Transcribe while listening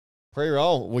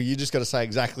Pre-roll. Well, you just got to say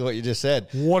exactly what you just said.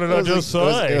 What did I just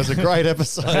say? It was a great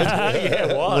episode. Yeah,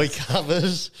 it was. We covered.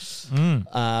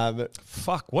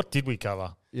 Fuck, what did we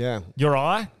cover? Yeah. Your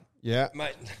eye? Yeah.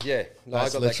 Mate, yeah. No,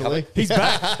 That's I got literally. that covered. He's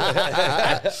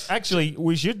back. Actually,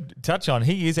 we should touch on,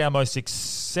 he is our most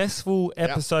successful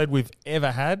episode we've ever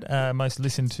had, most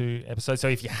listened to episode. So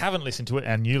if you haven't listened to it,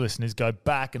 our new listeners, go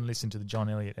back and listen to the John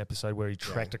Elliott episode where he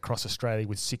trekked across Australia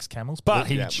with 6 camels. But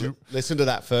listen to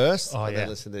that first, and yeah. then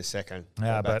listen to this second.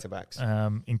 but Back-to-backs.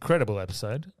 Incredible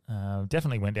episode.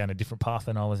 Definitely went down a different path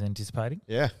than I was anticipating.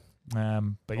 Yeah.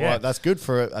 But yeah. Well, that's good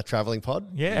for a travelling pod.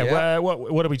 Yeah. Yeah.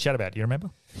 What did we chat about? Do you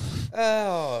remember?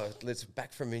 Oh, let's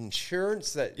back from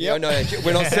insurance. Yep. No,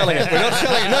 we're not selling it. We're not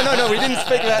selling it. No, we didn't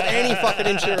speak about any fucking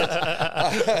insurance.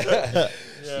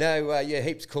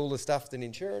 Heaps cooler stuff than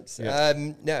insurance.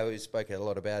 Yeah. We spoke a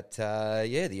lot about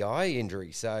the eye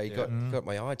injury. So I got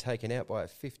my eye taken out by a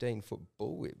 15-foot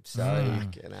bullwhip. So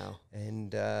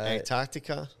and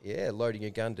Antarctica. Yeah, loading a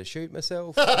gun to shoot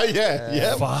myself.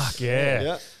 Yeah. Fuck yeah.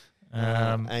 Yeah.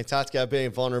 Antarctica,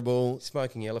 being vulnerable.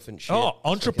 Smoking elephant shit. Oh,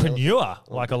 entrepreneur.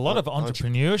 Like a lot of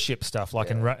entrepreneurship stuff,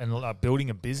 like in building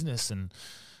a business and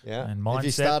mindset. If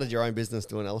you started your own business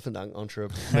doing elephant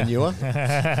entrepreneur.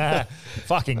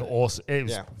 Fucking awesome. It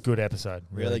was a good episode.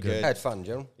 Really good. I had fun,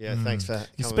 John. Yeah, thanks for coming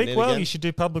You speak in well, again. you should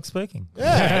do public speaking.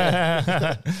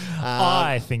 Yeah.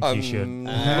 I think you should.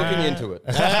 Looking into it.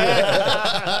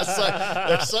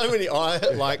 There's so many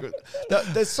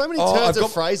there's so many turns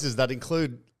of phrases that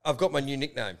include. I've got my new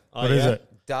nickname. What is it?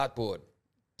 Dartboard.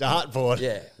 Dartboard.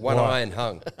 Yeah, one iron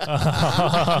hung.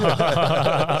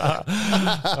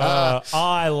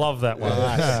 I love that one.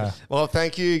 Nice. Well,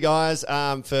 thank you guys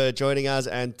for joining us,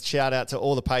 and shout out to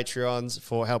all the Patreons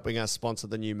for helping us sponsor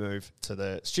the new move to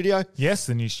the studio. Yes,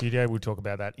 the new studio. We'll talk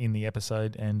about that in the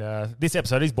episode. And this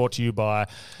episode is brought to you by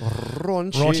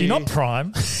Raunchy, not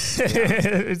Prime.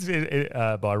 It's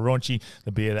by Raunchy,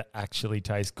 the beer that actually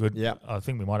tastes good. Yeah. I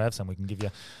think we might have some we can give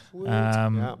you.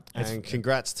 And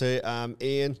congrats to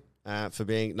Ian for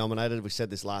being nominated. We said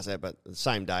this last year, but the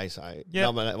same day. So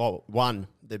won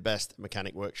the best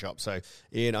mechanic workshop. So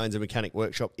Ian owns a mechanic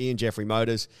workshop, Ian Jeffrey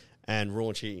Motors, and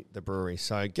Raunchy the brewery.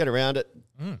 So get around it.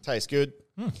 Tastes good.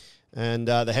 And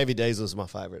the heavy diesel is my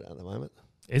favourite at the moment.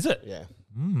 Is it? Yeah.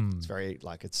 It's very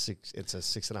it's a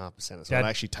 6.5%. So Dad- it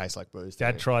actually tastes like booze.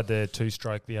 Dad tried the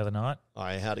 2-stroke the other night.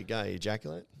 Oh, how'd it go? You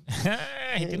ejaculate?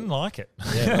 He didn't like it.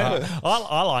 Yeah,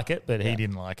 I like it, but he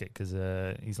didn't like it because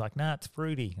he's like, nah, it's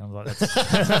fruity. I was like,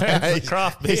 that's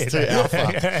craft beer. He's too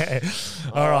alpha.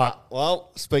 All right.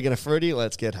 Well, speaking of fruity,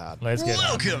 let's get hard. Let's get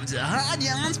Welcome to Hard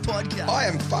Yarns Podcast. I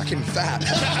am fucking fat.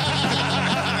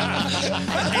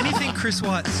 Anything Chris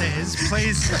White says,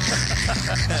 please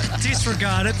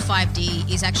disregard it. 5D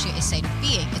is actually a state of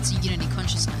being. It's a unity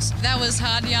consciousness. That was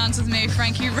Hard Yarns with me,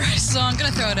 Frankie Rose. So I'm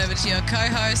going to throw it over to your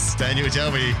co-host. Daniel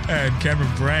Jelby. And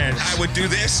Cameron Brand. I would do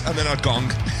this and then I'd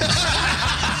gong.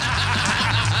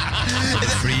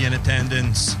 Free in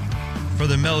attendance for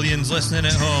the millions listening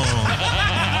at home.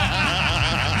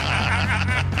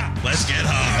 Let's get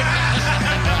hard.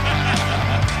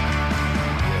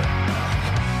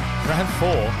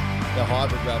 RAV4. The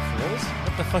hybrid RAV4s.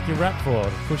 What the fuck you rap for? To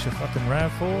push a fucking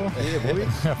RAV4? Yeah, boy.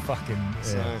 Fucking.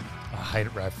 So- I hate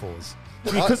RAV4s.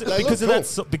 They Because look of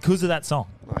that. Because of that song.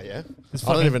 Oh, yeah. It's I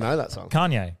don't fucking- even know that song.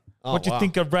 Kanye. Oh, what do you wow.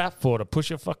 think of rap for? To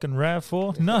push a fucking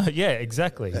RAV4? No, yeah,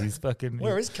 exactly. He's fucking.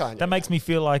 Where is Kanye? That makes me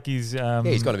feel like he's. Yeah,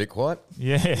 he's gone a bit quiet.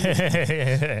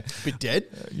 Yeah. Bit dead?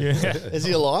 Yeah. Is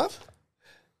he alive?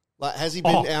 Like, has he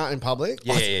been out in public?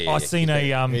 Yeah. I seen a He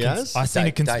has? I seen a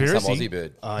Some conspiracy. Aussie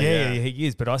bird. Oh, Yeah, he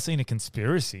is. But I seen a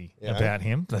conspiracy Yeah. about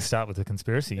him. Let's start with the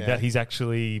conspiracy that he's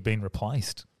actually been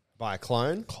replaced. By a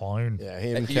clone? Clone. Yeah,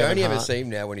 him. You Kevin only ever Hart. see him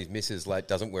now when his missus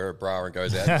doesn't wear a bra and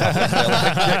goes out. Yeah,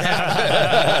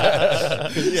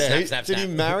 Snap, did he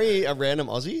snap. marry a random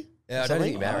Aussie? Yeah, I don't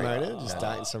think he married. her? Just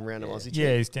dating some random Aussie chick.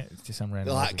 Yeah, he's just some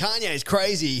random. They're like, Kanye's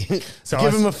crazy. So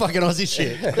Give I- him a fucking Aussie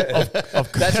chick.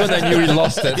 That's when they knew he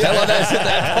lost it. How long that's at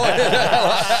that point?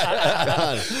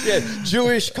 Yeah,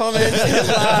 Jewish comments.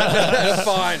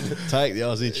 Fine. Take the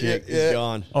Aussie chick. Yeah. He's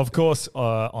gone. Of course,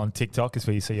 on TikTok is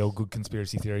where you see all good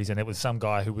conspiracy theories, and it was some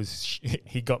guy who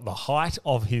he got the height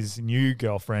of his new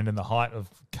girlfriend and the height of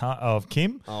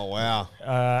Kim, Oh, wow.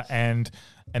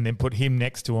 and then put him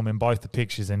next to him in both the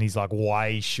pictures, and he's like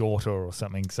way shorter or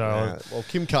something. So Yeah. Well,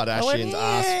 Kim Kardashian's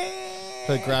asked.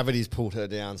 Her gravity's pulled her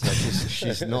down, so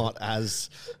she's not as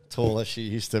tall as she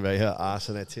used to be, her ass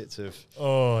and her tits have...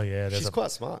 Oh, yeah. She's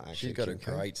quite smart, actually. She's got a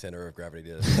great centre of gravity.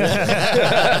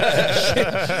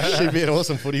 She'd be an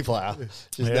awesome footy player.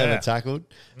 Just never tackled.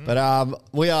 But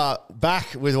we are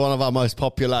back with one of our most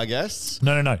popular guests.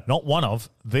 No. Not one of.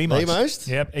 The most. The most?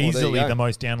 Yep. Well, easily the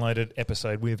most downloaded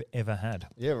episode we've ever had.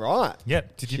 Yeah, right.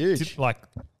 Yep. Did like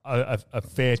a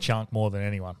fair chunk more than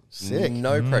anyone. Sick.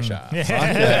 No pressure.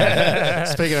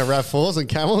 Speaking of RAV4s and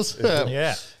camels.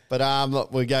 Yeah. But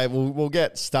we'll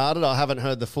get started. I haven't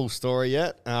heard the full story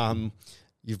yet.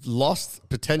 You've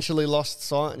potentially lost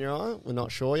sight in your eye. We're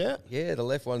not sure yet. Yeah, the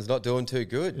left one's not doing too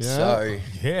good. Yeah. So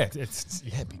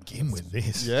Begin with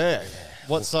this. Yeah.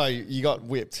 So you got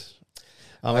whipped.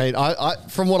 I mean, I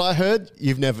from what I heard,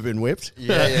 you've never been whipped.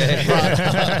 Yeah.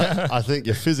 But I think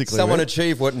you're physically Someone whipped.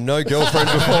 achieved what no girlfriend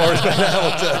before has been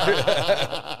able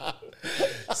to.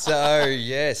 So,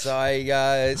 yes,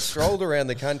 I strolled around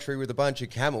the country with a bunch of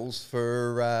camels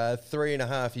for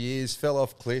 3.5 years, fell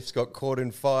off cliffs, got caught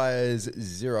in fires,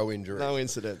 0 injury. No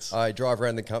incidents. I drive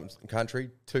around the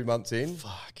country 2 months in,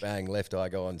 bang, left eye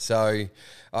gone. So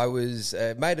I was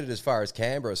made it as far as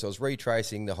Canberra, so I was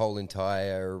retracing the whole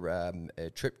entire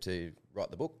trip to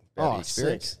write the book about the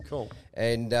experience. Sick. Cool.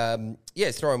 And,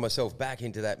 throwing myself back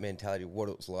into that mentality of what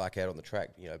it was like out on the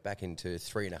track, back into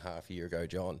 3.5 year ago,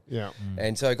 John. Yeah.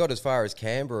 And so I got as far as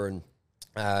Canberra,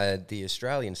 and the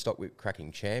Australian stock whip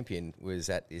cracking champion was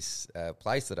at this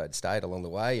place that I'd stayed along the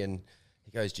way, and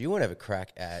he goes, do you want to have a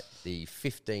crack at the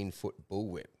 15-foot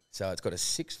bullwhip? So it's got a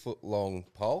 6-foot long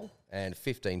pole and a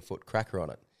 15-foot cracker on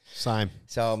it. Same.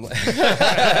 So I'm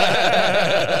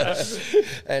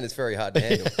and it's very hard to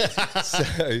handle. So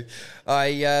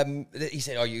he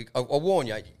said, I'll warn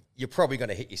you, you're probably going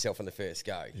to hit yourself on the first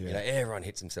go. Yeah. Everyone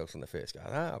hits themselves on the first go.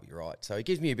 Oh, you're right. So he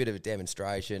gives me a bit of a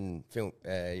demonstration, film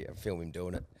him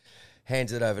doing it,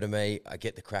 hands it over to me. I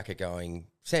get the cracker going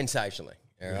sensationally.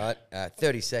 All right.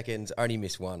 30 seconds, only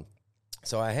miss one.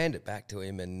 So I hand it back to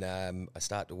him, and I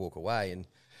start to walk away, and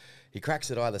he cracks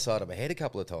it either side of my head a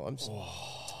couple of times.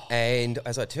 Oh. And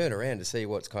as I turn around to see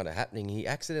what's kind of happening, he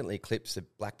accidentally clips a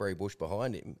blackberry bush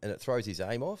behind him, and it throws his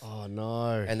aim off. Oh,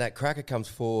 no. And that cracker comes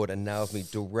forward and nails me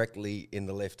directly in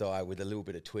the left eye with a little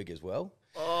bit of twig as well.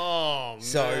 Oh,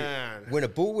 so man. When a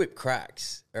bullwhip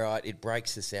cracks, all right, it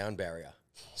breaks the sound barrier.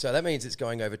 So that means it's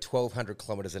going over 1,200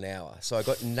 kilometres an hour. So I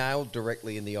got nailed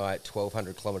directly in the eye at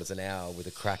 1,200 kilometres an hour with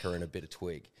a cracker and a bit of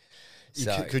twig.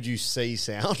 So, could you see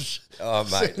sound? Oh,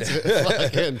 mate.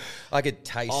 I could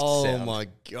taste sound. Oh, my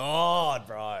God,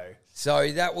 bro.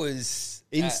 So that was...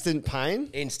 Instant pain?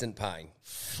 Instant pain.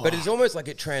 Fuck. But it's almost like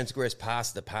it transgressed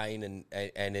past the pain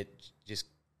and it just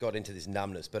got into this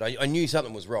numbness. But I knew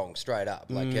something was wrong straight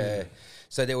up.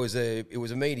 So it was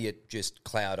immediate just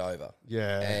cloud over.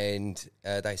 Yeah. And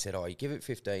they said, you give it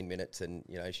 15 minutes and,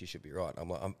 she should be right. I'm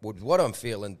like, with what I'm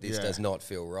feeling, this does not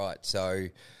feel right. So...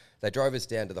 They drove us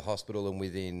down to the hospital, and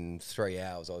within 3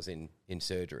 hours, I was in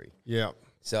surgery. Yeah.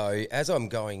 So as I'm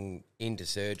going into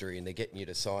surgery, and they're getting you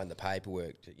to sign the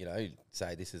paperwork to,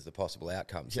 say this is the possible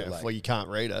outcome. So well, you can't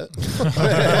read it.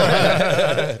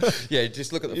 Yeah,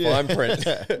 just look at the fine print.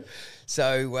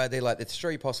 So they're like, there's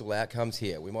 3 possible outcomes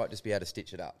here. We might just be able to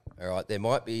stitch it up. All right, there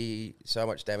might be so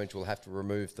much damage we'll have to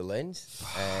remove the lens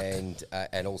and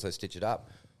also stitch it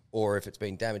up. Or if it's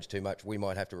been damaged too much, we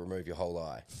might have to remove your whole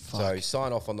eye. Fuck. So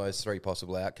sign off on those 3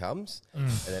 possible outcomes and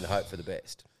then hope for the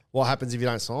best. What happens if you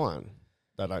don't sign?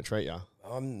 They don't treat you?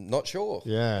 I'm not sure.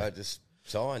 Yeah. I just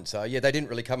signed. So, they didn't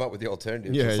really come up with the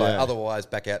alternatives. Yeah, it's like, otherwise,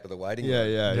 back out to the waiting room.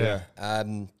 Yeah.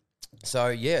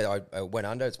 I went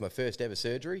under. It's my first ever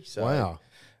surgery. So, wow.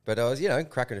 But I was,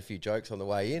 cracking a few jokes on the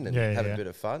way in and having a bit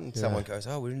of fun. Yeah. Someone goes,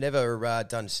 we've never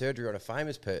done surgery on a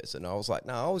famous person. I was like,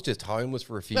 no, I was just homeless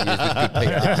for a few years with good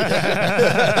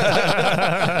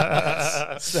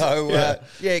PR. So,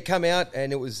 it come out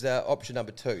and it was option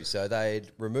number 2. So they'd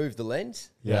removed the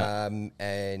lens. Yeah.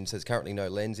 And so there's currently no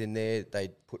lens in there.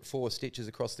 They'd put 4 stitches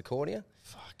across the cornea.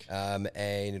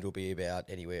 And it'll be about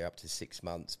anywhere up to 6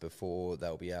 months before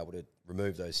they'll be able to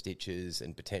remove those stitches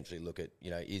and potentially look at,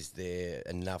 is there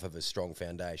enough of a strong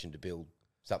foundation to build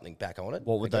something back on it?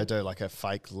 What would they do, like a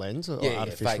fake lens or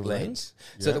artificial fake lens?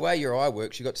 Yeah. So the way your eye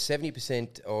works, you've got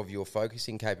 70% of your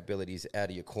focusing capabilities out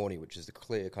of your cornea, which is the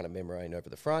clear kind of membrane over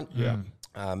the front. Yeah.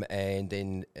 And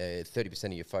then 30%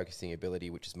 of your focusing ability,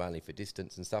 which is mainly for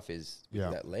distance and stuff, is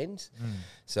that lens.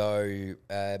 So...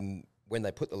 when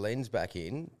they put the lens back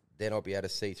in, then I'll be able to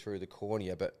see through the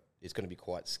cornea, but it's going to be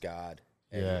quite scarred,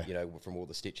 and, from all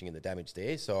the stitching and the damage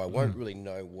there. So I won't really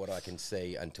know what I can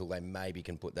see until they maybe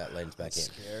can put that lens back in.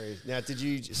 Scary. Now, did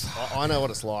you just... I know what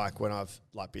it's like when I've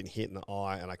been hit in the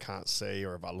eye and I can't see,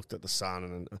 or if I looked at the sun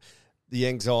and the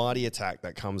anxiety attack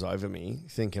that comes over me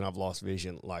thinking I've lost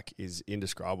vision, like, is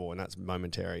indescribable, and that's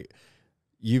momentary.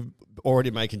 You've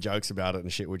already making jokes about it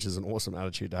and shit, which is an awesome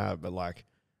attitude to have, but like,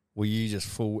 were you just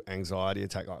full anxiety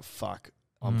attack, like, fuck,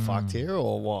 I'm fucked here,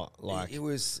 or what? Like, it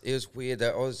was weird.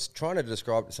 I was trying to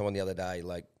describe it to someone the other day,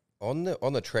 like, on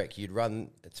the trek, you'd run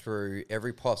through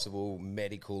every possible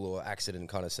medical or accident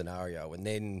kind of scenario, and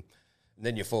then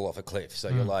you fall off a cliff. So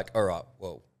you're like, all right,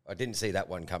 well, I didn't see that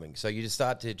one coming. So you just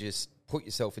start to just put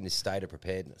yourself in this state of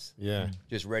preparedness. Yeah.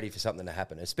 Just ready for something to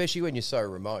happen, especially when you're so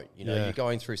remote. You know, you're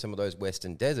going through some of those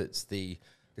western deserts. The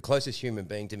closest human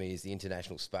being to me is the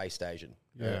International Space Station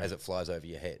as it flies over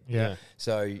your head. Yeah.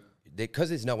 So because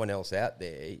there's no one else out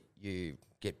there, you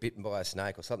get bitten by a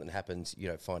snake or something happens, you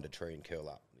know, find a tree and curl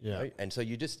up. You know? And so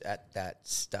you're just at that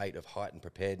state of heightened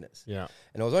preparedness. Yeah.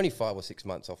 And I was only 5 or 6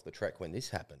 months off the trek when this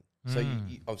happened. So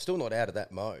I'm still not out of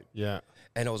that mode. yeah.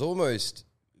 And I was almost,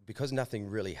 because nothing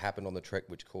really happened on the trek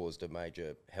which caused a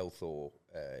major health or,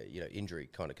 injury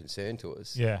kind of concern to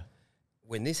us. Yeah.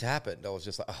 When this happened, I was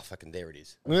just like, oh, fucking there it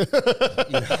is.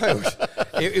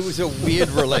 It was a weird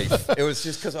relief. It was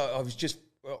just because I was just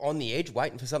on the edge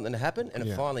waiting for something to happen, and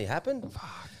it finally happened.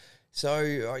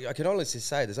 So I can honestly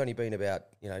say there's only been about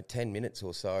 10 minutes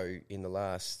or so in the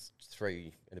last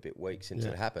 3 and a bit weeks since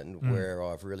it happened where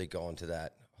I've really gone to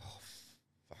that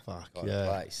Fuck, kind of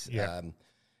place. Yeah.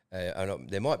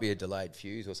 There might be a delayed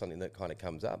fuse or something that kind of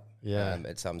comes up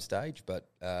at some stage, but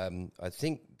I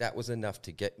think that was enough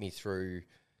to get me through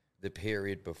the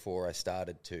period before I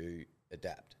started to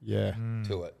adapt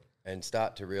to it and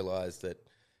start to realise that,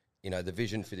 the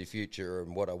vision for the future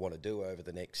and what I want to do over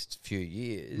the next few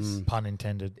years. Pun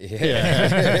intended.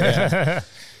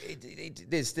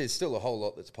 There's still a whole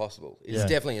lot that's possible. It's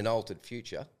definitely an altered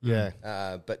future. Yeah.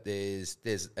 But there's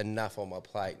enough on my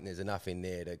plate and there's enough in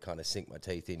there to kind of sink my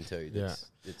teeth into.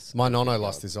 My nono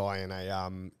lost his eye in a, I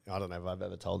don't know if I've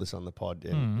ever told this on the pod,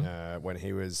 when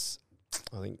he was,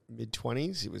 I think,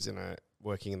 mid-20s, he was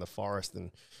working in the forest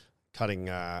and cutting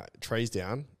trees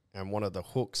down, and one of the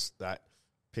hooks that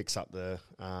picks up the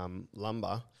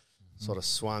lumber sort of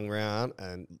swung round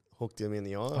and hooked him in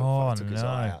the eye. Oh, took his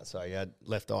eye out. So he had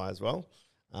left eye as well.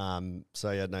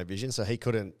 So he had no vision. So he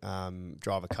couldn't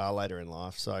drive a car later in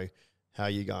life. So how are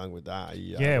you going with that? Are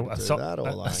you able to do that?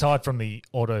 Or aside from the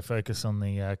autofocus on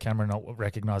the camera not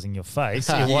recognising your face,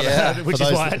 which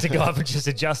is why I had to go up and just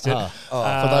adjust it. For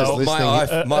those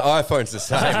listening, my iPhone's the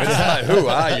same. It's like, who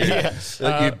are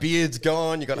you? Your beard's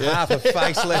gone. You've got half a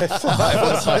face left.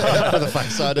 for the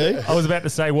face I do. I was about to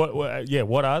say,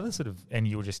 what are the sort of, and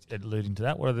you were just alluding to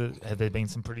that, have there been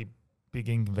some pretty big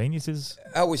inconveniences?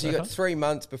 So you got 3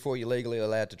 months before you're legally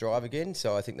allowed to drive again.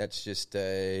 So I think that's just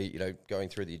going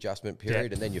through the adjustment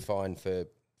period, and then you're fine for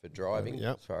driving,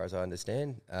 as far as I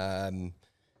understand. I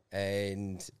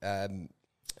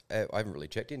haven't really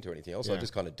checked into anything else. I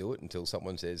just kind of do it until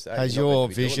someone says, hey, has your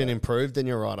vision improved in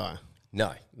your right eye?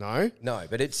 No,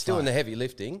 but it's still in the heavy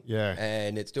lifting.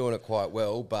 And it's doing it quite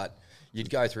well, but you'd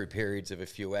go through periods of a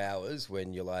few hours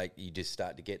when you're like, you just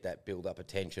start to get that build up of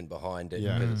tension behind it,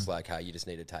 because it's like, hey, you just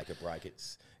need to take a break.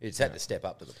 It's had to step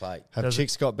up to the plate. Have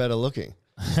chicks got better looking?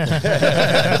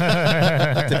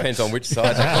 Depends on which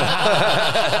side.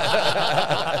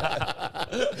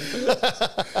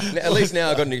 At least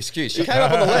now I've got an excuse. She came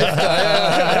up on the left.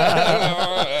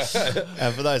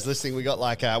 And for those listening, we got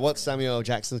like, what's Samuel L.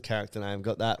 Jackson's character name?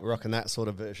 Got that, rocking that sort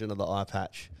of version of the eye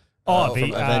patch. From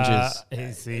Avengers.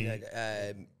 He's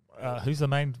the who's the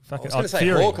main fucking? I was going to say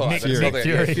Fury. Hawkeye. Nick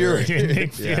Fury.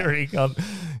 Fury.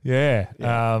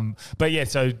 But yeah,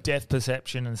 so depth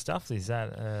perception and stuff. Is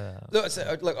that?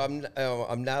 Look,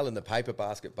 I'm nailing the paper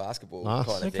basket basketball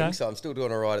kind of thing, so I'm still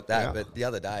doing all right at that. Yeah. But the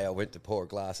other day, I went to pour a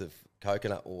glass of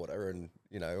coconut water, and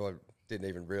I didn't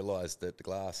even realise that the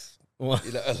glass.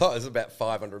 It was about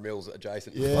 500 mils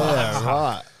adjacent. Yeah,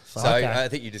 right. So I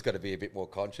think you just got to be a bit more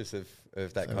conscious of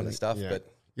that kind of stuff. Yeah.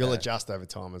 But you'll adjust over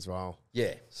time as well.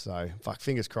 Yeah. So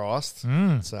fingers crossed.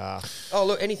 It's,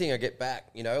 look, anything I get back,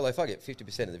 if I get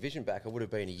 50% of the vision back, I would have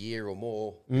been a year or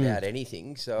more without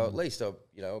anything. So at least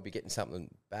I'll be getting something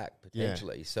back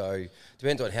potentially. Yeah. So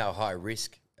depends on how high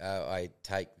risk I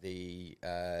take the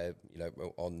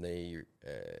on the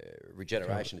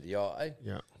regeneration of the eye.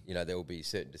 Yeah. There will be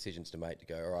certain decisions to make to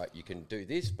go, all right, you can do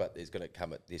this, but there's going to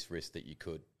come at this risk that you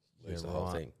could lose the whole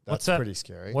thing. That's pretty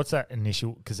scary. What's that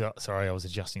initial? Because sorry, I was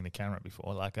adjusting the camera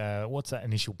before. Like, what's that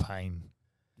initial pain?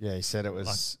 Yeah, he said it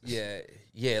was.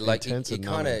 Like it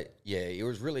kind of. Yeah, it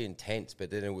was really intense,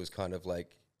 but then it was kind of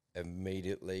like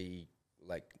immediately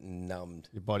numbed.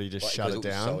 Your body just shut it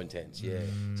down. So intense, yeah.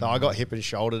 So I got hip and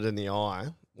shouldered in the eye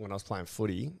when I was playing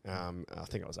footy. I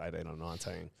think I was 18 or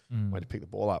 19. Went to pick the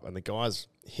ball up, and the guy's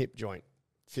hip joint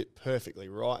fit perfectly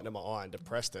right into my eye and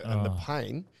depressed it. And the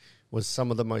pain was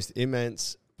some of the most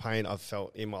immense pain I've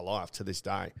felt in my life to this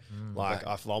day. Like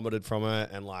I vomited from it,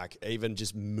 and like even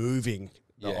just moving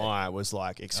the eye was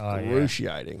like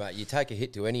excruciating. Mate, you take a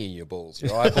hit to any of your balls,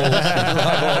 your eyeballs,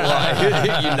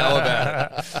 you know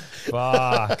about it.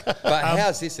 Fuck. But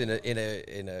how's this in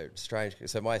a strange?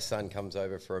 So my son comes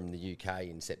over from the UK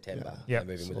in September. Yeah,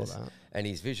 moving with us, and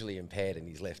he's visually impaired in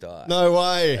his left eye. No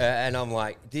way. And I'm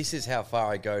like, this is how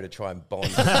far I go to try and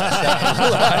bond.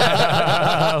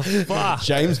 Fuck.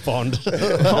 James Bond.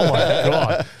 Oh my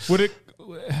god.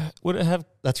 Would it have?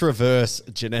 That's reverse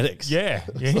genetics. Yeah.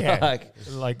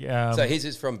 So his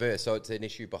is from birth, so it's an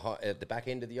issue behind at the back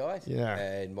end of the eye. Yeah.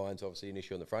 And mine's obviously an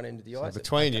issue on the front end of the eye. So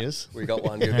between yous. We got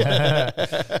one.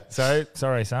 So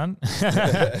sorry, son.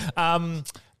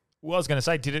 Well, I was going to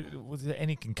say, was there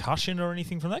any concussion or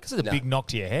anything from that? Because it's a big knock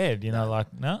to your head, you know, like,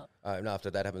 no? And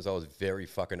after that happens, I was very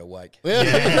fucking awake. The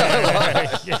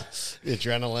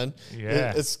adrenaline.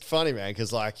 Yeah. It's funny, man,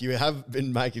 because like you have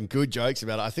been making good jokes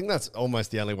about it. I think that's almost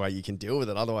the only way you can deal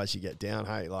with it. Otherwise, you get down.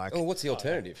 Hey, like. Oh, what's the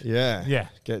alternative? Yeah.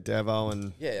 Get Devo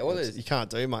and. Yeah, well, you can't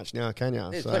do much now, can you?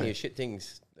 There's plenty of shit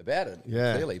things about it,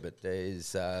 Yeah. clearly, but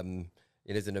there's.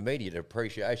 It is an immediate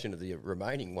appreciation of the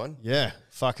remaining one. Yeah,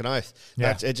 fucking oath.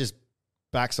 Yeah. It just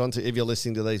backs onto, if you're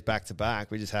listening to these back to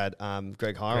back, we just had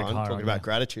Greg Hiron talking about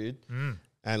gratitude.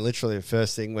 And literally the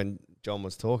first thing when John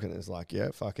was talking is like,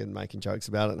 fucking making jokes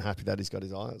about it and happy that he's got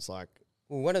his eye. It's like,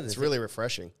 it's really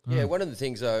refreshing. Yeah, one of the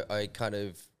things I kind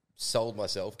of sold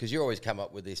myself, because you always come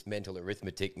up with this mental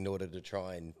arithmetic in order to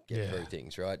try and get through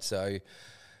things, right? So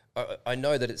I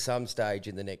know that at some stage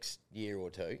in the next year or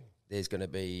two, there's going to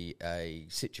be a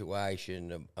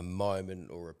situation, a moment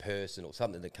or a person or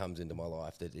something that comes into my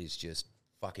life that is just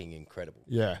fucking incredible.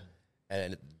 Yeah.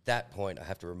 And at that point, I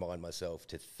have to remind myself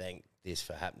to thank this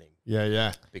for happening.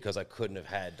 Yeah. Because I couldn't have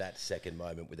had that second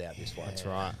moment without this one. That's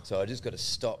right. So I just got to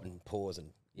stop and pause and,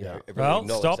 you know, really well,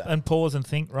 acknowledge stop that. and pause and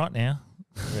think right now.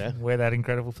 Yeah. We're that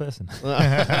incredible person. No,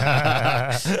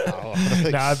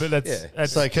 but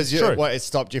that's so because true. it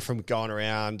stopped you from going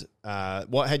around.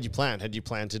 What had you planned? Had you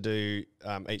planned to do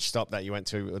each stop that you went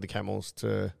to with the camels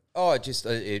to? Oh, just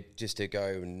to go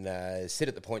and sit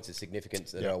at the points of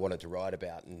significance that I wanted to write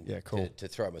about, and to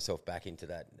throw myself back into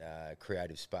that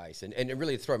creative space, and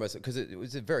really throw myself, because it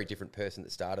was a very different person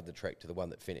that started the trek to the one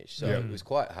that finished. So it was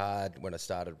quite hard when I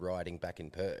started writing back in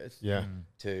Perth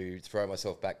to throw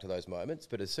myself back to those moments.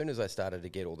 But as soon as I started to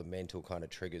get all the mental kind of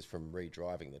triggers from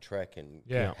re-driving the trek and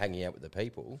hanging out with the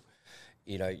people,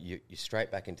 you know, you're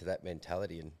straight back into that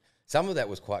mentality. And some of that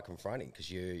was quite confronting,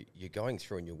 because you're going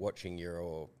through and you're watching your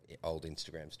old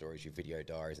Instagram stories, your video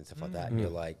diaries and stuff like that, and you're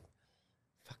like,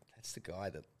 fuck, that's the guy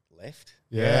that left?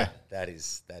 Yeah. That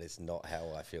is not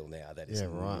how I feel now. That is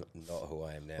not who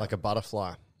I am now. Like a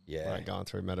butterfly. Yeah. Like going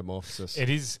through metamorphosis. It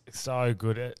is so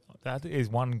good. That is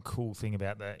one cool thing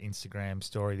about the Instagram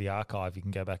story, the archive. You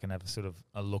can go back and have a sort of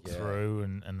a look through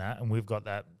and that. And we've got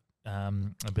that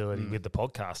ability with the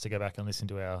podcast to go back and listen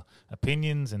to our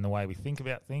opinions and the way we think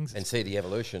about things. And see the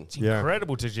evolution. It's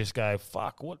incredible to just go,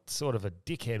 fuck, what sort of a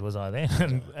dickhead was I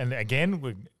then? And again,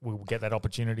 we'll get that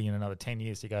opportunity in another 10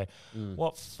 years to go,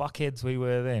 what fuckheads we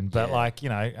were then. But like, you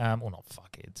know, well, not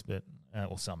fuckheads, but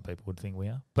or some people would think we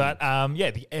are. But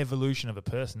the evolution of a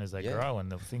person as they grow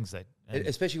and the things they...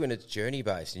 Especially when it's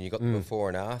journey-based and you've got the before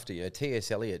and after. You know,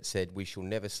 T.S. Elliott said, we shall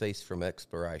never cease from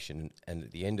exploration, and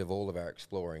at the end of all of our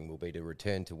exploring will be to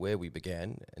return to where we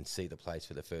began and see the place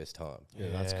for the first time. Yeah,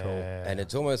 that's cool. And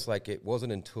it's almost like it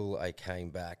wasn't until I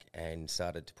came back and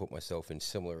started to put myself in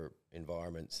similar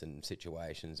environments and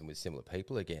situations and with similar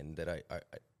people again that I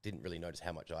didn't really notice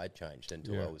how much I had changed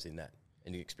until I was in that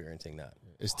and experiencing that.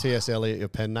 Is T.S. Eliot your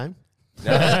pen name?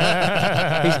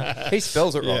 No. he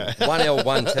spells it wrong. 1L,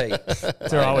 1T.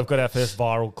 It's all right. We've got our first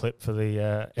viral clip for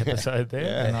the episode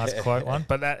there. A nice quote one.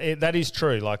 But that is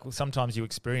true. Like sometimes you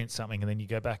experience something and then you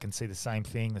go back and see the same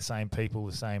thing, the same people,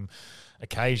 the same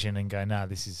occasion and go, nah,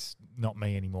 this is not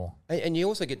me anymore. And you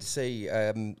also get to see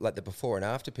like the before and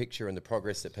after picture and the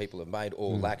progress that people have made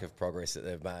or lack of progress that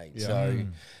they've made. Yeah.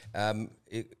 So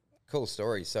cool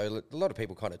story. So a lot of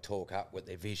people kind of talk up what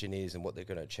their vision is and what they're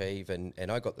going to achieve. And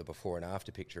I got the before and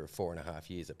after picture of 4.5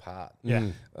 years apart. Yeah.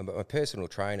 But my personal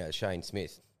trainer, Shane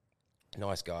Smith,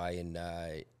 nice guy, and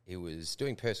he was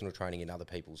doing personal training in other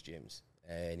people's gyms.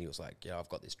 And he was like, I've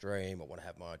got this dream. I want to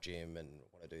have my gym and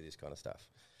I want to do this kind of stuff.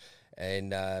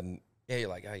 And you're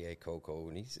like, oh, yeah, cool.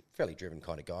 And he's a fairly driven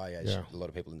kind of guy, as a lot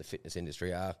of people in the fitness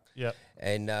industry are. Yep.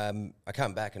 And I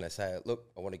come back and I say, look,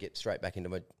 I want to get straight back into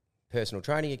my personal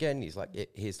training again. He's like,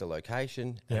 here's the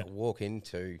location. Yeah. And I walk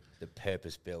into the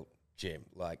purpose-built gym,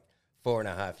 like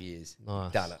 4.5 years,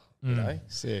 done it, you know.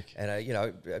 Sick.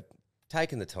 And,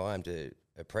 taking the time to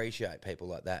appreciate people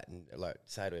like that and like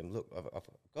say to him, look, I've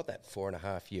got that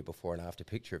 4.5 year before and after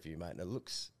picture of you, mate, and it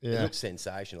looks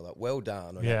sensational. Like, well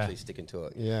done on actually sticking to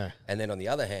it. Yeah. And then on the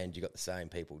other hand, you got the same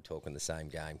people talking the same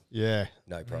game. Yeah.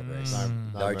 No progress.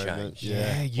 No change.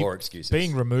 Yeah. Or excuses.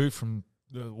 Being removed from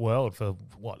the world for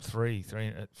what,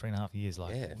 3.5 years,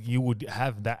 like you would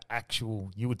have that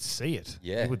you would see it.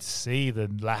 Yeah. You would see the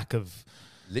lack of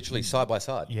literally side by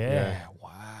side. Yeah.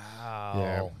 Wow.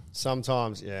 Yeah.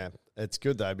 Sometimes, it's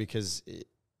good though because,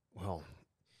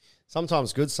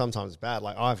 sometimes good, sometimes bad.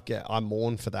 Like I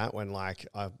mourn for that when like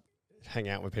I hang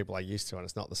out with people I used to and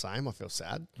it's not the same. I feel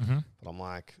sad, but I'm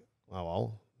like, oh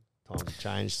well, times have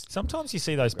changed. Sometimes you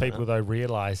see those people though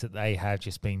realize that they have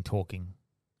just been talking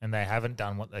and they haven't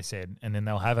done what they said, and then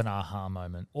they'll have an aha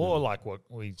moment, or like what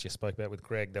we just spoke about with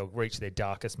Greg, they'll reach their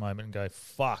darkest moment and go,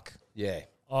 "Fuck, yeah,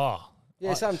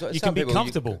 yeah." Sometimes you can be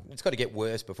comfortable. It's got to get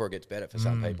worse before it gets better for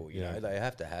some people. You know, they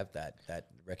have to have that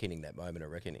reckoning, that moment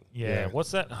of reckoning. Yeah.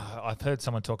 What's that? I've heard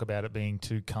someone talk about it being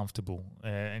too comfortable,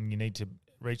 and you need to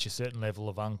reach a certain level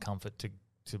of uncomfort to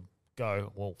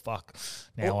go, well, fuck,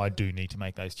 now I do need to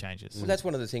make those changes. Well, that's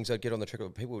one of the things I'd get on the trek.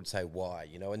 People would say, why?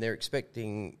 You know, and they're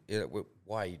expecting,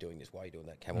 why are you doing this? Why are you doing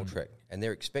that camel trek? And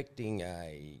they're expecting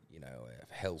a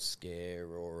health scare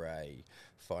or a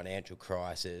financial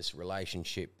crisis,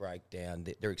 relationship breakdown.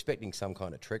 They're expecting some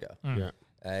kind of trigger. Yeah.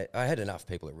 I had enough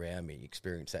people around me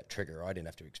experience that trigger. I didn't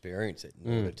have to experience it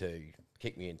in order to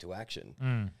kick me into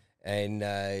action. And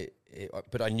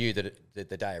but I knew that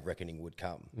the day of reckoning would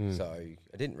come, so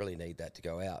I didn't really need that to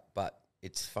go out. But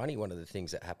it's funny, one of the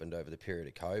things that happened over the period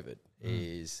of COVID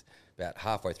is about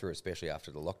halfway through, especially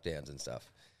after the lockdowns and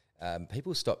stuff,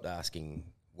 people stopped asking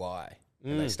why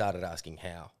and they started asking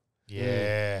how.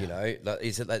 Yeah. You know,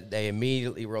 is it that they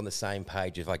immediately were on the same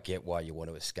page of, I get why you want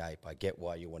to escape. I get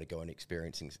why you want to go and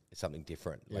experiencing something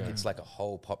different. Like it's like a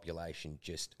whole population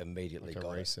just immediately Like a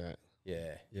got reset.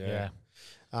 it. Yeah.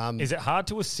 Is it hard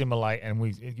to assimilate, and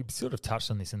you sort of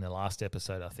touched on this in the last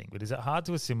episode, I think, but is it hard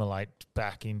to assimilate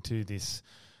back into this?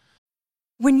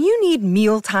 When you need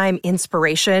mealtime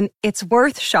inspiration, it's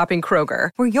worth shopping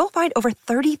Kroger, where you'll find over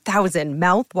 30,000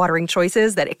 mouth-watering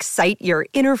choices that excite your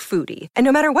inner foodie. And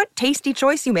no matter what tasty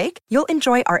choice you make, you'll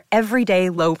enjoy our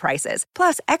everyday low prices,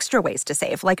 plus extra ways to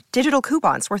save, like digital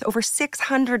coupons worth over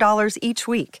 $600 each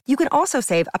week. You can also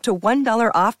save up to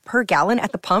 $1 off per gallon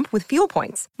at the pump with fuel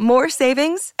points. More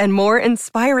savings and more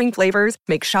inspiring flavors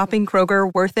make shopping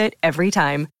Kroger worth it every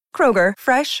time. Kroger,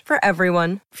 fresh for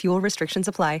everyone. Fuel restrictions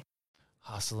apply.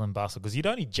 Hustle and bustle, because you'd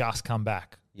only just come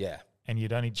back. Yeah. And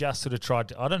you'd only just sort of tried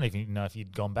to, I don't even know if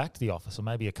you'd gone back to the office or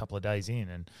maybe a couple of days in.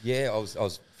 And Yeah, I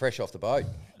was fresh off the boat,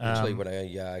 actually, when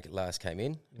I last came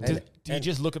in. Do you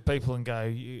just look at people and go,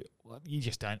 you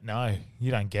just don't know.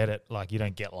 You don't get it. Like, you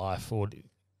don't get life. Or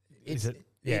is it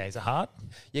hard?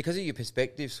 Yeah, because of your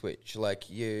perspective switch. Like,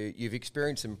 you've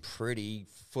experienced some pretty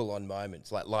full-on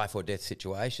moments, like life or death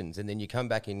situations, and then you come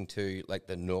back into, like,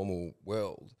 the normal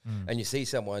world, and you see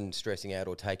someone stressing out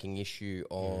or taking issue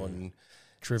on...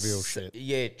 Trivial shit.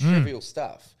 Yeah, trivial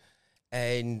stuff.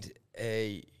 And,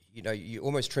 you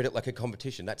almost treat it like a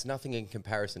competition. That's nothing in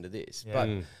comparison to this. Yeah.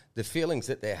 But the feelings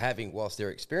that they're having whilst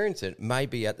they're experiencing it may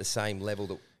be at the same level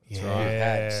that you've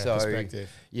Yeah. had. So,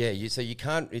 Perspective. yeah, so you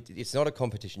can't, it's not a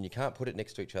competition. You can't put it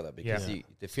next to each other because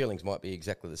the feelings might be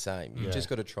exactly the same. You've just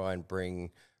got to try and bring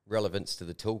relevance to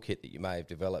the toolkit that you may have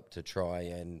developed to try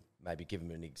and maybe give them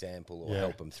an example or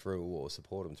help them through or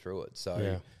support them through it.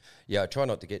 So, I try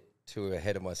not to get too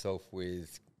ahead of myself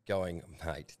with going,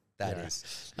 mate,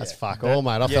 that's fuck all,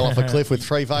 mate. I fell off a cliff with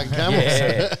 3 fucking camels.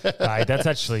 Right,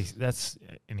 that's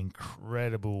an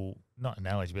incredible, not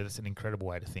analogy, but it's an incredible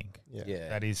way to think. Yeah.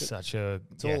 That is such a...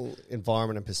 It's all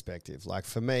environment and perspective. Like,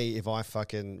 for me, if I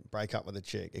fucking break up with a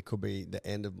chick, it could be the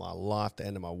end of my life, the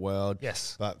end of my world.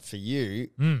 Yes. But for you,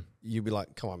 you'd be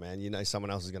like, come on, man, you know someone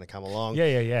else is going to come along.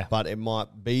 Yeah. But it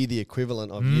might be the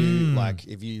equivalent of you, like,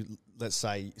 if you... Let's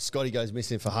say Scotty goes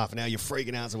missing for half an hour, you're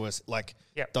freaking out. Worse.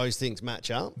 Those things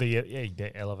match up. The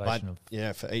elevation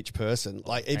of for each person.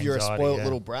 Like if anxiety, you're a spoiled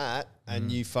little brat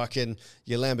and you fucking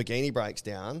your Lamborghini breaks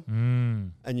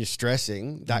down and you're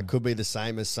stressing, that could be the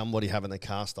same as somebody having the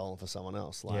car stolen for someone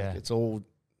else. Like it's all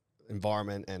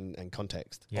environment and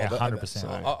context. Yeah,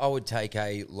 100%. I would take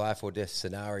a life or death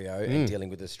scenario and dealing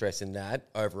with the stress in that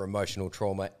over emotional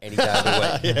trauma any day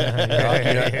of the week.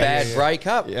 Bad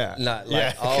breakup.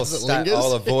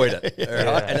 I'll avoid it.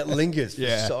 And it lingers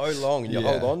for so long and you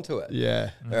hold on to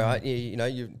it. All right.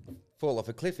 You fall off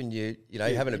a cliff and you're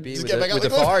having a beer Just with get back up the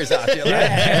the cliff. fires after you.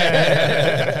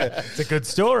 It's a good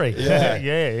story.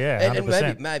 Yeah. 100%.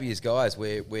 And maybe as guys,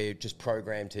 we're just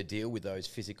programmed to deal with those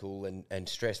physical and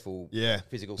stressful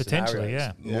physical Potentially,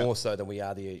 scenarios more so than we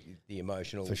are the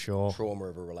emotional For sure. trauma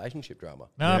of a relationship drama.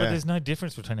 No, but there's no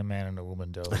difference between a man and a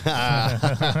woman, Dylan.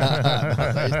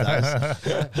 These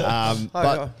days.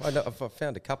 But I've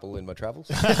found a couple in my travels.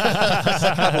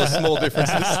 A couple of small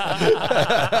differences.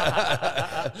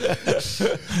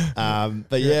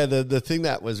 But yeah, the thing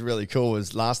that was really cool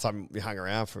was last time we hung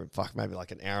around for maybe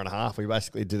like an hour and a half. We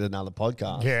basically did another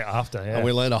podcast. And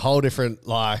we learned a whole different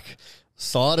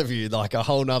side of you, like a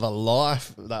whole nother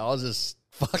life that I was just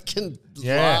fucking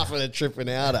laughing and tripping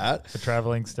out at. The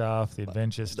traveling stuff, the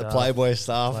adventure stuff. The Playboy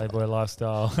stuff. Playboy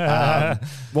lifestyle.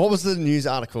 What was the news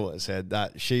article that said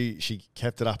that she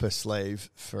kept it up her sleeve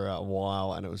for a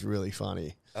while and it was really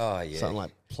funny? Oh, yeah. Something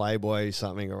like Playboy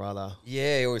something or other.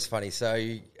 Yeah, it was funny.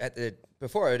 So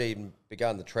before I had even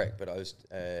begun the trek, but I was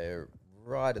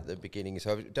right at the beginning.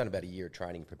 So I've done about a year of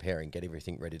training, preparing, get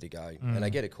everything ready to go. And I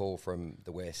get a call from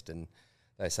the West and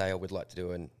they say, I would like to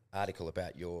do an article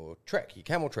about your trek, your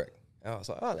camel trek. And I was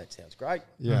like, oh, that sounds great.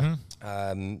 Yeah.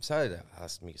 So they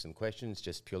asked me some questions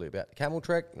just purely about the camel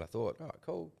trek. And I thought, oh,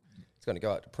 cool. It's going to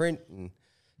go out to print. And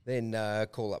then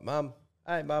call up Mum.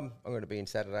 Hey, Mum, I'm going to be in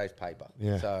Saturday's paper.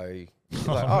 Yeah. So she's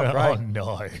like, oh, great. Oh,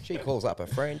 no. She calls up her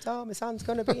friends. Oh, my son's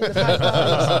going to be in the paper.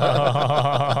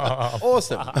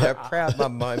 Awesome. A proud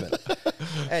mum moment.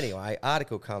 Anyway,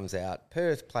 article comes out.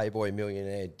 Perth Playboy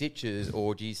millionaire ditches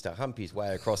orgies to hump his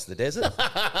way across the desert.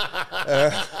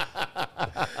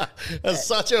 That's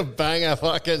such a banger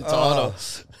fucking title.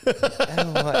 And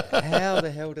I'm like, how the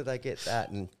hell did they get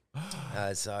that? And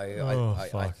I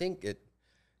think it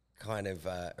kind of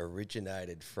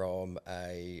originated from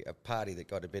a party that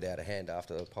got a bit out of hand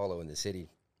after the Apollo in the city.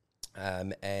 I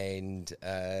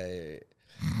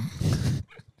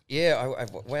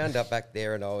wound up back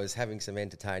there and I was having some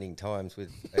entertaining times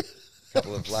with a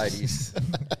couple of ladies.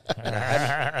 And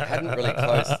I hadn't really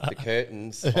closed the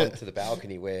curtains onto the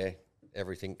balcony where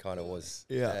everything kind of was,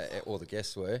 all the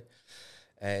guests were.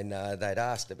 And they'd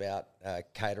asked about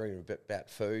catering, a bit about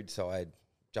food, so I'd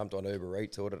jumped on Uber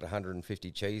Eats, ordered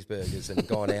 150 cheeseburgers and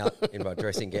gone out in my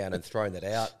dressing gown and thrown that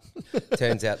out.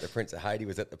 Turns out the Prince of Haiti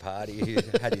was at the party. He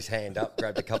had his hand up,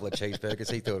 grabbed a couple of cheeseburgers.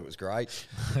 He thought it was great.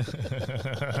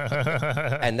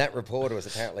 And that reporter was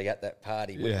apparently at that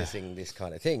party witnessing this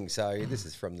kind of thing. So this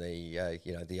is from the,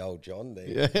 the old John,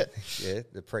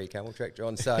 the pre-Camel Trek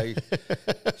John. So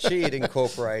she had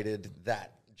incorporated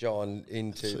that John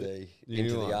into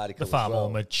the article. The far more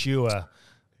mature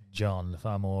John,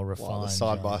 far more refined. The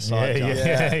side by side.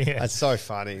 Yeah. That's so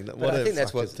funny. But I think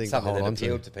that's something that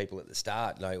appealed to people at the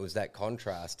start. It was that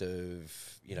contrast of,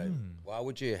 why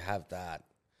would you have that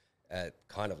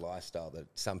kind of lifestyle that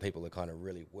some people are kind of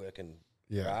really working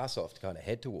their ass off to kind of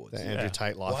head towards? The Andrew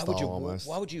Tate lifestyle almost.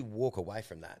 Why would you walk away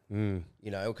from that?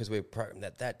 Because we're programmed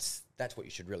that's what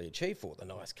you should really achieve for. The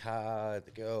nice car,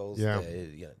 the girls,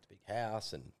 the big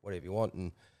house and whatever you want.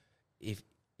 And if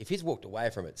he's walked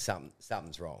away from it,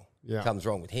 something's wrong. Yeah. Something's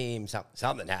wrong with him.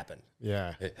 Something happened.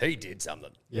 Yeah. He did something.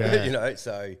 Yeah.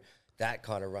 So that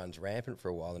kind of runs rampant for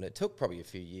a while. And it took probably a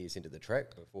few years into the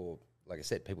trek before, like I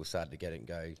said, people started to get it and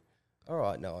go, all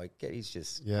right, no, I get he's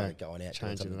just kind of going out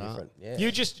doing something different. Yeah.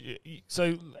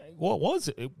 So what was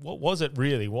it? What was it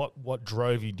really? What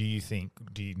drove you, do you think?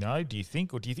 Do you know? Do you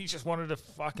think? Or do you think you just wanted to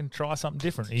fucking try something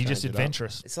different? Are you just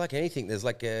adventurous? It's like anything. There's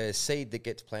like a seed that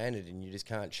gets planted and you just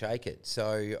can't shake it.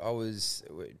 So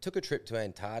took a trip to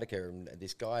Antarctica and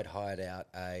this guy had hired out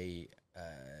a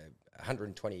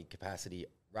 120 capacity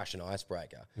Russian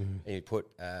icebreaker and he put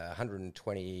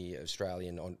 120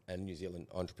 Australian and New Zealand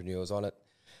entrepreneurs on it.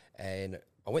 And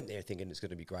I went there thinking it's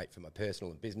going to be great for my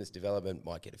personal and business development,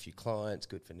 might get a few clients,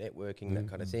 good for networking, that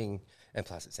kind of thing. And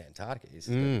plus it's Antarctica. This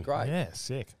is going to be great. Yeah,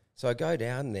 sick. So I go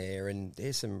down there and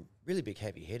there's some really big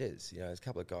heavy hitters. There's a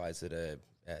couple of guys that are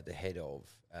the head of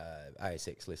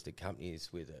ASX listed companies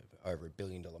with over $1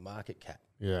 billion market cap.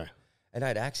 Yeah. And I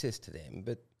had access to them,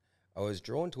 but I was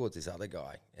drawn towards this other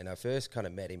guy. And I first kind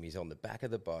of met him. He's on the back of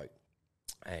the boat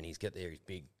and he's got his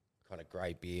big kind of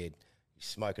grey beard. He's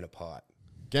smoking a pipe.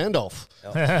 Gandalf.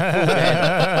 Full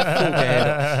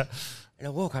Gandalf. And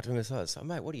I walk up to him and I say,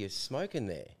 mate, what are you smoking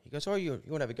there? He goes, oh, you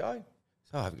want to have a go?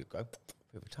 So I have a good go.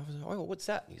 I was like, oh, what's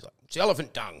that? And he's like, it's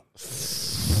elephant dung.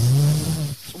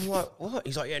 I'm like, what?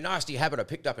 He's like, yeah, nasty habit I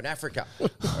picked up in Africa. All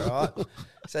right.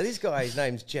 So this guy, his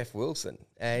name's Jeff Wilson,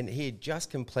 and he had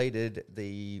just completed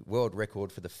the world record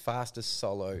for the fastest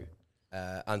solo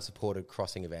unsupported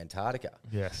crossing of Antarctica.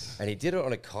 Yes. And he did it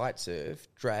on a kite surf,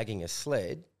 dragging a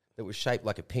sled. that was shaped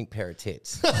like a pink pair of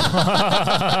tits. What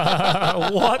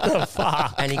the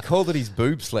fuck? And he called it his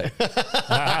boob sled.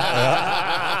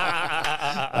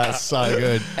 That's so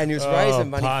good. And he was raising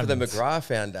money puns. for the McGrath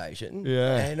Foundation.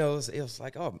 Yeah. And it was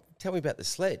like, oh, tell me about the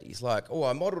sled. He's like, oh,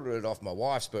 I modelled it off my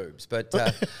wife's boobs. But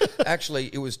actually,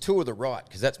 it was two of the right,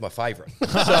 because that's my favourite.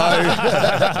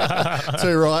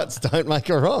 Two rights don't make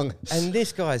a wrong. And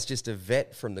this guy's just a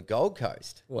vet from the Gold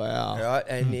Coast. Wow. Right?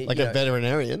 And he, Like you a know,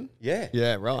 veterinarian? Yeah.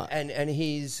 Yeah, right. And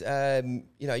he's,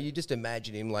 you just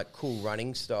imagine him like cool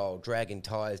running style, dragging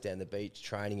tyres down the beach,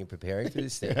 training and preparing for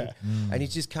this thing. And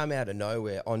he's just come out of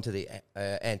nowhere onto the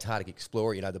Antarctic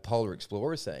Explorer, the Polar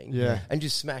Explorer scene. Yeah. And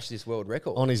just smashed this world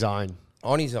record. On his own.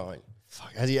 On his own.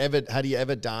 Fuck. Had he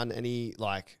ever done any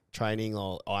like training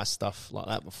or ice stuff like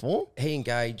that before? He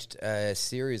engaged a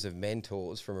series of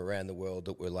mentors from around the world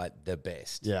that were like the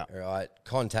best. Yeah. Right.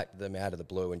 Contacted them out of the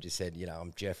blue and just said,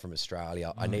 I'm Jeff from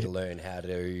Australia. I need to learn how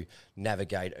to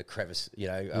navigate a crevice,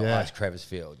 ice crevice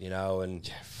field,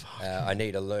 and I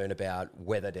need to learn about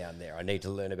weather down there. I need to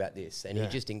learn about this. And he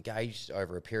just engaged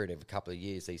over a period of a couple of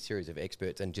years, these series of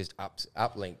experts, and just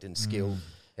uplinked and skilled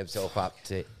himself up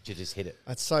to just hit it.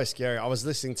 That's so scary. I was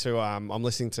listening to I'm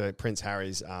listening to Prince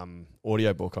Harry's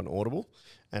audiobook on Audible,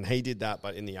 and he did that,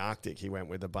 but in the Arctic he went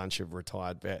with a bunch of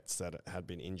retired vets that had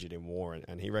been injured in war,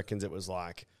 and he reckons it was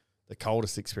like the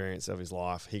coldest experience of his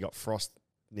life. He got frost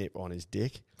nip on his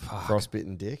dick,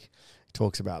 frostbitten dick. He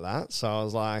talks about that. So I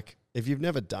was like, if you've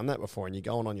never done that before and you're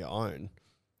going on your own,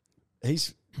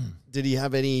 did he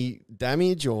have any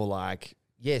damage or like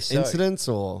incidents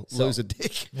or lose a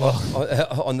dick? Well,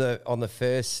 on the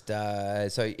first,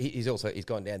 so he's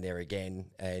gone down there again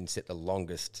and set the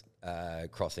longest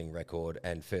crossing record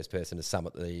and first person to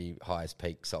summit the highest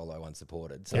peak solo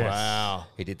unsupported. So Wow.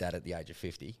 he did that at the age of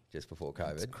 50, just before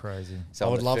COVID. That's crazy. So I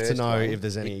on would the love to first know one, if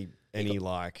there's any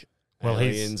like Well,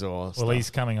 aliens or stuff. he's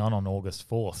coming on August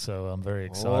 4th, so I'm very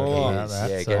excited Oh, about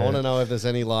that. yeah, So- I want to know if there's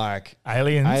any like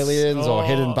aliens or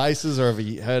hidden bases, or have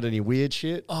you heard any weird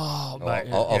shit? Oh,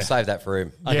 mate. I'll save that for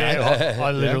him. Yeah,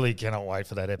 I literally cannot wait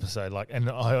for that episode. Like, and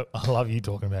I love you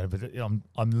talking about it, but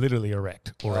I'm literally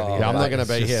erect already. Yeah, I'm not going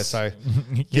to be here, so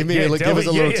give us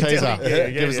a little teaser.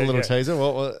 Give us a little teaser.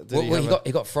 What did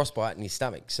He got frostbite in his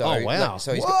stomach. So, Oh, wow.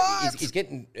 So he's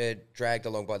getting dragged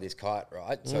along by this kite,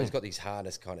 right? So he's got these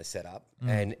harness kind of set up,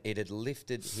 and it had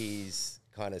lifted his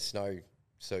kind of snow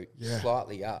suit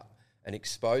slightly up and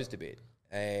exposed a bit.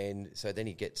 And so then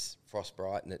he gets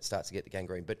frostbite and it starts to get the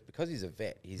gangrene. But because he's a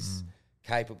vet, he's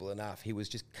capable enough. He was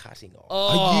just cutting off.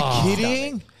 Are you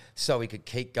kidding? So he could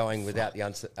keep going without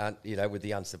the with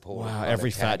the unsupported. Wow,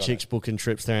 every fat chick's booking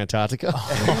trips to Antarctica.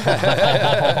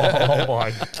 Oh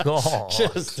my god!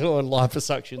 Just doing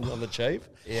liposuctions on the cheap.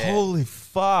 Yeah. Holy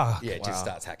fuck! Yeah, it just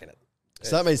starts hacking it.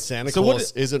 So that means Santa So what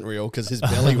Claus isn't real because his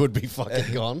belly would be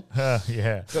fucking gone.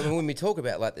 Yeah. But when we talk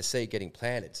about like the seed getting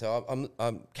planted, so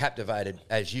I'm captivated,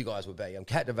 as you guys would be. I'm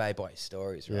captivated by his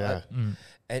stories, right?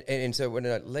 Yeah. And so when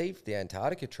I leave the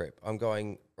Antarctica trip, I'm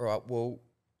going, all right, well,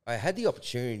 I had the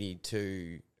opportunity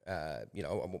to, I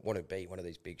want to be one of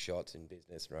these big shots in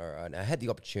business, right? And I had the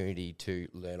opportunity to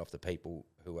learn off the people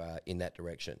who are in that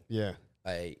direction. Yeah.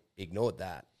 I ignored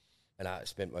that. And I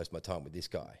spent most of my time with this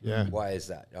guy. Yeah. Why is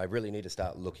that? I really need to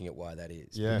start looking at why that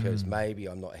is. Yeah. Because maybe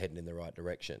I'm not heading in the right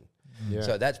direction. Yeah.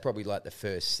 So that's probably like the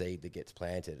first seed that gets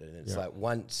planted. And it's like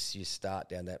once you start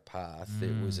down that path,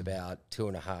 it was about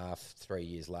 2.5, 3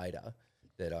 years later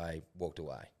that I walked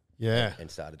away. Yeah. And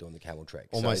started doing the camel trek.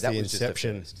 Almost so that the was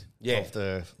inception just the first. of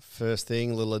the first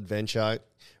thing, little adventure.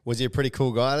 Was he a pretty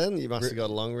cool guy then? You must have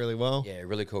got along really well. Yeah,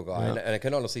 really cool guy. Yeah. And I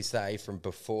can honestly say from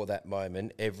before that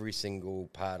moment, every single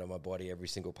part of my body, every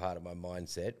single part of my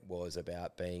mindset was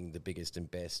about being the biggest and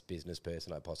best business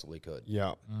person I possibly could.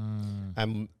 Yeah.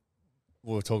 And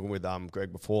we were talking with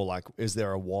Greg before, like, is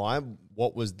there a why?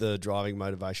 What was the driving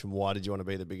motivation? Why did you want to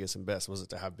be the biggest and best? Was it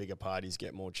to have bigger parties,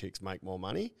 get more chicks, make more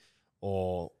money?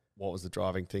 Or what was the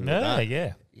driving thing with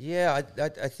that? Yeah, I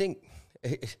think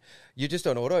you're just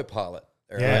on autopilot.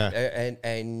 Right? Yeah.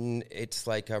 And it's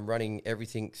like I'm running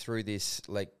everything through this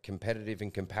like competitive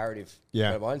and comparative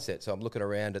Yeah. kind of mindset. So I'm looking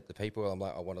around at the people. I'm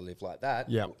like, I want to live like that.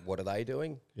 Yeah. What are they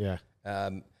doing? Yeah.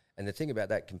 And the thing about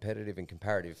that competitive and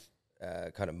comparative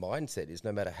kind of mindset is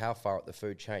no matter how far up the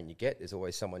food chain you get, there's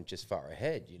always someone just far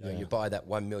ahead. You know, you buy that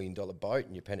 $1 million boat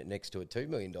and you pen it next to a $2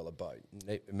 million boat.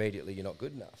 And immediately you're not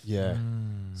good enough. Yeah.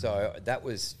 So that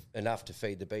was enough to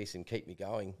feed the beast and keep me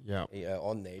going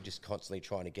on there, just constantly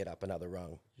trying to get up another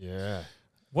rung. Yeah.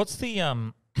 What's the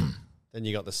Then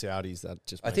you got the Saudis that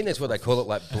just. I think that's what they call it,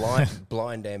 like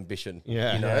blind ambition.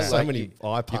 Yeah, you know, so like many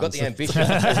eye puns. You got the ambition.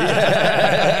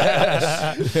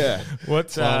 Yeah.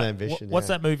 What's Fine ambition, what's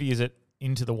yeah. that movie? Is it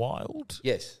Into the Wild?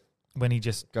 Yes. When he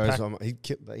just Goes on. He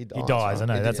dies. He dies. Right? I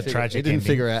know He that's a didn't tragic. He didn't ending.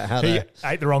 figure out how He to.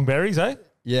 ate the wrong berries, eh?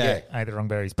 Yeah. Ate the wrong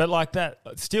berries. But like that,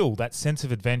 still that sense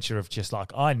of adventure of just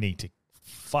like I need to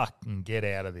fucking get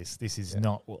out of this. This is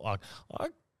not like I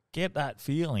get that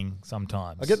feeling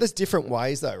sometimes. I get there's different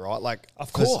ways though, right? Like,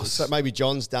 Of course. So maybe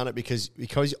John's done it because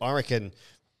I reckon.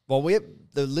 Well,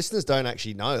 the listeners don't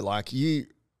actually know. Like you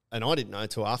and I didn't know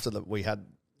till after that we had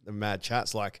the mad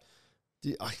chats. Like,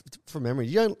 from memory,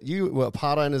 you were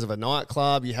part owners of a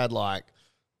nightclub. You had like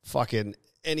fucking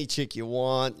any chick you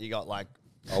want. You got like.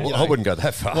 I wouldn't go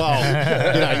that far.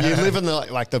 Well, you live in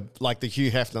the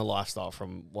Hugh Hefner lifestyle,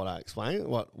 from what I explained,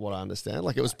 what I understand.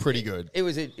 Like it was pretty good. It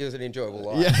was an enjoyable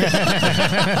life. Yeah.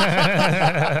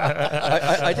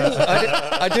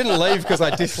 I didn't leave because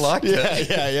I disliked it.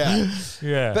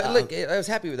 Yeah. But look, I was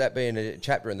happy with that being a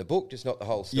chapter in the book, just not the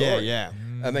whole story. Yeah.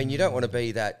 I mean, you don't want to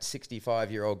be that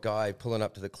 65-year-old guy pulling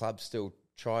up to the club still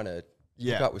trying to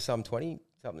hook up with some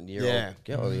 20-something-year-old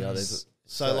girl. You know,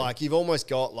 So like you've almost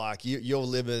got like you're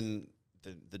living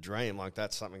the dream. Like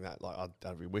that's something that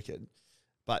that'd be wicked.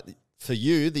 But for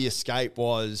you, the escape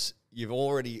was you've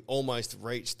already almost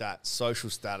reached that social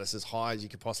status as high as you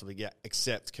could possibly get,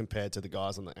 except compared to the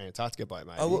guys on the Antarctica boat,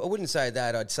 maybe. I wouldn't say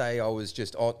that. I'd say I was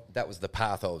just on. That was the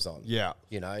path I was on. Yeah.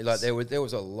 You know, like there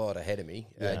was a lot ahead of me.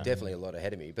 Definitely a lot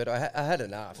ahead of me. But I had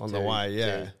enough on the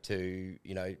way. To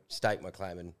stake my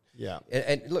claim and. Yeah.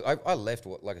 And look, I left,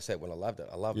 like I said, when I loved it.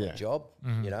 I love my job,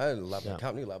 Mm-hmm. I love my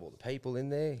company, love all the people in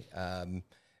there,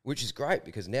 which is great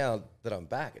because now that I'm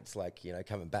back, it's like,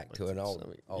 coming back to an old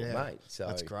mate. So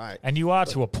that's great. And you are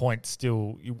to a point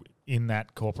still in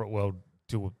that corporate world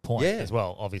to a point as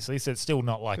well, obviously. So it's still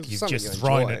not like It's you've something just you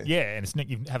thrown enjoy. it. Yeah, and it's not,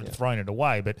 you haven't thrown it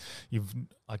away, but you've,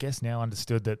 I guess, now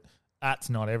understood that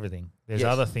that's not everything. There's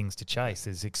other things to chase.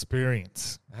 There's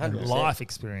experience, and 100%. life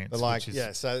experience. But like, which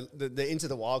is, so the Into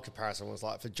the Wild comparison was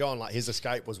like for John, like his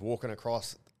escape was walking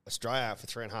across Australia for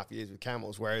 3.5 years with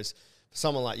camels, whereas for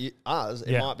someone like us,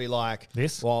 it might be like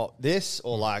this, or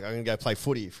like I'm going to go play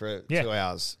footy for 2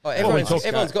 hours. Oh,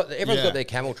 everyone's got their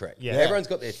camel trek. Yeah. Everyone's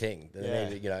got their thing.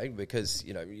 Because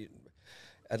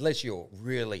unless you're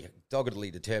really doggedly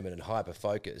determined and hyper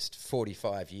focused,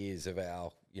 45 years of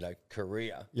our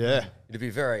career. Yeah, it'd be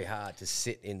very hard to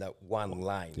sit in that one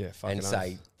lane and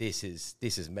say this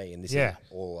is me and this is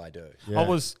all I do. Yeah. I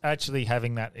was actually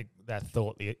having that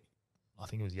thought. I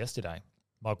think it was yesterday.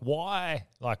 Like, why?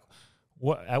 Like,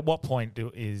 at what point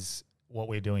is what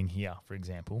we're doing here, for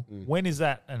example? When is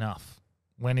that enough?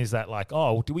 When is that like,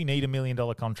 oh, do we need $1 million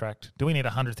contract? Do we need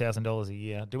 $100,000 a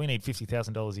year? Do we need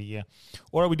 $50,000 a year?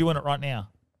 Or are we doing it right now?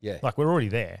 Yeah. Like, we're already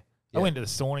there. Yeah. I went to the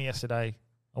sauna yesterday.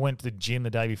 I went to the gym the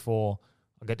day before.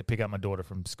 I got to pick up my daughter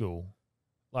from school.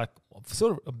 Like, I'm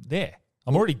there.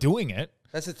 I'm already doing it.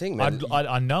 That's the thing, man.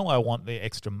 I know I want the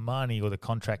extra money or the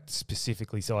contract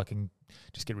specifically so I can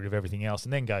just get rid of everything else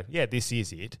and then go, yeah, this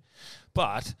is it.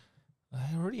 But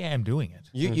I already am doing it.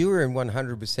 You were in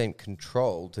 100%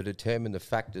 control to determine the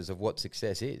factors of what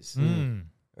success is.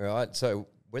 All right? So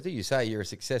whether you say you're a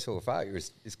successful failure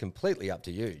is completely up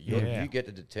to you. You get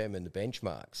to determine the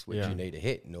benchmarks which you need to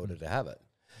hit in order to have it.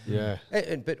 Yeah.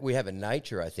 But we have a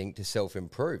nature, I think, to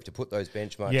self-improve, to put those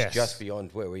benchmarks just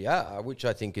beyond where we are, which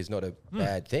I think is not a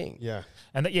bad thing. Yeah.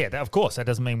 And of course, that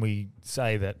doesn't mean we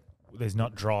say that there's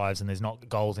not drives and there's not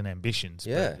goals and ambitions.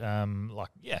 Yeah. But,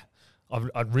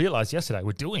 I realised yesterday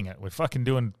we're doing it. We're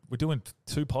doing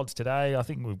 2 pods today. I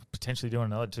think we're potentially doing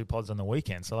another 2 pods on the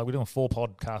weekend. So, like, we're doing 4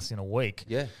 podcasts in a week.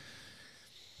 Yeah.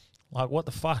 Like, what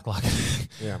the fuck? Like,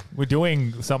 we're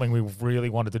doing something we really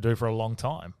wanted to do for a long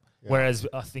time. Yeah. Whereas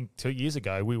I think 2 years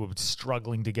ago, we were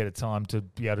struggling to get a time to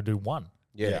be able to do one.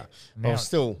 Yeah. Well,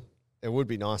 still, it would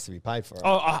be nice to be paid for it.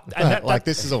 And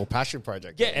this is all passion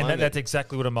project. Yeah, and that's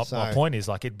exactly what my point is.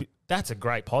 Like, that's a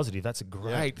great positive. That's a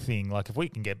great thing. Like, if we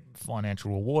can get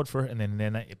financial reward for it, and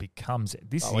then it becomes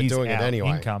we're doing it anyway.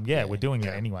 Income. Yeah, we're doing it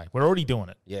anyway. We're already doing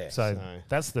it. Yeah. So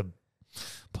that's the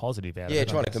positive out of it. Yeah,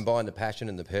 trying to combine the passion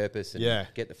and the purpose and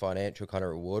get the financial kind of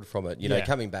reward from it.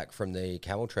 Coming back from the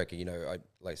camel trekker,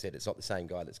 like I said, it's not the same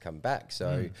guy that's come back.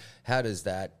 So how does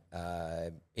that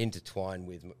intertwine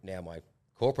with now my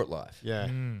corporate life? Yeah.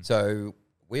 So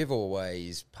we've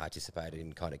always participated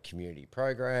in kind of community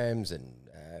programs, and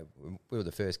we were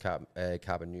the first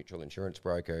carbon neutral insurance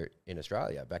broker in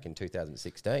Australia back in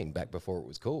 2016, back before it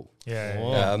was cool.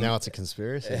 Yeah. Now it's a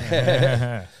conspiracy.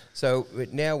 So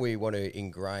now we want to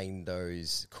ingrain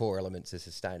those core elements of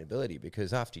sustainability,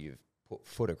 because after you've put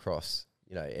foot across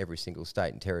every single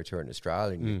state and territory in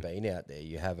Australia and you've been out there,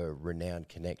 you have a renowned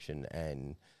connection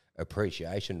and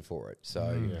appreciation for it.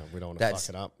 So we don't want to fuck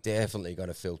it up. Definitely going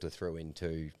to filter through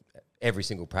into every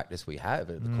single practice we have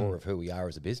at the core of who we are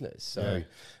as a business. So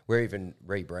we're even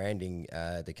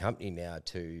rebranding the company now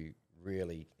to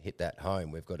really hit that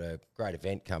home. We've got a great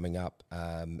event coming up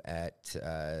at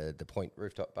the Point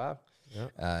Rooftop Bar.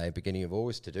 Beginning of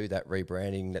August to do that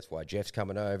rebranding. That's why Jeff's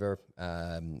coming over,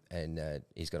 and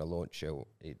he's going to launch a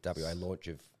WA launch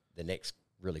of the next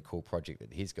really cool project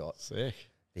that he's got. Sick.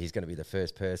 He's going to be the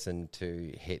first person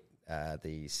to hit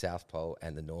the South Pole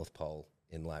and the North Pole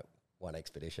in like one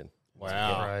expedition.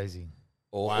 Wow, crazy!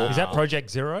 Wow. Is that Project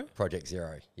Zero? Project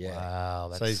Zero, yeah.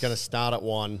 Wow. So he's going to start at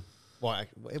one.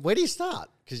 Where do you start?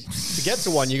 Because to get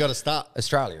to one, you got to start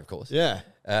Australia, of course. Yeah.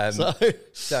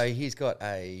 So he's got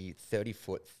a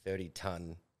 30-foot,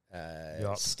 30-ton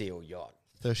steel yacht.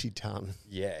 30 ton.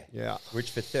 Yeah.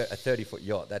 Which for a 30-foot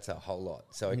yacht, that's a whole lot.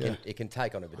 So it can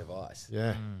take on a bit of ice.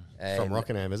 Yeah. From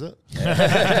Rockingham, is it?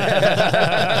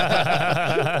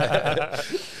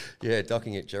 Yeah,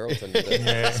 docking at Geraldton with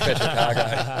a special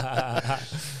cargo.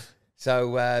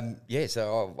 So,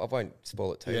 so I won't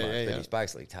spoil it too much, but he's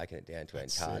basically taken it down to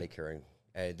Antarctica,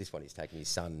 and this one he's taking his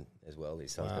son as well.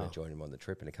 His son's going to join him on the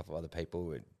trip, and a couple of other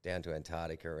people down to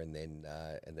Antarctica, and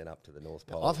then up to the North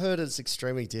Pole. I've heard it's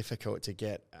extremely difficult to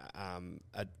get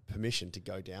a permission to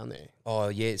go down there. Oh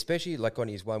yeah, especially like on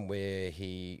his one where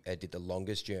he did the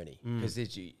longest journey, because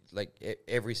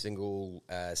every single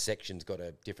section's got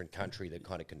a different country that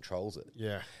kind of controls it.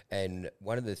 Yeah, and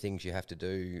one of the things you have to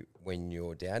do when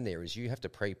you're down there is you have to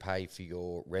prepay for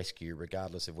your rescue,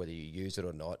 regardless of whether you use it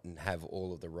or not, and have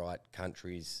all of the right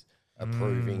countries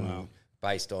approving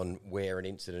based on where an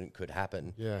incident could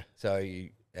happen. Yeah. So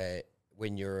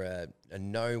when you're a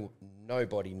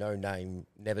nobody, no name,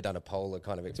 never done a polar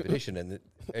kind of expedition, and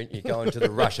you go into the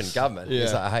Russian government,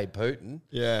 it's like, hey, Putin,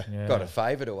 got a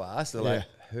favour to ask. They're like,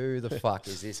 who the fuck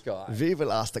is this guy? We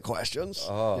will ask the questions.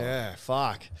 Oh. Yeah,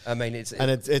 fuck. I mean, it's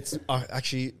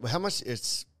actually, how much,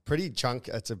 it's pretty chunk,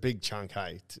 it's a big chunk,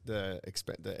 hey, the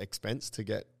expense to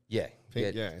get.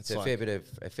 It's a fair bit of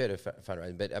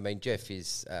fundraising. But I mean, Jeff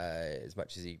is as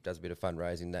much as he does a bit of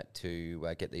fundraising that to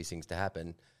get these things to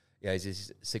happen. Yeah,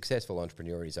 he's a successful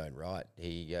entrepreneur in his own right.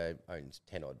 He owns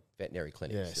 10 odd veterinary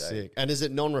clinics. Yeah, sick. And is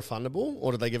it non-refundable,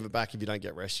 or do they give it back if you don't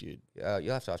get rescued?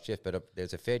 You'll have to ask Jeff, but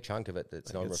there's a fair chunk of it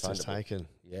that's non-refundable. It's just taken.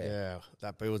 Yeah,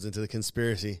 that builds into the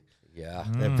conspiracy. Yeah.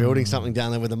 They're building something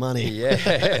down there with the money.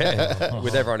 Yeah.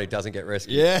 With everyone who doesn't get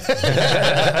rescued.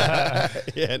 Yeah.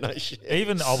 Yeah, no shit.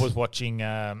 Even I was watching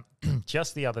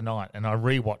just the other night, and I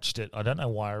rewatched it. I don't know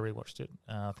why I rewatched it.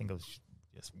 I think it was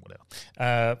just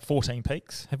whatever. 14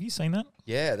 Peaks. Have you seen that?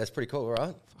 Yeah, that's pretty cool,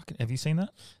 right? Have you seen that?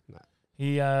 No.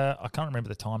 He, I can't remember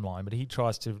the timeline, but he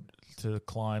tries to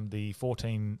climb the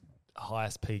 14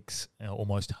 highest peaks,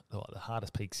 almost the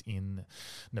hardest peaks in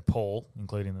Nepal,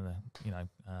 including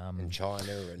in China,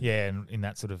 and in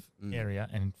that sort of area,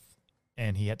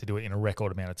 and he had to do it in a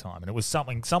record amount of time. And it was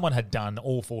someone had done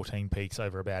all 14 peaks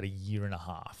over about a year and a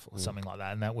half or something like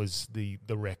that, and that was the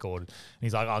record. And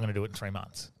he's like, I'm going to do it in 3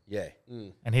 months. Yeah.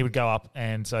 And he would go up,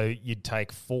 and so you'd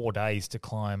take 4 days to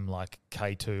climb like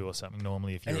K2 or something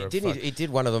normally if you're he did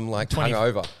one of them like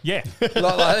hungover. Yeah.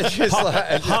 just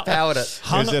powered it.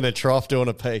 He was in a trough doing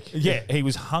a peak. Yeah, he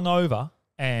was hungover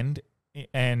and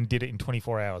did it in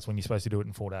 24 hours when you're supposed to do it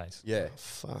in 4 days. Yeah.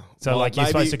 So you're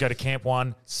supposed to go to camp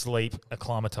 1, sleep,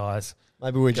 acclimatise.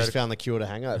 Maybe we just found the cure to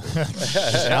hangover.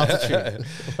 Just altitude.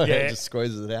 It just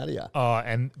squeezes it out of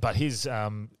you. But his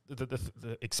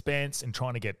the expense and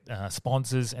trying to get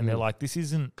sponsors, and they're like, this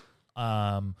isn't.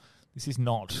 This is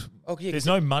not. There's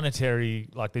no monetary,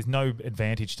 there's no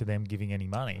advantage to them giving any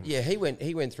money. Yeah, he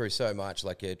went through so much,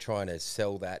 trying to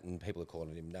sell that, and people are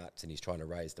calling him nuts, and he's trying to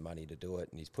raise the money to do it,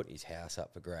 and he's putting his house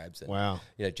up for grabs. And, wow.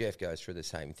 Jeff goes through the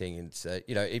same thing, and it's,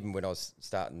 even when I was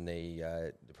starting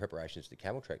the preparations for the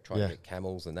camel trek, trying to get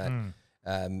camels and that,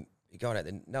 you're going out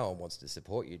there, no one wants to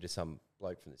support you, just some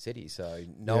bloke from the city. So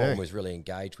no one was really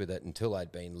engaged with it until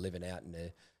I'd been living out in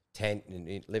a tent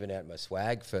and living out in my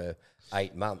swag for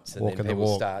 8 months, and then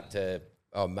people start to,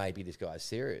 maybe this guy's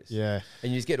serious. Yeah.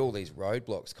 And you just get all these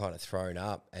roadblocks kind of thrown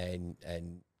up, and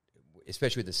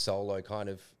especially with the solo kind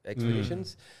of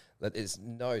expeditions, that there's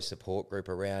no support group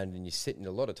around, and you're sitting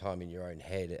a lot of time in your own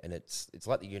head, and it's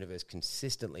like the universe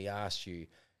consistently asks you,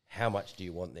 how much do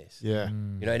you want this? Yeah.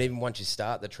 And even once you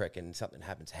start the trek and something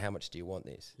happens, how much do you want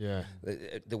this? Yeah.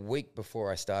 The week before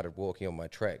I started walking on my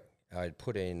trek, I'd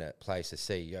put in place a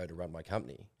CEO to run my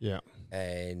company. Yeah.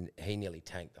 And he nearly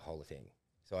tanked the whole thing.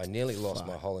 So I nearly lost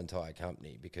my whole entire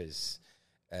company because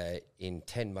in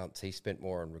 10 months, he spent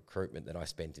more on recruitment than I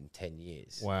spent in 10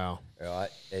 years. Wow. Right?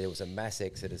 There was a mass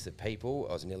exodus of people.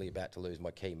 I was nearly about to lose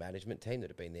my key management team that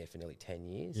had been there for nearly 10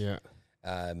 years. Yeah.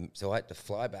 So I had to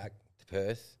fly back to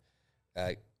Perth,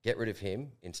 get rid of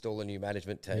him, install a new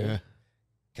management team,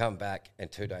 come back,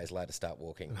 and 2 days later start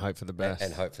walking. And hope for the best.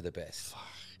 And hope for the best.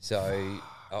 So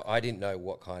I didn't know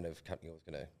what kind of company I was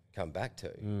going to come back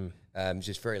to.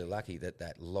 Just very lucky that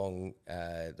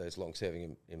those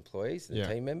long-serving employees, the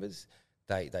team members,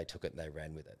 they took it and they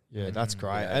ran with it. Yeah, that's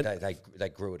great. You know, they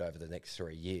grew it over the next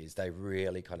 3 years. They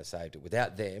really kind of saved it.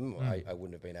 Without them, I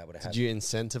wouldn't have been able to have. Did you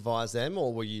incentivize them,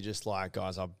 or were you just like,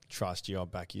 guys, I trust you, I'll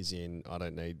back you in, I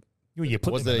don't need...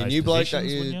 Was there a new bloke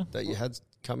that you had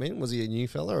come in? Was he a new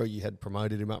fella, or you had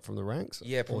promoted him up from the ranks?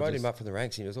 Yeah, promoted him up from the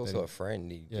ranks. He was also a friend.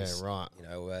 Right. You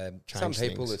know, some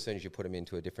people, things. As soon as you put them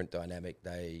into a different dynamic,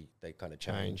 they kind of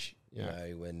change. You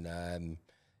know, and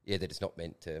they're just not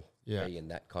meant to be in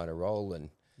that kind of role. And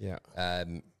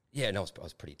and I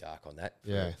was pretty dark on that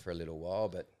for a little while,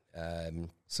 but.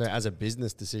 So as a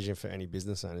business decision for any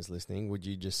business owners listening, would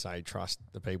you just say trust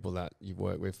the people that you've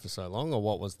worked with for so long, or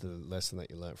what was the lesson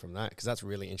that you learned from that? Because that's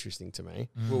really interesting to me,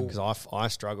 because I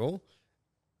struggle.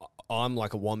 I'm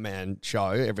like a one-man show.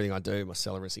 Everything I do, my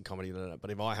celibacy, comedy,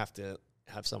 but if I have to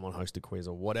have someone host a quiz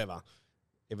or whatever,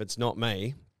 if it's not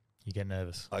me... You get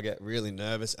nervous. I get really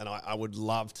nervous, and I would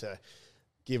love to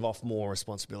give off more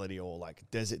responsibility or like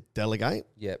delegate.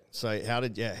 Yep. So how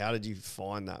did you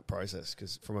find that process?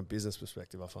 Because from a business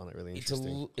perspective, I find it really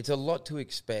interesting. It's a lot to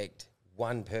expect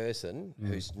one person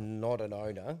who's not an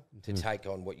owner to take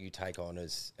on what you take on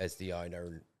as the owner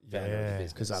and founder of the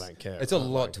business. Because I don't care. It's a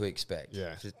lot to expect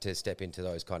to step into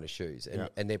those kind of shoes.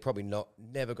 And they're probably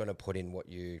never going to put in what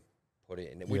you put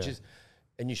in, which is...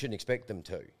 And you shouldn't expect them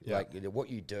to. Like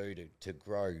what you do to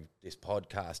grow this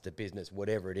podcast, a business,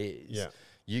 whatever it is,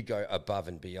 you go above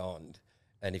and beyond.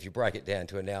 And if you break it down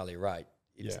to an hourly rate,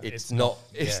 it's not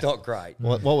great.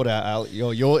 What would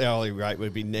your hourly rate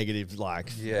would be negative like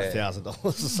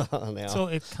 $1,000 an hour? So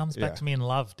it comes back to me in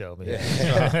love,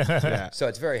 Delby. So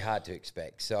it's very hard to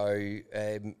expect. So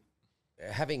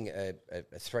having a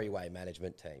three-way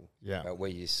management team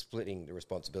where you're splitting the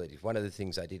responsibilities. One of the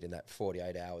things I did in that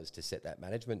 48 hours to set that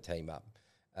management team up,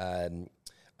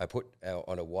 I put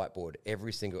on a whiteboard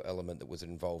every single element that was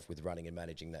involved with running and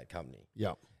managing that company.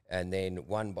 Yeah. And then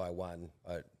one by one,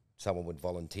 someone would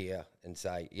volunteer and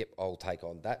say, yep, I'll take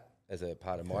on that as a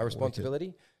part of my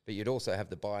responsibility. But you'd also have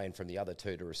the buy-in from the other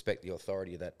two to respect the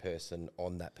authority of that person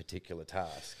on that particular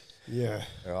task. Yeah.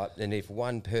 All right. And if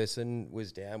one person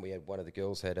was down, we had one of the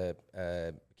girls had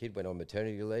a kid went on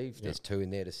maternity leave. There's two in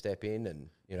there to step in and,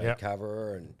 cover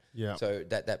her. And so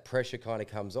that pressure kind of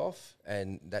comes off.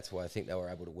 And that's why I think they were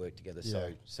able to work together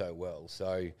so well.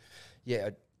 So,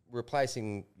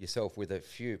 replacing yourself with a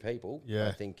few people,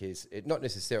 I think is not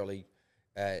necessarily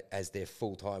as their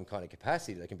full-time kind of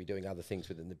capacity. They can be doing other things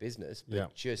within the business,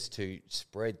 but just to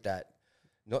spread that,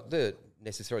 not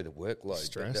necessarily the workload,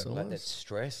 stress, but that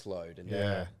stress load and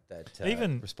that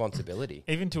even responsibility.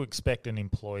 Even to expect an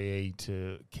employee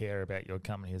to care about your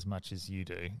company as much as you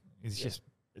do is just,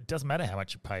 it doesn't matter how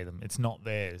much you pay them. It's not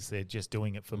theirs. They're just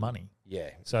doing it for money. Yeah.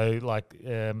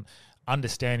 So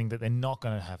understanding that they're not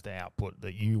going to have the output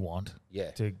that you want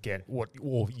to get what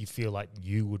or you feel like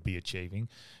you would be achieving,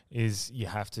 is you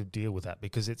have to deal with that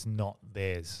because it's not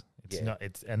theirs. It's not.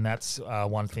 And that's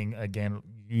one thing. Again,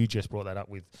 you just brought that up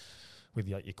with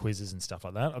your quizzes and stuff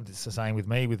like that. It's the same with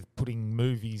me with putting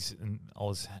movies. And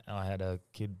I had a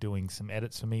kid doing some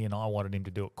edits for me, and I wanted him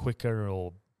to do it quicker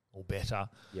or better.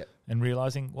 Yep. And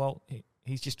realizing, well,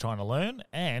 he's just trying to learn,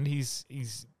 and he's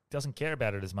doesn't care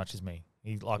about it as much as me.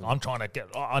 He's like, I'm trying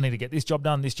to I need to get this job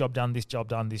done, this job done, this job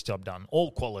done, this job done,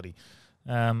 all quality.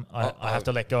 I have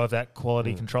to let go of that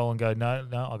quality control and go, no,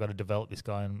 I got to develop this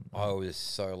guy. And I was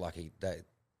so lucky that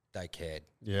they cared.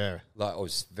 Yeah. Like I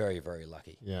was very, very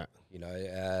lucky. Yeah.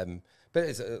 But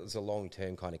it's a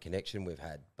long-term kind of connection we've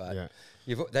had. But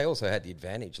they also had the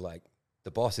advantage, like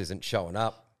the boss isn't showing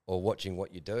up or watching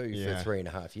what you do for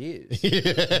 3.5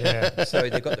 years. So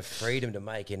they've got the freedom to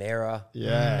make an error.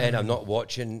 And I'm not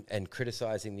watching and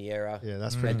criticising the error. Yeah,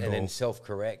 that's pretty cool. And then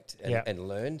self-correct and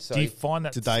learn. So do you find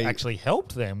that actually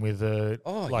helped them with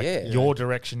your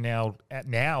direction now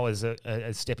as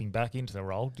stepping back into the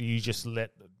role? Do you just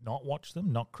not watch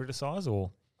them, not criticise,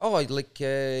 or? Oh,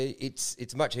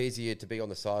 it's much easier to be on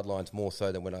the sidelines more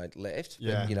so than when I left.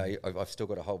 Yeah. But, I've still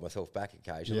got to hold myself back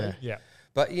occasionally. Yeah.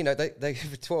 But they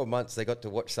for 12 months they got to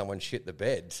watch someone shit the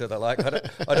bed, so they're like, I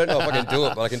don't know if I can do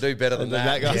it, but I can do better than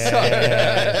that.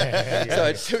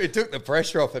 So it took the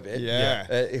pressure off a bit.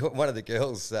 Yeah. One of the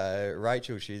girls,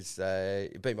 Rachel, she's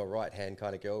been my right hand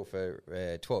kind of girl for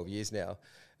 12 years now.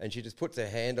 And she just puts her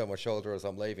hand on my shoulder as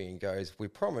I'm leaving and goes, "We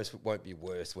promise it won't be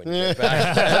worse when you get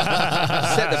back."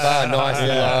 Set the bar nice and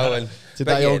low. And did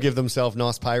they all give themselves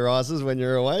nice pay rises when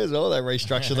you're away as well? They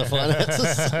restructure the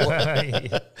finances.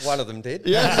 One of them did.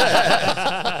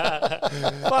 Yeah.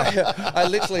 I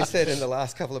literally said in the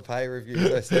last couple of pay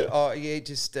reviews, I said, "Oh yeah,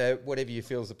 just whatever you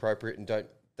feel is appropriate, and don't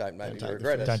make me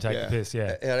regret it. Don't take the piss."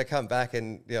 Yeah. And I come back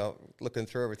and looking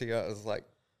through everything, I was like,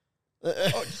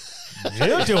 Oh.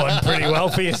 You're doing pretty well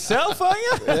for yourself, aren't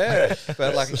you? Yeah,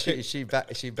 but like she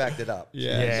backed it up.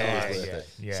 Yeah.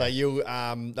 So you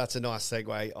that's a nice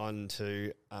segue on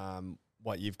to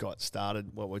what you've got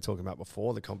started, what we were talking about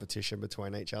before, the competition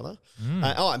between each other.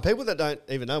 And people that don't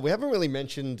even know, we haven't really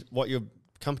mentioned what your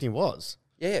company was.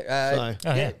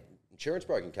 Insurance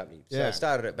broking company. So I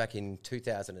started it back in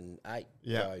 2008.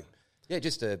 Yeah. So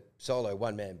just a solo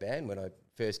one-man band when I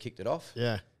first kicked it off.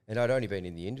 Yeah. And I'd only been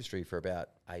in the industry for about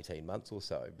 18 months or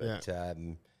so. But,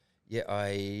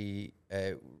 I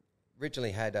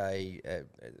originally had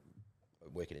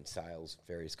working in sales,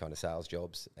 various kind of sales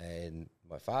jobs, and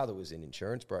my father was in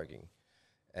insurance broking,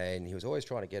 and he was always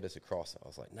trying to get us across. I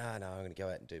was like, no, I'm going to go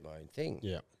out and do my own thing.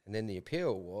 Yeah. And then the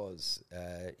appeal was,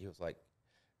 he was like,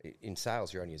 in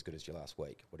sales, you're only as good as your last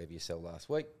week. Whatever you sell last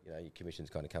week, your commissions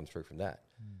kind of come through from that.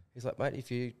 He's like, mate, if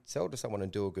you sell to someone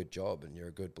and do a good job and you're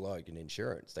a good bloke in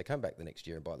insurance, they come back the next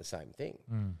year and buy the same thing.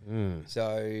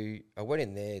 So I went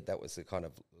in there. That was the kind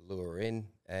of lure in.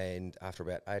 And after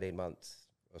about 18 months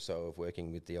or so of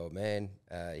working with the old man,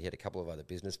 he had a couple of other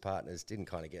business partners, didn't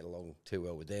kind of get along too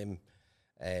well with them.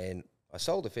 And I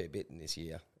sold a fair bit in this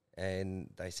year. And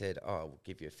they said, we'll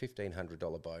give you a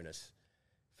 $1,500 bonus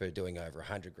for doing over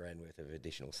 100 grand worth of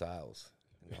additional sales.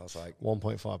 And I was like,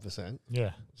 1.5%.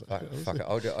 Yeah. Fuck it.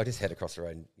 I'll just head across the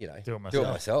road and, do it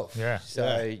myself. Yeah.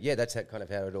 So, that's kind of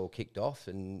how it all kicked off.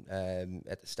 And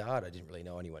at the start, I didn't really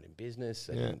know anyone in business.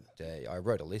 I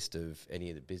wrote a list of any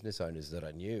of the business owners that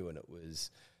I knew, and it was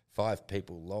 5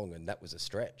 people long, and that was a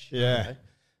stretch. Yeah.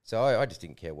 So I just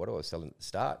didn't care what I was selling at the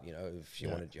start, if you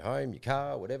wanted your home, your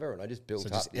car, whatever, and I just built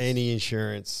up just any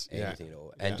insurance. anything at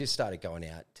all, and just started going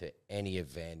out to any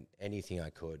event, anything I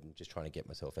could, and just trying to get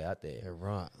myself out there. Yeah,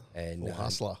 right. And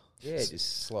hustler.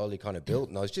 Just slowly kind of built,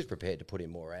 and I was just prepared to put in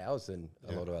more hours than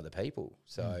a lot of other people.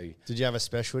 So did you have a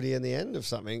specialty in the end of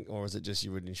something, or was it just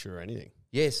you would insure anything?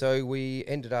 Yeah, so we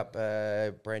ended up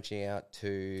branching out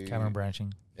to Cameron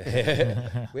branching.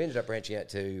 We ended up branching out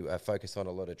to focus on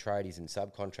a lot of tradies and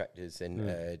subcontractors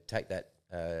and take that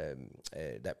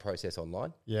process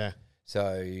online. Yeah.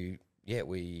 So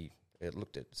we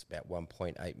looked at about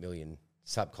 1.8 million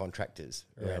subcontractors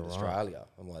around Australia.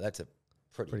 I'm like, that's a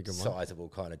pretty good sizable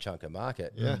kind of chunk of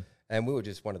market. Yeah. And we were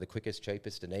just one of the quickest,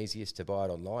 cheapest, and easiest to buy it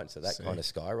online. So that kind of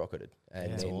skyrocketed.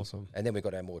 And that's awesome. And then we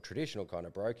got our more traditional kind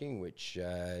of broking, which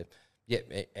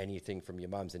anything from your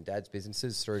mums and dads'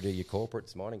 businesses through to your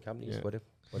corporates, mining companies, whatever.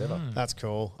 That's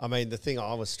cool. I mean, the thing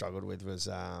I was struggled with was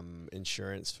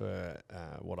insurance for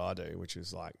what I do, which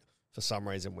is like, for some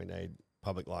reason we need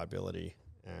public liability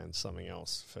and something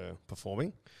else for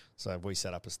performing. So if we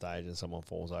set up a stage and someone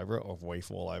falls over it, or if we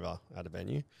fall over at a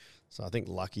venue. So I think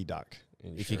Lucky Duck.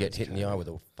 If you get hit in the eye with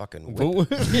a fucking whip.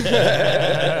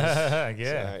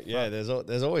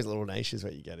 There's always little niches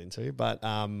that you get into. But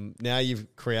now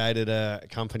you've created a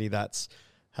company that's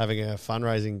having a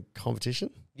fundraising competition.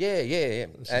 Yeah.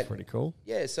 Which is pretty cool.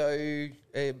 Yeah, so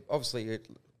obviously,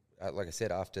 like I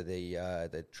said, after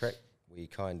the trek, we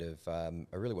kind of,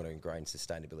 I really want to ingrain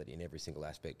sustainability in every single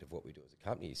aspect of what we do as a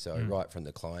company. So right from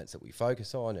the clients that we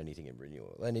focus on, anything in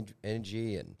renewable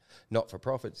energy and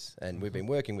not-for-profits. And we've been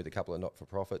working with a couple of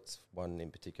not-for-profits, one in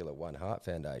particular, One Heart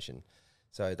Foundation.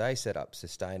 So they set up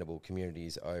sustainable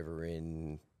communities over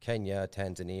in Kenya,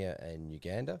 Tanzania and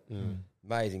Uganda.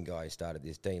 Amazing guy started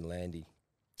this, Dean Landy.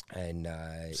 And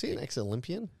is he an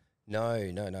ex-Olympian? No.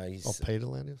 He's Peter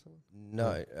Landy or something?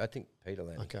 No, I think Peter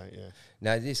Landy. Okay, yeah.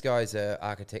 No, this guy's an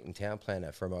architect and town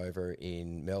planner from over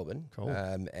in Melbourne. Cool.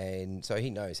 And so he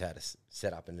knows how to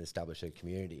set up and establish a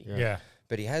community. Yeah.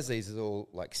 But he has these all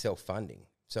like self-funding.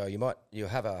 So you'll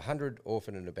have 100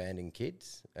 orphan and abandoned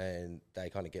kids, and they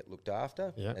kind of get looked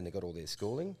after, and they got all their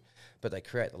schooling, but they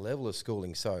create the level of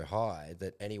schooling so high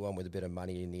that anyone with a bit of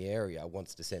money in the area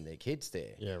wants to send their kids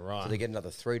there. Yeah, right. So they get another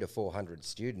 300 to 400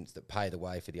 students that pay the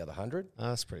way for the other 100.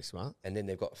 That's pretty smart. And then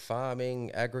they've got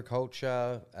farming,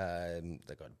 agriculture,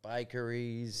 they've got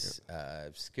bakeries,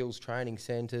 skills training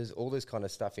centres, all this kind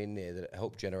of stuff in there that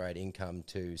help generate income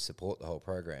to support the whole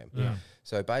program. Yeah.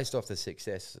 So based off the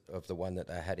success of the one that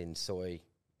they had in soy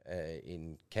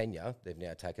in Kenya, they've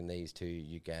now taken these to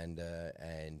Uganda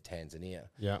and Tanzania.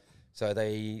 Yeah. So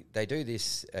they do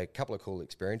this, a couple of cool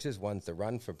experiences. One's the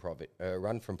Run from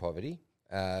Poverty,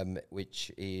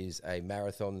 which is a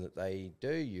marathon that they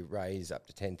do. You raise up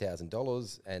to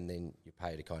 $10,000 and then you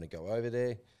pay to kind of go over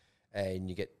there, and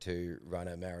you get to run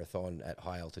a marathon at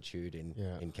high altitude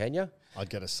in Kenya. I'd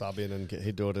get a sub in and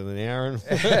he'd do it in an hour. And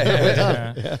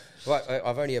Well,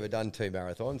 I've only ever done 2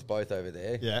 marathons, both over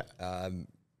there. Yeah.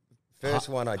 First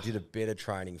one I did a bit of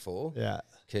training for. Yeah.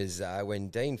 Because when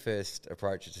Dean first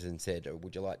approached us and said,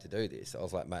 would you like to do this? I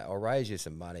was like, mate, I'll raise you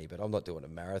some money, but I'm not doing a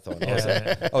marathon.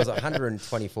 I was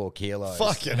 124 kilos.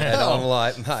 Fucking and hell. I'm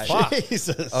like, mate,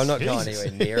 Jesus. I'm not going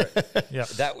anywhere near it. Yep.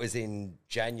 That was in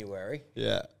January.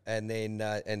 Yeah. And then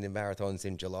the marathon's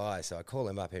in July. So I call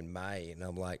him up in May and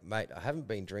I'm like, mate, I haven't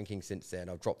been drinking since then.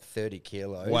 I've dropped 30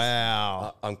 kilos.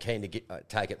 Wow. I'm keen to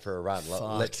take it for a run.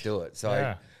 Let's do it. So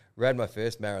I ran my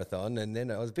first marathon, and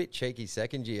then I was a bit cheeky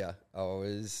second year. I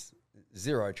was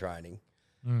 0 training.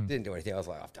 Didn't do anything. I was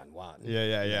like, I've done one.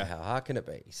 Yeah. How hard can it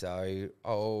be? So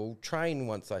I'll train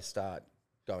once I start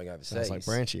going overseas. Sounds like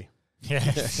Branchy.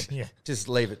 Yeah. Just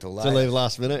leave it till To later. leave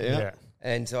last minute, yeah.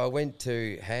 And so I went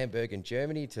to Hamburg in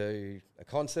Germany to a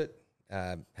concert,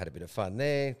 had a bit of fun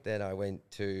there. Then I went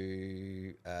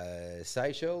to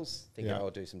Seychelles, thinking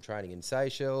I'll do some training in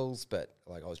Seychelles, but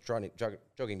like I was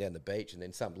jogging down the beach, and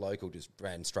then some local just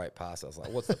ran straight past. I was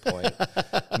like, what's the point?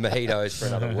 Mojitos for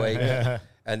another week.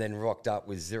 And then rocked up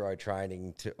with 0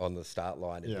 training on the start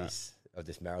line of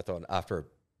this marathon after a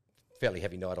fairly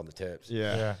heavy night on the Terps.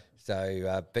 Yeah.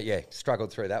 So, but yeah,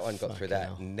 struggled through that one, got through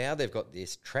that. And now they've got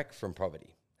this Trek from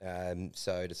Poverty.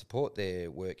 So to support their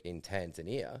work in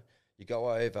Tanzania, you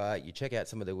go over, you check out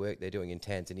some of the work they're doing in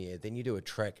Tanzania, then you do a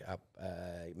trek up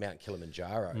Mount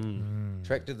Kilimanjaro.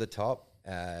 Trek to the top,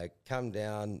 come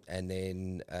down, and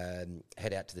then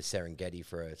head out to the Serengeti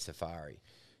for a safari.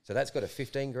 So that's got a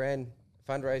 15 grand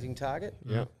fundraising target.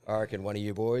 Yeah. I reckon one of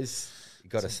you boys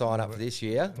got to sign up for this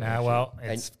year. Well,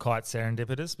 it's quite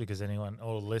serendipitous because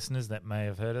all the listeners that may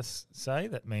have heard us say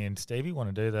that me and Stevie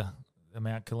want to do the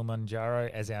Mount Kilimanjaro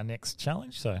as our next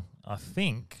challenge. So I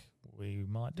think we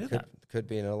might do that. Could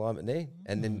be an alignment there.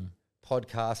 And then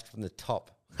podcast from the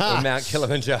top of Mount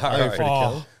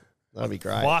Kilimanjaro. That'd be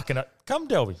great. Walking it. Come,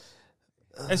 Delby.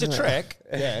 As a trek.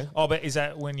 Yeah. Oh, but is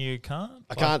that when you can't?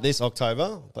 I can't this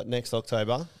October, but next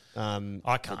October.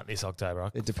 I can't this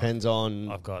October. It depends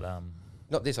on... I've got...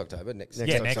 Not this October, next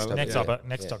October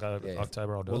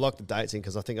I'll do We'll it. lock the dates in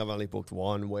because I think I've only booked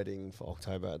one wedding for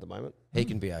October at the moment. He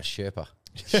can be our Sherpa.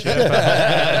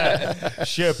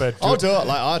 Sherpa. I'll do it.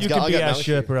 Like, You can be our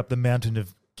Sherpa up the mountain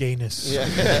of gayness. Yeah.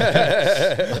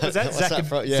 Was that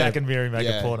Zach and Mary make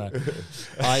a porno?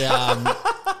 I'd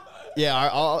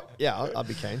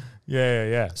be keen.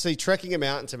 Yeah. See, trekking a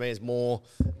mountain to me is more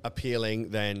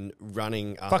appealing than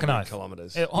running Fucking 100 oath.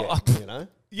 kilometres. You know?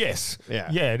 Yes. Yeah.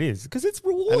 Yeah, it is. Because it's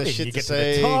rewarding. shit You to get to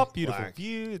the see, top, beautiful like,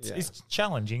 view. It's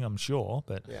challenging, I'm sure,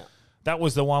 but Yeah. that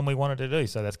was the one we wanted to do.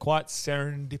 So that's quite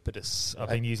serendipitous. I've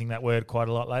been using that word quite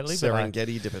a lot lately.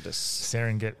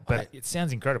 Serengeti-dipitous. But it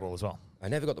sounds incredible as well. I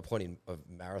never got the point of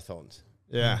marathons.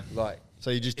 Yeah. Like, So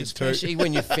you just did especially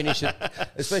when you finish it,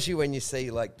 especially when you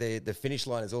see like the finish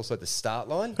line is also the start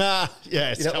line. Yeah,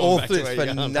 it's You know, coming all back to this where for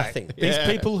you're going. nothing. These Yeah.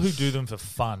 people who do them for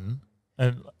fun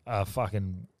and are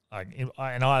fucking...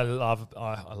 I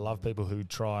love people who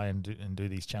try and do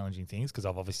these challenging things because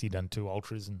I've obviously done 2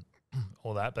 ultras and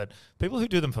all that. But people who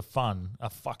do them for fun are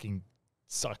fucking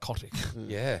psychotic.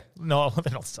 Yeah. No,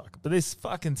 they're not psychotic, but there's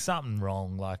fucking something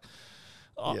wrong. Like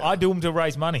I do them to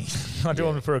raise money. I do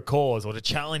them for a cause or to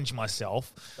challenge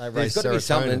myself. There's got to be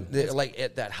something that, like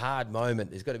at that hard moment.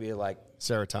 There's got to be like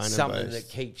serotonin, something that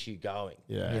keeps you going.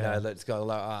 Yeah. You know, that's going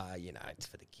like, it's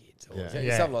for the kids. Or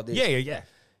Yeah. something like this. Yeah.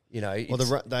 You know, Well,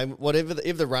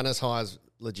 if the runner's high is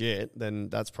legit, then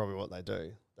that's probably what they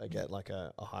do. they get like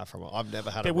a high from it. I've never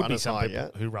had There a would run be as some high people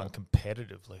yet. who run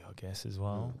competitively, I guess, as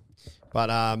well. But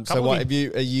so what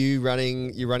are you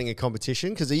running? You're running a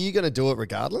competition because are you going to do it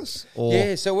regardless? Or?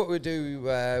 Yeah. So what we'll do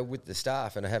with the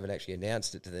staff, and I haven't actually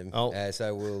announced it to them.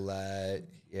 So we'll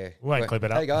we won't clip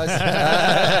it up. Hey guys.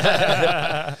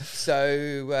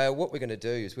 So what we're going to do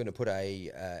is we're going to put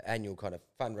a annual kind of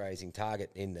fundraising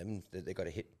target in them that they've got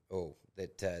to hit, or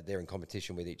that they're in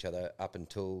competition with each other up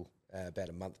until about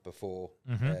a month before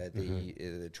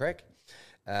the trek.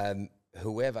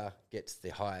 Whoever gets the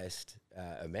highest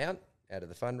amount out of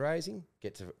the fundraising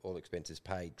gets all expenses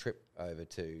paid trip over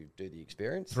to do the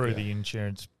experience Through the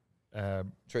insurance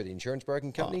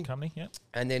broking company. Yeah.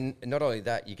 And then not only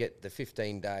that, you get the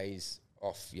 15 days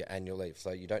off your annual leave,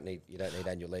 so you don't need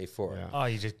annual leave for it. Oh,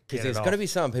 you just because there's going to be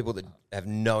some people that have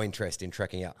no interest in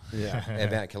trekking up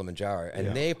Mount Kilimanjaro,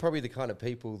 and they're probably the kind of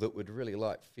people that would really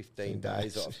like 15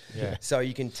 days off. So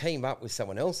you can team up with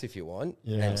someone else if you want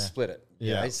and split it.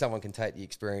 You know, someone can take the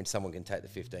experience, someone can take the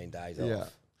 15 days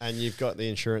off. And you've got the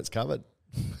insurance covered.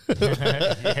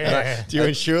 Yeah. Do you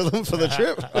insure them for the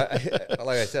trip?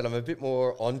 Like I said, I'm a bit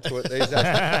more onto it these days.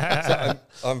 So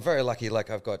I'm very lucky. Like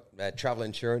I've got travel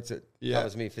insurance that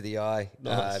covers me for the eye.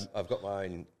 Nice. I've got my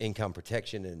own income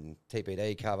protection and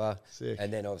TPD cover. Sick.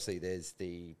 And then obviously there's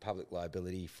the public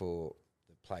liability for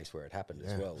the place where it happened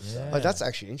as well. So. Oh, that's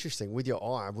actually interesting. With your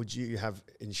eye, would you have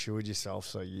insured yourself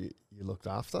so you looked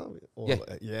after? Or,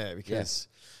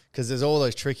 because there's all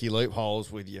those tricky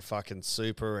loopholes with your fucking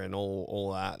super and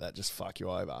all that just fuck you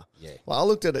over. Yeah. Well, I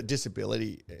looked at a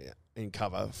disability in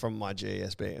cover from my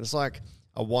GSB, and it's like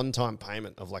a one-time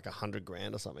payment of like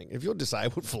 $100,000 or something. If you're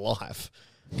disabled for life,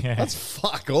 that's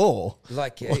fuck all.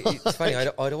 Like it's funny. I'd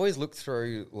always look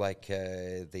through like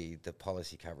the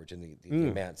policy coverage and the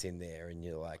amounts in there, and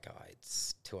you're like, oh,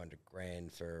 it's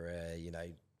 $200,000 for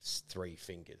 3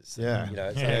 fingers. Yeah. You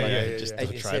know, it's just a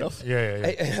trade-off.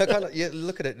 I kind of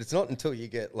look at it. It's not until you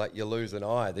get like you lose an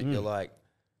eye that you're like,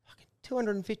 fucking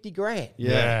 $250,000.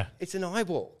 Yeah. It's an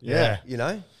eyeball. Yeah. You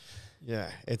know.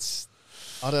 Yeah. It's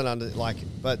I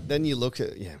don't but then you look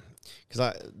at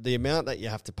because the amount that you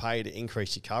have to pay to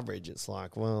increase your coverage, it's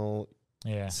like, well,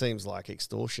 it seems like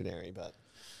extortionary, but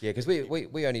because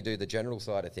we only do the general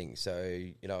side of things, so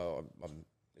I'm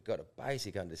got a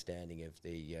basic understanding of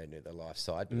the life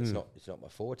side, but it's not my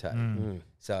forte.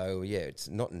 So it's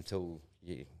not until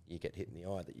you get hit in the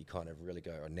eye that you kind of really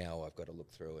go, oh, now I've got to look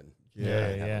through and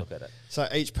have a look at it. So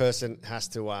each person has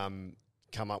to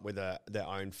come up with their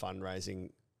own fundraising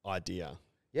idea.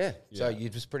 Yeah. So you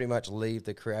just pretty much leave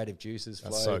the creative juices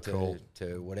flow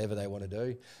to whatever they want to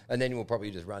do. And then we'll probably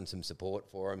just run some support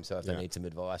for them. So if they need some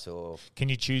advice or... Can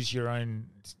you choose your own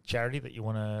charity that you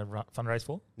want to fundraise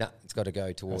for? No, it's got to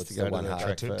go towards the One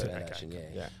Heart Foundation.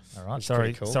 Yeah. All right.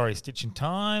 Sorry, stitching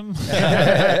time.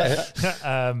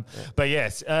 But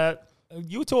yes,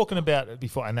 you were talking about it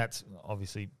before, and that's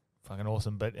obviously fucking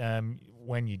awesome. But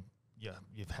when you've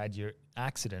had your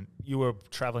accident, you were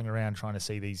traveling around trying to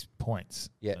see these points.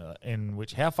 Yeah.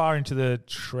 How far into the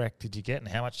trek did you get, and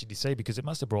how much did you see? Because it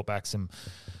must have brought back some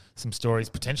stories,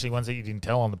 potentially ones that you didn't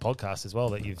tell on the podcast as well,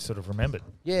 that you've sort of remembered.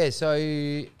 Yeah, so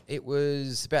it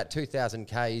was about 2,000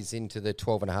 Ks into the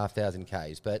 12,500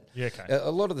 Ks. But a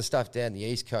lot of the stuff down the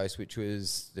East Coast, which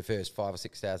was the first 5,000 or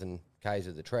 6,000 Ks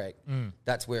of the trek,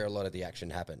 that's where a lot of the action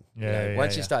happened.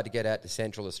 Once you start to get out to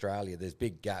Central Australia, there's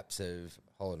big gaps of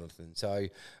Holland. So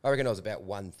I reckon I was about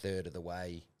 1/3 of the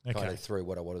way kind of through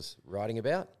what I was writing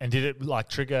about. And did it like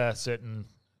trigger certain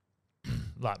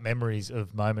like memories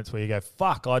of moments where you go,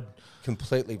 fuck, I'd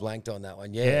completely blanked on that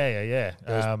one. Yeah.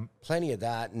 There's plenty of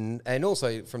that, and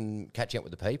also from catching up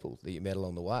with the people that you met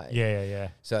along the way. Yeah.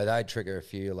 So they'd trigger a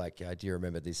few like, do you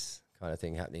remember this kind of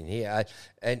thing happening here?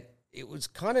 And it was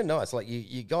kind of nice. Like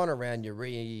you're going around, you're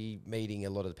re-meeting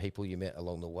a lot of the people you met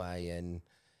along the way, and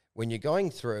when you're going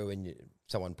through and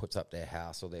someone puts up their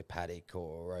house or their paddock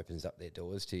or opens up their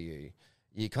doors to you,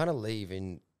 you kind of leave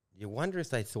and you wonder if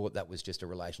they thought that was just a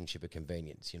relationship of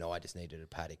convenience. I just needed a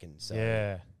paddock. And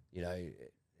so,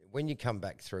 when you come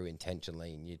back through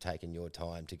intentionally and you're taking your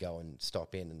time to go and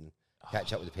stop in and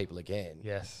catch up with the people again,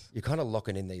 you're kind of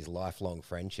locking in these lifelong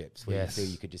friendships where you feel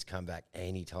you could just come back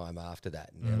any time after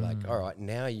that. And they're like, all right,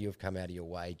 now you've come out of your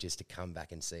way just to come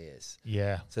back and see us.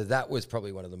 Yeah. So that was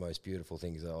probably one of the most beautiful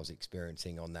things that I was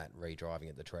experiencing on that re-driving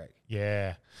at the trek.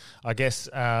 Yeah. I guess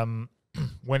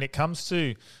when it comes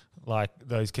to like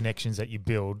those connections that you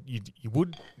build, you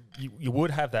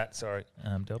would have that, sorry,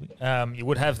 Delby, you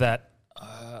would have that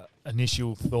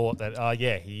initial thought that,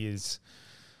 he is...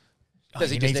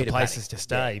 he needs places to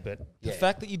stay, but the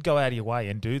fact that you'd go out of your way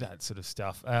and do that sort of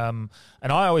stuff, and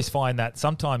I always find that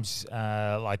sometimes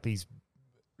like these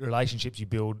relationships you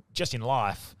build just in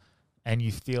life, and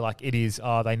you feel like it is,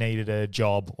 they needed a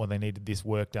job or they needed this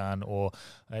work done, or,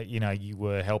 you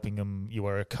were helping them, you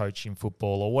were a coach in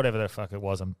football or whatever the fuck it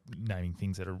was. I'm naming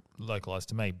things that are localized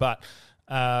to me. But,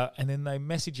 and then they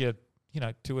message you,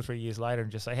 2 or 3 years later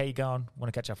and just say, how you going?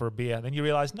 Want to catch up for a beer? Then you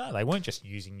realise, no, they weren't just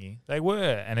using you. They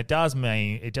were. And it does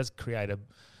create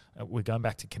we're going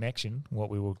back to connection, what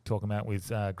we were talking about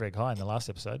with Greg High in the last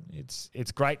episode.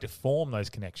 It's great to form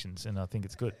those connections, and I think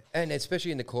it's good. And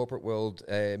especially in the corporate world,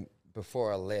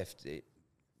 before I left,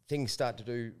 things start to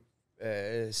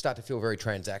feel very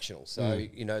transactional. So,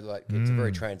 it's a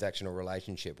very transactional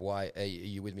relationship. Why are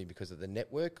you with me because of the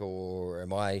network, or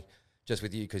am I just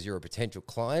with you because you're a potential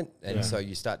client? And so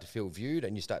you start to feel viewed,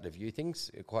 and you start to view things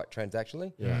quite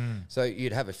transactionally. Yeah. So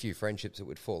you'd have a few friendships that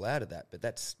would fall out of that, but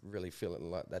that's really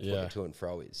feeling like that's what the to and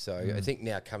fro is. So I think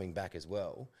now coming back as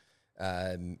well,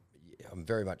 I'm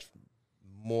very much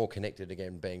more connected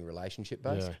again, being relationship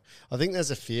based. Yeah. I think there's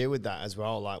a fear with that as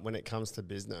well. Like when it comes to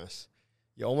business,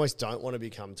 you almost don't want to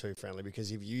become too friendly,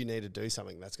 because if you need to do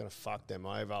something that's going to fuck them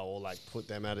over or like put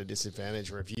them at a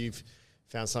disadvantage, or if you've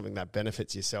found something that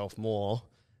benefits yourself more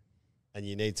and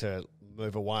you need to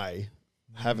move away,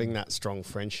 having that strong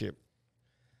friendship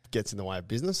gets in the way of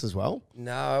business as well.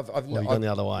 No, I've gone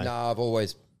the other way. No, I've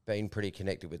always been pretty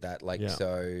connected with that.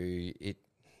 So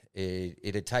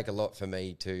it'd take a lot for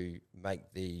me to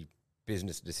make the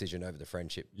business decision over the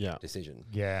friendship decision.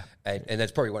 Yeah. And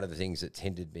that's probably one of the things that's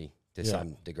hindered me to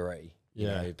some degree.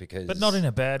 Because but not in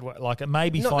a bad way. Like it may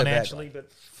be financially, but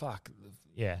fuck,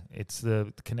 it's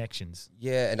the connections.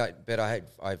 Yeah, and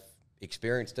I've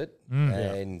experienced it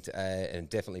and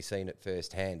definitely seen it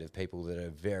firsthand of people that are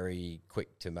very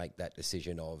quick to make that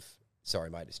decision of, sorry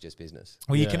mate, it's just business.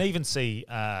 Well, you can even see,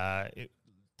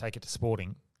 take it to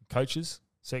sporting coaches.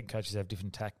 Certain coaches have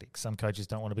different tactics. Some coaches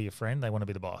don't want to be a friend; they want to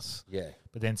be the boss. Yeah.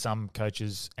 But then some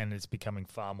coaches, and it's becoming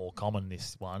far more common.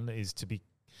 This one is to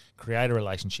create a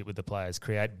relationship with the players,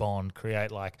 create bond, create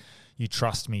like, you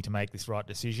trust me to make this right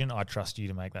decision, I trust you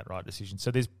to make that right decision.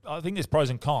 So I think there's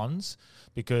pros and cons,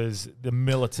 because the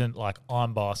militant, like,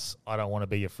 I'm boss, I don't want to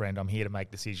be your friend, I'm here to make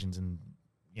decisions and,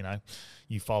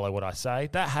 you follow what I say.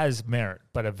 That has merit,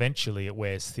 but eventually it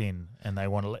wears thin, and they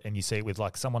want to. And you see it with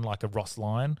like someone like a Ross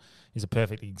Lyon is a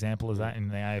perfect example of that in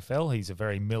the AFL. He's a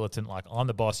very militant, like, I'm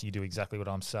the boss, you do exactly what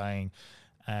I'm saying,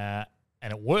 and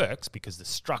it works because the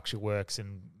structure works,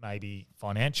 and maybe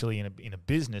financially in a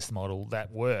business model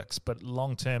that works. But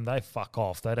long term, they fuck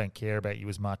off. They don't care about you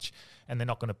as much, and they're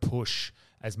not going to push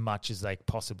as much as they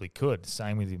possibly could.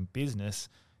 Same with in business.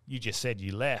 You just said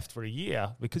you left for a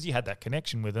year because you had that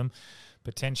connection with them.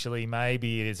 Potentially,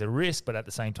 maybe it is a risk, but at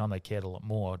the same time, they cared a lot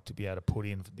more to be able to put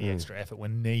in the extra effort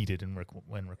when needed and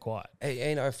when required.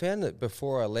 And I found that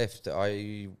before I left,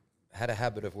 I had a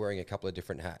habit of wearing a couple of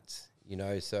different hats.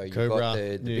 So you've got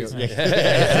the business.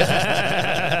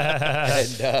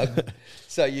 And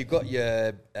so you've got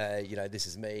your, this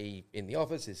is me in the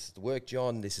office, this is the work,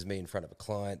 John, this is me in front of a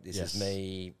client, this is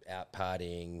me out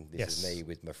partying, this is me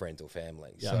with my friends or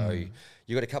family. Yeah. So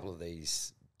you've got a couple of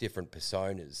these different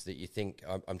personas that you think,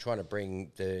 I'm trying to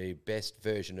bring the best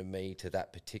version of me to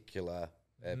that particular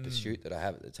pursuit that I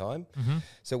have at the time. Mm-hmm.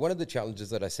 So one of the challenges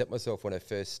that I set myself when I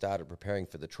first started preparing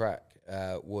for the track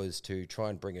was to try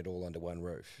and bring it all under one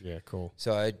roof. Yeah, cool.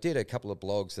 So I did a couple of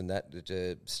blogs and that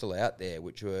are still out there,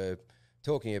 which were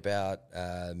talking about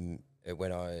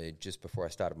when just before I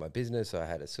started my business, I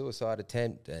had a suicide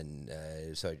attempt, and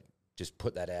so just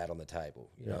put that out on the table.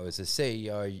 You know, as a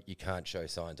CEO, you can't show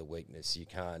signs of weakness. You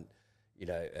can't,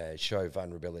 show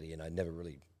vulnerability, and I never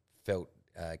really felt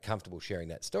comfortable sharing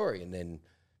that story. And then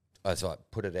I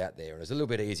put it out there, and it's a little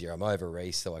bit easier. I'm over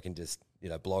East, so I can just,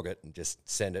 blog it and just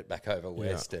send it back over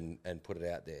West and put it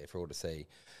out there for all to see.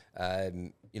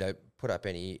 Put up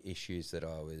any issues that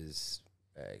I was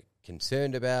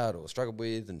concerned about or struggled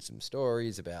with, and some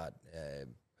stories about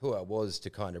who I was, to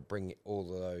kind of bring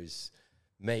all of those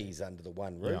me's under the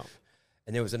one roof. Yeah.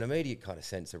 And there was an immediate kind of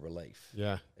sense of relief.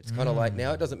 Yeah. It's kind of like,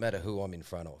 now it doesn't matter who I'm in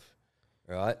front of,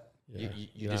 right? Yeah.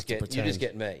 You just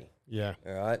get me. Yeah.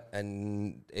 All right.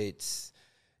 And it's,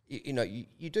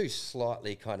 you do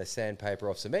slightly kind of sandpaper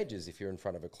off some edges if you're in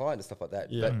front of a client and stuff like that,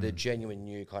 but the genuine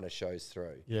you kind of shows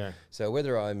through. Yeah. So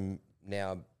whether I'm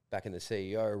now back in the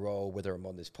CEO role, whether I'm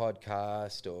on this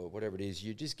podcast or whatever it is,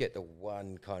 you just get the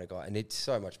one kind of guy, and it's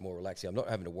so much more relaxing. I'm not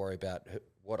having to worry about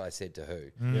what I said to who.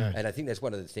 Yeah. And I think that's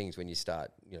one of the things when you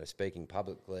start, speaking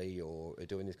publicly or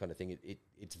doing this kind of thing,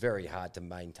 it's very hard to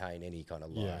maintain any kind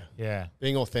of lie. Yeah.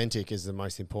 Being authentic is the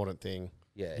most important thing.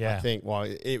 Yeah. I think,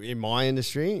 in my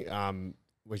industry,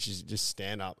 which is just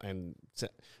stand up and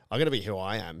I'm going to be who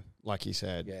I am, like you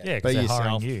said. Yeah, be because they're hiring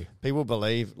yourself. you. People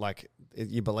believe, like,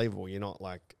 you're believable. You're not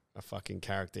like a fucking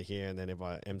character here, and then if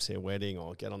I MC a wedding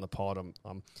or get on the pod,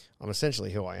 I'm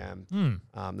essentially who I am.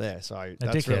 There, so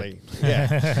that's really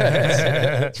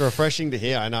it's refreshing to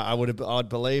hear. And I'd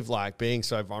believe like being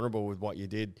so vulnerable with what you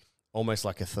did, almost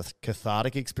like a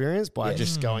cathartic experience by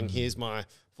just going, here's my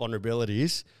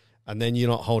vulnerabilities. And then you're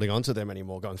not holding on to them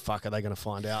anymore, going, fuck, are they going to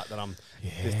find out that I'm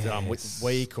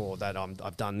weak or that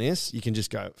I've done this? You can just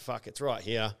go, fuck, it's right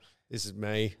here. This is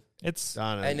me. It's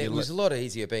done. And it was a lot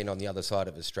easier being on the other side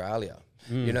of Australia.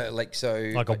 You know, like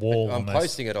a wall. I'm almost.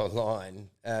 posting it online,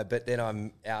 but then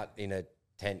I'm out in a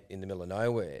tent in the middle of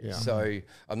nowhere. Yeah. So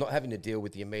I'm not having to deal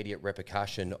with the immediate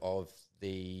repercussion of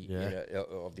the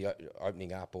of the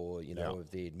opening up or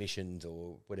of the admissions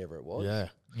or whatever it was.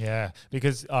 Yeah,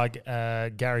 because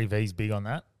Gary V's big on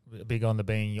that. Big on the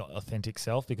being your authentic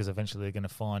self, because eventually they're going to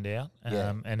find out.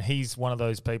 And he's one of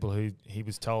those people who he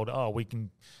was told, oh, we can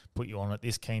put you on at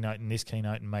this keynote and this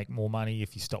keynote and make more money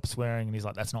if you stop swearing. And he's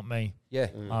like, that's not me. Yeah.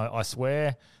 I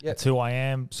swear. Yeah. That's who I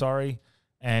am. Sorry.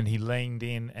 And he leaned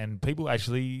in, and people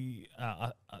actually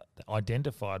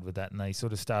identified with that, and they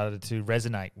sort of started to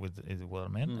resonate with what I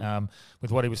meant,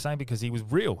 with what he was saying, because he was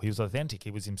real, he was authentic,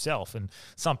 he was himself. And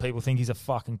some people think he's a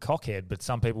fucking cockhead, but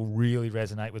some people really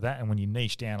resonate with that. And when you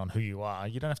niche down on who you are,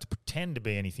 you don't have to pretend to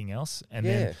be anything else. And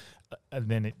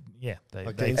then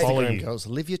they follow you. Girls,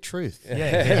 live your truth.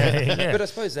 Yeah. But I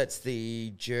suppose that's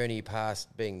the journey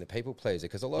past being the people pleaser,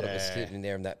 because a lot of us sitting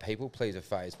there in that people pleaser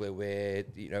phase where we're,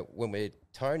 when we're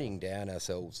toning down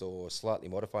ourselves or slightly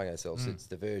modifying ourselves, it's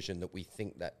the version that we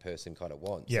think that person kind of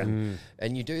wants. Yeah.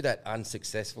 And you do that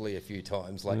unsuccessfully a few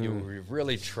times, like you've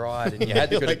really tried and you had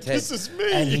to go to test. This is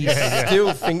me. And he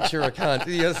still thinks you're a cunt.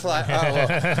 You're just like, oh, well,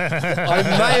 I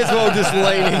may as well just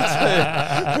lean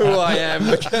into who I am,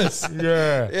 because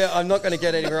I'm not going to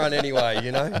get anywhere on anyway,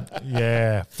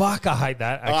 Yeah. Fuck, I hate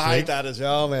that, actually. I hate that as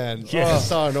well, man. Yeah. Oh, it's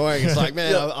so annoying. It's like,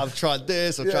 man, I've tried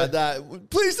this, I've tried that.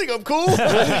 Please think I'm cool.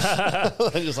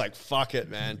 I'm just like, fuck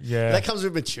it, man. Yeah. That comes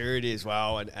with maturity as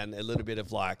well, and a little bit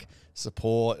of like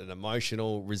support and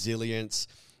emotional resilience.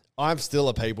 I'm still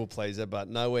a people pleaser, but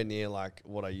nowhere near like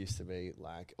what I used to be.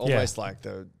 Like almost like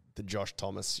the Josh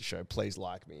Thomas show, Please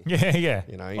Like Me. Yeah.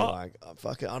 You're like, oh,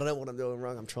 fuck it, I don't know what I'm doing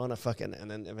wrong. I'm trying to fucking, and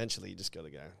then eventually you just got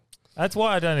to go. That's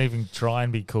why I don't even try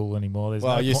and be cool anymore.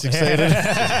 There's You succeeded.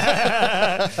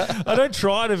 I don't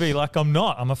try to be like I'm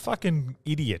not. I'm a fucking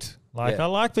idiot. Like I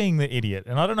like being the idiot,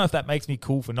 and I don't know if that makes me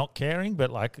cool for not caring, but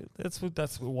like that's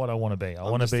what I want to be. I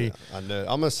want to be a nerd.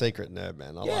 I'm a secret nerd,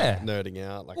 man. I like nerding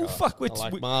out. Like, I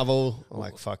like Marvel. I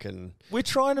like fucking. We're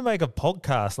trying to make a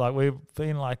podcast. Like we've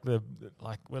been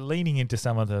we're leaning into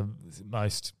some of the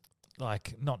most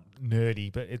like not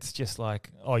nerdy, but it's just like,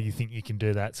 oh, you think you can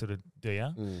do that, sort of, do you?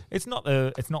 It's not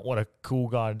what a cool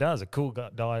guy does. A cool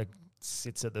guy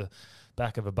sits at the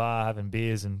back of a bar having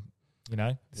beers and,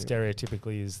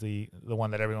 stereotypically is the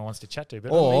one that everyone wants to chat to. But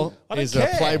I don't care.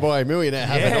 A Playboy millionaire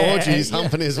having orgies,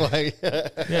 humping his way.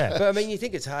 But I mean, you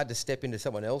think it's hard to step into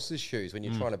someone else's shoes when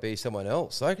you're trying to be someone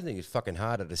else. I think it's fucking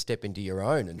harder to step into your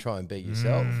own and try and be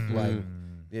yourself. Like,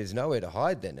 there's nowhere to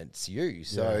hide then. It's you.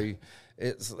 So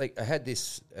it's like I had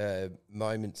this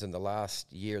moments in the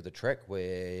last year of the trek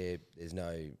where there's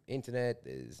no internet,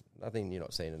 there's nothing, you're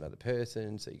not seeing another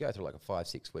person. So you go through like a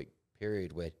 5-6 week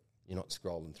period where you're not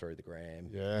scrolling through the gram.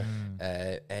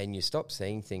 And you stop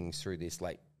seeing things through this,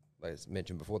 like I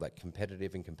mentioned before, that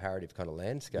competitive and comparative kind of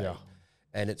landscape.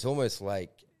 And it's almost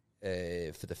like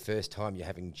for the first time you're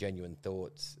having genuine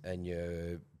thoughts and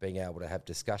you're being able to have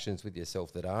discussions with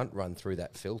yourself that aren't run through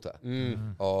that filter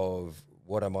of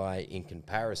what am I in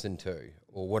comparison to,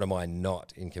 or what am I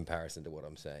not in comparison to what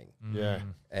I'm saying.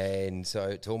 And so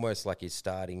it's almost like you're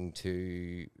starting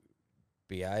to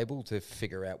be able to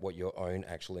figure out what your own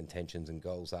actual intentions and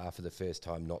goals are for the first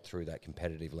time, not through that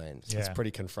competitive lens. It's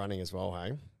pretty confronting as well,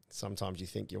 hey? Sometimes you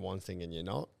think you're one thing and you're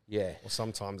not. Or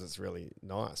sometimes it's really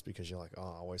nice because you're like, oh,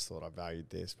 I always thought I valued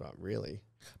this, but really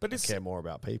I care more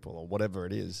about people or whatever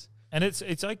it is. And it's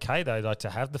okay, though, like to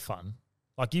have the fun.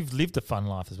 Like, you've lived a fun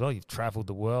life as well. You've travelled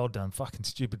the world, done fucking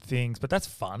stupid things, but that's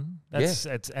fun.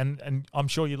 And I'm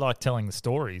sure you like telling the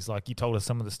stories. Like, you told us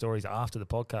some of the stories after the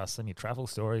podcast, some of your travel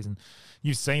stories, and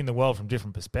you've seen the world from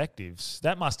different perspectives.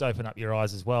 That must open up your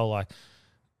eyes as well. Like,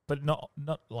 but not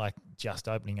like just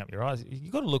opening up your eyes.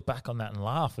 You've got to look back on that and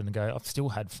laugh and go, I've still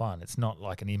had fun. It's not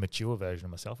like an immature version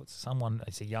of myself.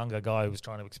 It's a younger guy who was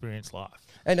trying to experience life.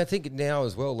 And I think now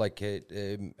as well, like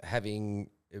having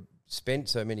spent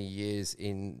so many years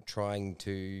in trying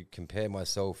to compare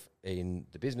myself in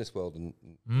the business world and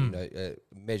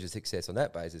measure success on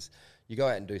that basis. You go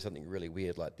out and do something really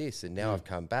weird like this, and now I've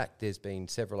come back. There's been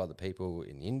several other people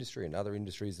in the industry and other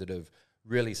industries that have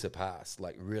really surpassed,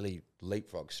 like really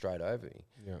leapfrog straight over me.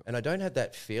 Yeah. And I don't have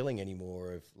that feeling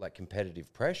anymore of like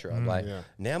competitive pressure. I'm like,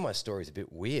 now my story's a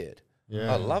bit weird.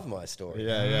 Yeah. I love my story.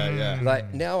 Yeah.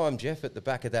 Like now I'm Jeff at the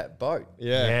back of that boat.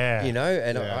 Yeah. You know,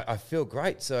 and I feel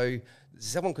great. So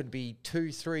someone could be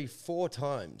 2, 3, 4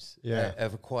 times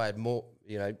have acquired more,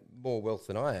 more wealth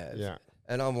than I have. Yeah.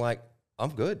 And I'm like,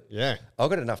 I'm good. Yeah. I've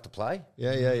got enough to play.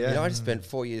 Yeah. You know, I just spent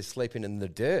 4 years sleeping in the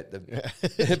dirt. The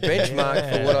benchmark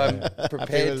for what I'm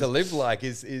prepared to live like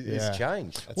is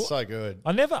changed. That's so good.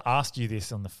 I never asked you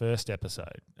this on the first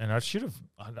episode, and I should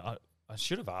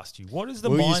have asked you, what is the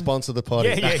Will mind... you sponsor the potty?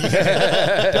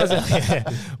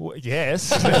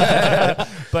 Yes.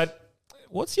 But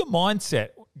what's your mindset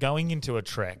going into a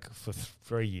trek for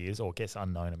 3 years, or I guess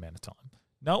unknown amount of time,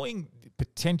 knowing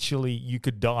potentially you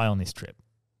could die on this trip?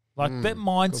 Like that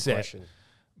mindset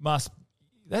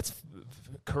that's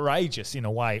courageous in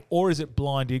a way, or is it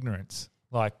blind ignorance?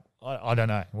 Like, I don't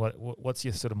know. What's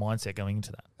your sort of mindset going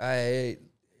into that?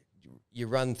 You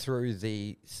run through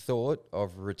the thought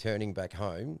of returning back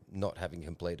home, not having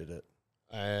completed it.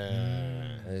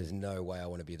 There's no way I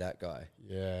want to be that guy.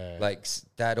 Yeah. Like,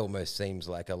 that almost seems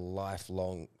like a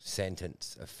lifelong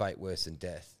sentence, a fate worse than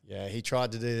death. Yeah, he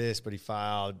tried to do this, but he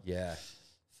failed. Yeah.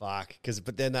 Fuck.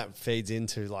 But then that feeds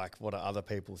into, like, what are other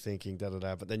people thinking,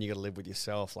 da-da-da. But then you got to live with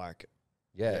yourself, like...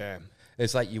 Yeah.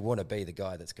 It's like you want to be the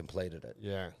guy that's completed it.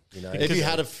 Yeah. You know? If you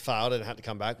had have failed and had to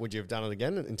come back, would you have done it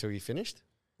again until you finished?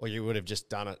 Or you would have just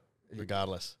done it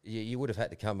regardless? You would have had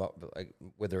to come up, like,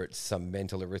 whether it's some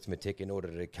mental arithmetic in order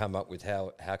to come up with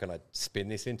how can I spin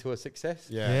this into a success.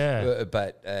 Yeah.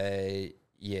 But the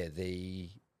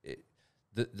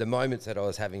moments that I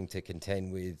was having to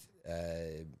contend with,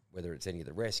 whether it's any of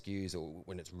the rescues or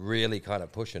when it's really kind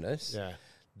of pushing us,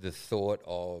 the thought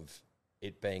of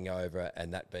it being over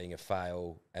and that being a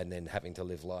fail and then having to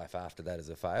live life after that as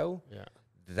a fail,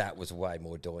 that was way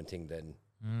more daunting than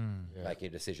making a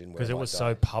decision. Because it was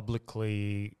so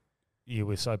publicly, you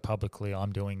were so publicly,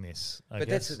 I'm doing this. I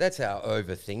guess. That's our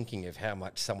overthinking of how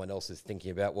much someone else is thinking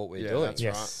about what we're doing. That's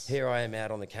right. Here I am out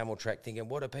on the camel track thinking,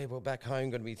 what are people back home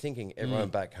going to be thinking? Everyone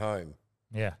back home.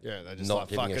 Yeah. Yeah, they're just Not like,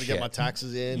 fuck, giving a gotta shit. get my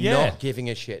taxes in. Yeah. Not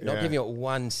giving a shit. Not giving it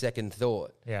 1 second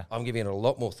thought. Yeah. I'm giving it a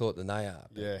lot more thought than they are.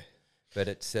 Yeah. But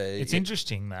it's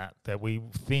interesting that we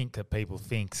think that people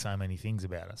think so many things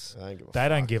about us. They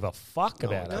don't give a fuck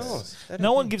about us. No,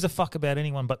 no one gives a fuck about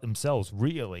anyone but themselves,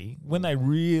 really. When they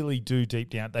really do deep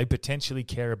down, they potentially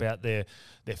care about their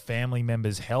family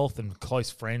members' health and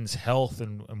close friends' health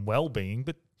and well-being,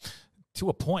 but to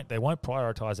a point, they won't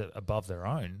prioritize it above their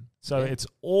own. So it's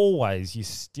always, you're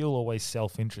still always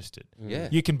self-interested. Yeah.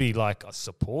 You can be like a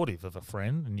supportive of a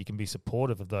friend and you can be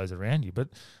supportive of those around you, but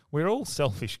we're all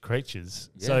selfish creatures.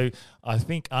 Yeah. So I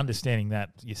think understanding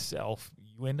that yourself,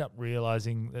 you end up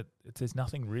realizing that there's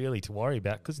nothing really to worry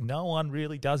about because no one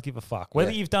really does give a fuck,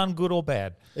 whether you've done good or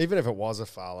bad. Even if it was a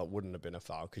fail, it wouldn't have been a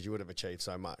fail because you would have achieved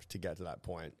so much to get to that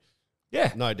point.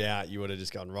 Yeah. No doubt you would have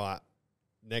just gone, right,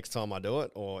 next time I do it,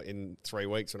 or in 3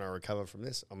 weeks when I recover from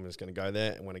this, I'm just going to go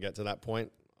there. And when I get to that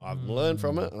point, I've learned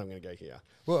from it, and I'm going to go here.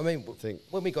 Well, I mean,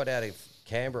 when we got out of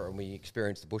Canberra and we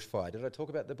experienced the bushfire, did I talk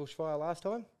about the bushfire last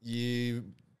time? Did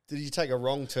you take a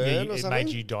wrong turn or it something? made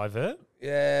you divert?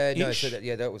 Yeah, no. So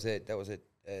that was it. That was it.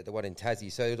 The one in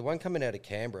Tassie. So the one coming out of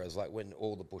Canberra was like when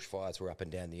all the bushfires were up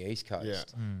and down the east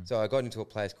coast. Yeah. So I got into a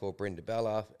place called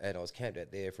Brindabella, and I was camped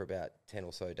out there for about 10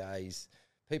 or so days.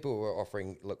 People were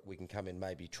offering, look, we can come and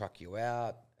maybe truck you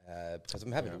out because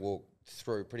I'm having to walk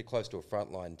through pretty close to a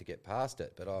front line to get past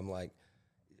it. But I'm like,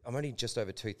 I'm only just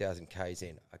over 2,000 Ks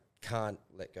in. I can't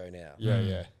let go now.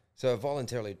 Yeah. So I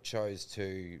voluntarily chose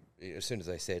to, as soon as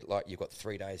they said, like, you've got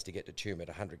 3 days to get to Tume at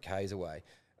 100 Ks away,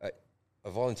 I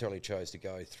voluntarily chose to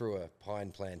go through a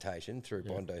pine plantation, through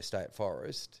Bondo State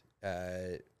Forest,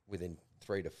 within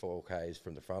 3 to 4 Ks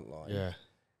from the front line. Yeah.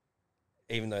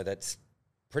 Even though that's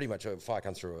pretty much, a fire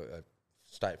comes through a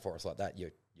state forest like that,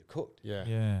 you're cooked.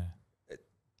 Yeah.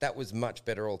 That was much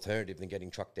better alternative than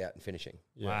getting trucked out and finishing.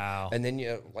 Yeah. Wow. And then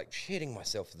you're like shitting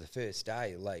myself for the first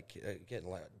day, like getting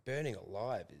like burning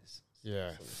alive is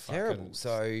terrible.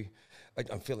 So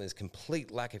I'm feeling this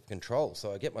complete lack of control.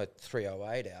 So I get my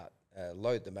 308 out,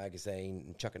 load the magazine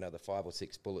and chuck another 5 or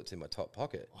 6 bullets in my top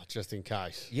pocket. Oh, just in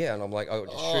case. Yeah, and I'm like, I'll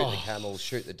just shoot the camel,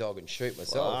 shoot the dog and shoot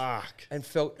myself. Fuck. And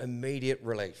felt immediate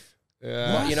relief.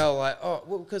 Yeah. You know, like,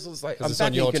 because it was like, I'm it's back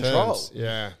on your in control. terms.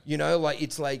 Yeah. You know, like,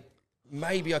 it's like,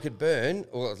 maybe I could burn,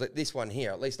 or this one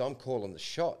here, at least I'm calling the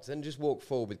shots, and just walk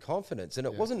forward with confidence. And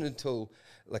it wasn't until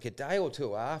like a day or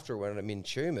two after when I'm in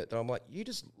Tumut that I'm like, you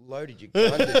just loaded your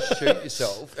gun to shoot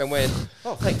yourself and went,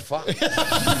 oh, thank fuck.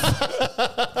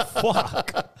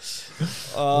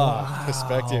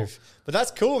 Perspective. But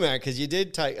that's cool, man, because you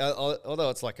did take, although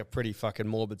it's like a pretty fucking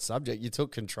morbid subject, you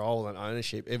took control and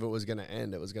ownership. If it was going to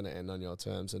end, it was going to end on your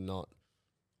terms and not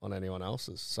on anyone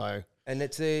else's. So, and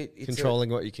it's controlling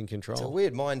what you can control. It's a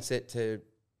weird mindset to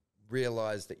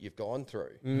realize that you've gone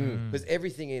through, because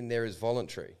everything in there is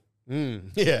voluntary.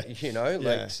 Yeah, you know,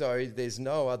 like so. There's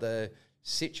no other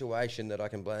situation that I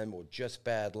can blame, or just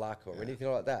bad luck, or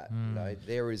anything like that. You know,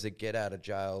 there is a get out of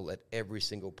jail at every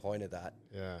single point of that.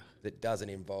 Yeah, that doesn't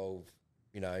involve,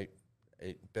 you know,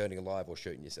 burning alive or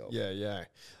shooting yourself. Yeah.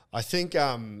 I think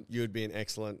you would be an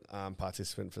excellent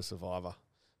participant for Survivor.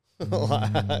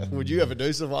 Would you ever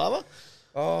do Survivor?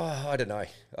 Oh, I don't know.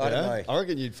 I don't know. I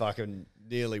reckon you'd fucking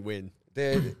nearly win.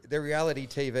 The reality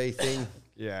TV thing.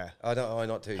 Yeah. I'm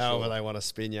not too sure. However they want to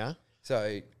spin you.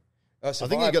 So, I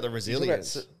think you got the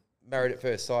resilience. Married at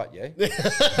first sight, yeah?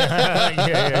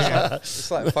 Yeah. It's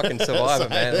like fucking Survivor,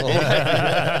 man.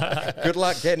 Like, good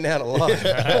luck getting out alive.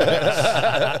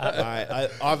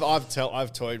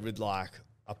 I've toyed with like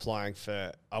applying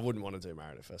for, I wouldn't want to do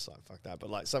Married at First Sight, fuck that, but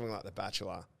like something like The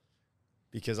Bachelor,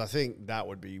 because I think that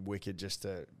would be wicked just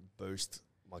to boost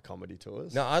my comedy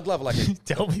tours. No, I'd love like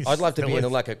I'd love to be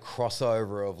in like a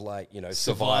crossover of like, you know,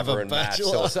 Survivor and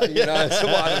Bachelor. Match, or you know,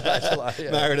 Survivor Bachelor.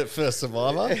 Yeah. Married at First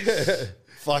Survivor.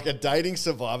 Like a dating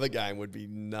Survivor game would be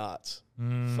nuts.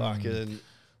 Fucking.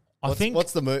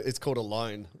 What's the it's called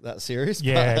Alone, that series?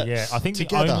 Yeah. I think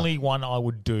Together. the only one I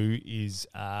would do is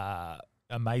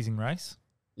Amazing Race.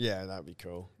 Yeah, that'd be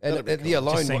cool. And That'd be the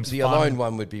cool. alone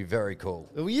one would be very cool.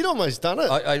 Well, you'd almost done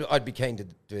it. I'd be keen to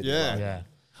do it. Yeah. Yeah.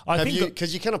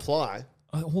 Because you can apply.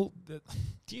 Do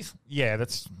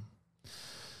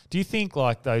you think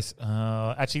like those?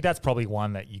 Actually, that's probably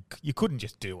one that you couldn't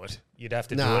just do it. You'd have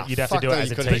to do it. You'd have to do it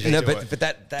as a team. No, but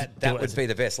that would be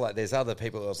the best. Like, there's other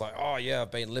people that was like, oh yeah,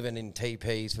 I've been living in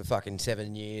teepees for fucking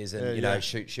 7 years, and you know,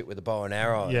 shoot shit with a bow and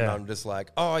arrow. Yeah. And I'm just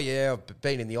like, oh yeah, I've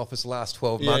been in the office the last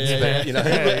 12 months, but you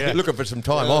know, looking for some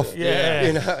time off. Yeah.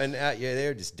 You know, and out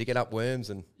there just digging up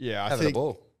worms and having a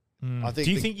ball. I think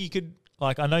do you think you could?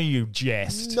 Like, I know you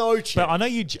jest. No chance. But I know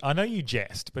you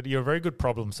jest, but you're a very good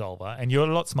problem solver, and you're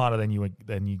a lot smarter than you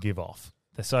give off.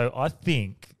 So I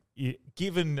think,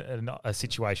 given a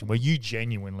situation where you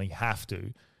genuinely have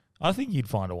to, I think you'd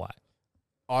find a way.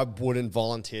 I wouldn't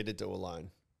volunteer to do Alone.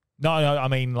 No, I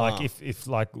mean, like, if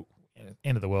like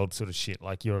end of the world sort of shit,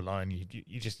 like you're alone,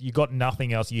 you got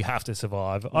nothing else, you have to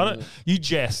survive. You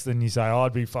jest and you say, oh,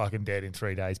 I'd be fucking dead in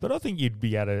 3 days, but I think you'd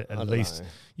be able to at least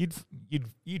you'd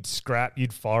scrap,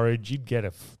 you'd forage, you'd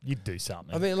do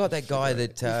something. I mean, like that guy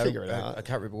that figure it out. I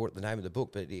can't remember what the name of the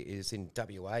book, but it is in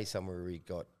WA somewhere where he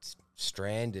got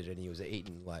stranded and he was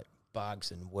eating like bugs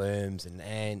and worms and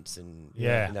ants and you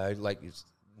know, like he was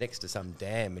next to some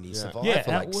dam and he survived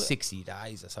for like 60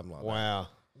 days or something like that. Wow.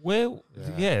 Well,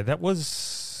 that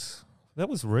was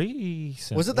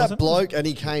recent. Was it that bloke and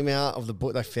he came out of the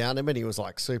book, they found him and he was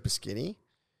like super skinny?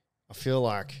 I feel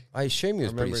like... I assume he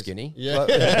was pretty skinny. Yeah.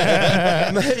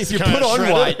 If you put on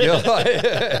weight, you're like...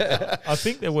 I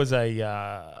think there was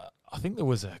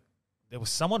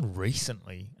someone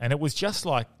recently, and it was just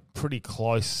like pretty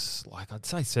close, like I'd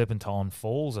say Serpentine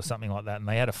Falls or something like that, and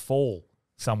they had a fall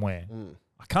somewhere.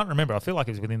 I can't remember. I feel like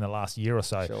it was within the last year or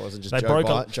so. Sure, it wasn't just Joe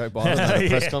Biden at a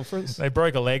press conference. They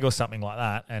broke a leg or something like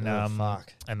that, and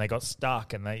fuck. And they got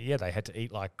stuck, and they had to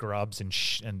eat like grubs and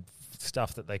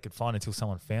stuff that they could find until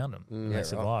someone found them. And they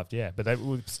survived. Yeah, but they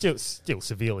were still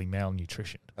severely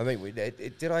malnutritioned. I mean,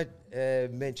 did I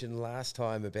mention last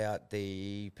time about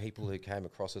the people who came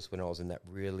across us when I was in that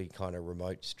really kind of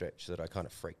remote stretch that I kind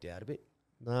of freaked out a bit?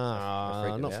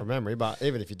 No, not from memory, but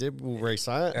even if you did, we'll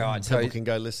re-say it. All right, people can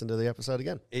go listen to the episode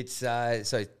again. It's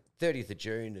so 30th of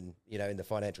June, and you know, in the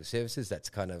financial services, that's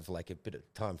kind of like a bit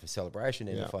of time for celebration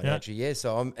in the financial year.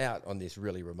 So I'm out on this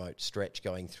really remote stretch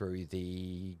going through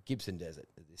the Gibson Desert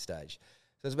at this stage. So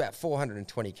there's about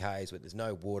 420 k's where there's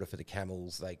no water for the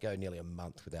camels. They go nearly a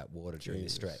month without water during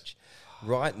this stretch.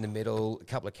 Right in the middle, a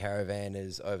couple of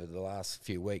caravanners over the last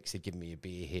few weeks had given me a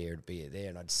beer here and a beer there,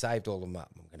 and I'd saved all of them up.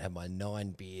 I'm going to have my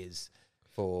 9 beers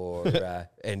for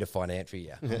end of financial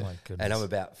year. Oh my goodness. And I'm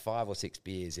about 5 or 6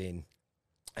 beers in.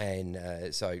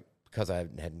 And so because I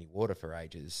haven't had any water for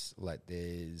ages, like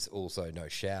there's also no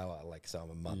shower. Like, so I'm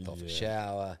a month off a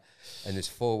shower, and this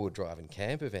 4-wheel driving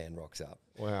camper van rocks up.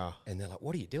 Wow. And they're like,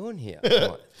 what are you doing here?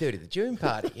 I'm like, 30th of June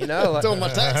party, you know? Like, Doing my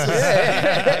taxes.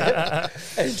 yeah.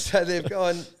 And so they've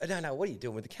gone, no, what are you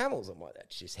doing with the camels? I'm like,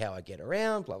 that's just how I get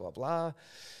around, blah, blah, blah. And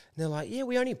they're like, yeah,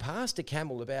 we only passed a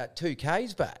camel about 2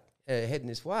 k's back. Heading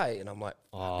this way, and I'm like,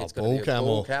 it's got to be a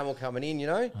bull camel coming in, you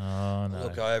know? Oh, no. I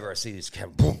look over, I see this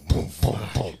camel, boom, boom, boom,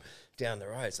 boom, down the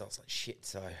road. So I was like, shit.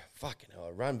 So fucking hell,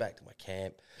 I run back to my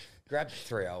camp, grab the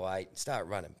 308, and start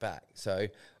running back. So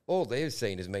all they've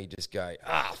seen is me just go,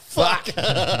 fuck,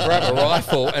 grab a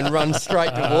rifle and run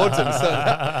straight towards them. So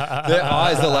their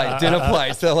eyes are like dinner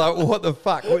plates. They're like, what the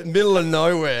fuck? We're in the middle of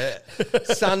nowhere.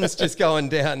 Sun's just going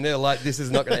down. They're like, this is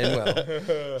not going to end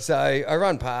well. So I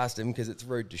run past them because it's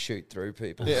rude to shoot through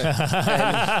people. Yeah.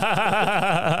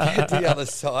 And get to the other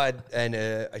side, and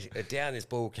down this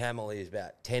bull camel is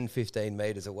about 10, 15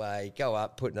 metres away. Go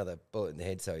up, put another bullet in the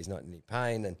head so he's not in any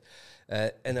pain. And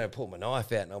then I pull my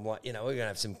knife out, and I'm like, we're going to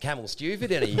have some camel stew for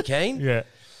dinner. You keen? Yeah.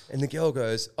 And the girl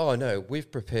goes, oh, no,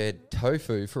 we've prepared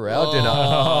tofu for our dinner.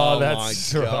 Oh,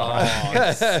 that's my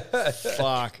God.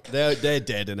 Fuck. They're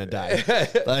dead in a day.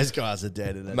 Those guys are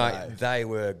dead in a day. Mate, they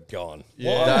were gone.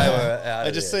 Yeah. They were out I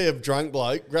of just there. see a drunk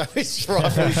bloke grab his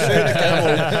rifle and shoot a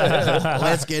camel.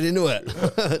 Let's get into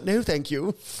it. No, thank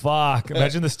you. Fuck.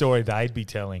 Imagine the story they'd be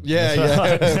telling.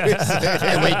 Yeah.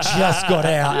 And we just got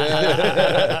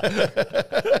out.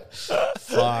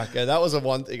 Fuck. Yeah, that was the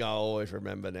one thing I always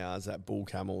remember now is that bull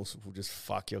camels will just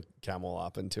fuck your camel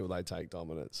up until they take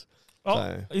dominance. Oh,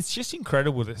 So- it's just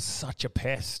incredible that it's such a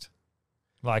pest.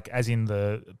 Like, as in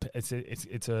it's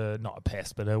a not a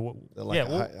pest, but They're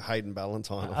like Hayden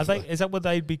Ballantyne. are they? Is that what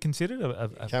they'd be considered?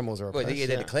 Camels are a Well, pest,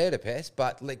 they're declared a pest,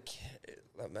 but like,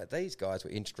 mate, these guys were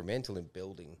instrumental in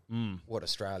building what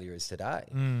Australia is today.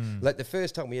 Like, the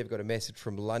first time we ever got a message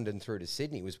from London through to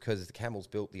Sydney was because the camels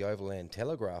built the overland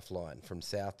telegraph line from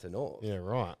south to north. Yeah,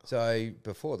 right. So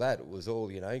before that, it was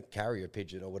all, carrier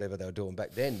pigeon or whatever they were doing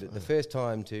back then. But the first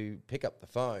time to pick up the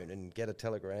phone and get a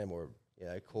telegram or,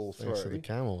 call Thanks to through the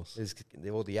camels. is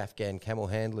all the Afghan camel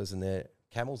handlers and their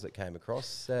camels that came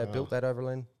across built that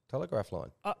overland telegraph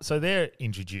line. So they're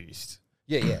introduced.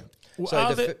 Yeah. Well,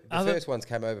 So the first ones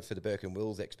came over for the Burke and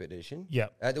Wills expedition. Yeah.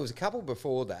 There was a couple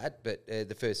before that, but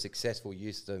the first successful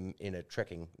use of them in a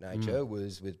trekking nature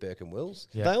was with Burke and Wills.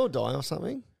 Yeah. They all die or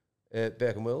something?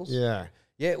 Burke and Wills? Yeah.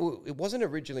 Yeah, well, it wasn't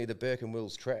originally the Burke and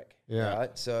Wills trek. Yeah.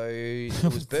 Right? So it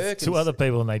was Burke Two other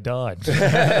people and they died.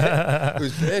 it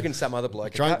was Burke and some other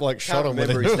bloke. Drunk bloke shot him with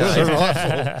remember his his name.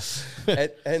 rifle.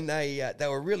 and they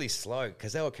were really slow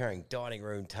because they were carrying dining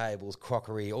room tables,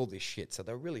 crockery, all this shit. So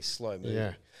they were really slow moving.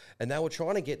 Yeah. And they were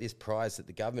trying to get this prize that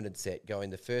the government had set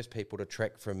going, the first people to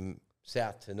trek from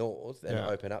south to north and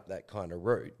open up that kind of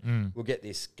route will get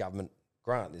this government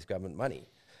grant, this government money.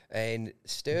 And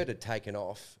Sturt had taken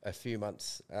off a few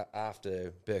months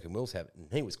after Burke and Wills had it, and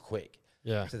he was quick.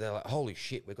 Yeah. So they're like, holy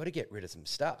shit, we've got to get rid of some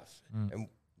stuff. And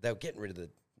they were getting rid of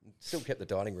still kept the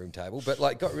dining room table, but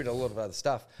like got rid of a lot of other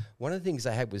stuff. One of the things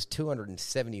they had was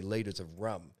 270 litres of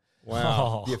rum.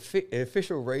 Wow. The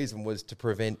official reason was to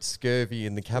prevent scurvy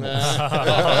in the camels.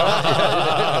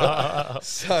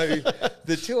 So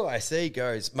the 2IC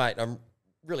goes, mate, I'm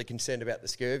really concerned about the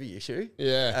scurvy issue.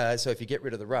 Yeah. So if you get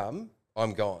rid of the rum,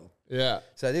 I'm gone. Yeah.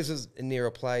 So this was near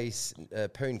a place,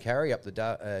 Poon Carry, up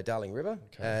the Darling River.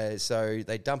 So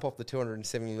they dump off the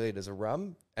 270 litres of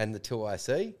rum and the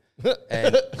 2IC.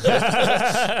 And,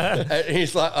 and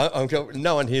he's like,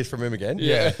 no one hears from him again.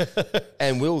 Yeah.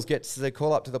 And Wills gets the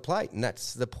call up to the plate, and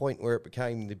that's the point where it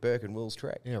became the Burke and Wills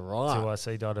trek. Yeah, right.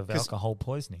 2IC died of alcohol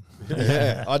poisoning.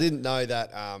 Yeah, I didn't know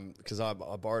that because I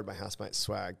borrowed my housemate's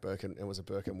swag. It was a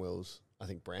Burke and Wills, I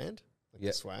think, brand,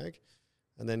 the swag.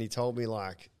 And then he told me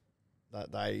like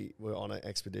that they were on an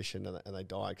expedition and they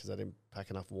died because they didn't pack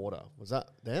enough water. Was that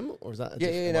them or is that?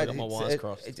 I got my wires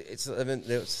crossed.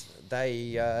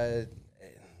 They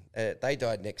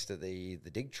died next to the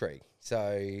dig tree,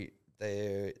 so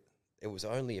it was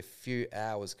only a few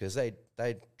hours because they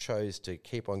chose to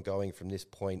keep on going from this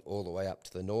point all the way up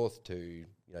to the north to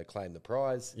claim the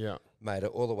prize. Yeah, made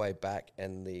it all the way back,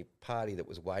 and the party that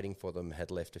was waiting for them had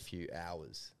left a few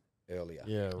hours earlier.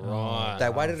 Yeah, right. They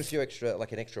waited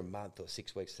an extra month or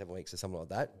 6 weeks, 7 weeks or something like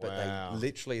that. But Wow.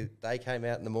 they came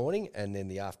out in the morning, and then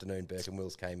the afternoon Burke and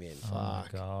Wills came in.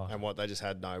 Fuck. God. And they just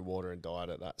had no water and died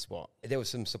at that spot. There was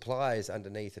some supplies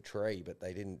underneath a tree, but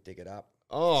they didn't dig it up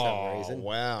Oh, for some reason.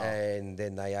 wow. And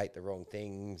then they ate the wrong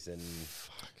things and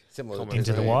similar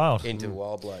Into the wild. Into the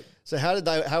wild bloke. So how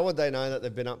would they know that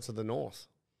they've been up to the north?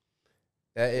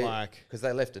 Because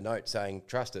they left a note saying,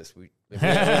 "Trust us."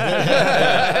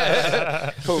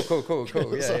 Cool.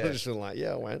 So I'm just like,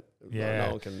 I went. Yeah.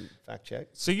 No one can fact check.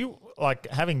 So you, like,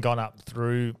 having gone up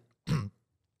through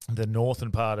the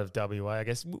northern part of WA, I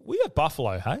guess, we have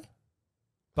buffalo, hey?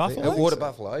 Buffalo? Water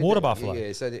buffalo. Water buffalo.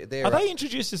 Yeah, so they're... Are they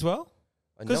introduced as well?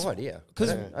 No idea.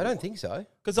 I don't think so.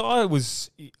 Because I was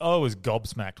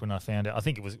gobsmacked when I found out. I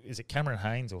think is it Cameron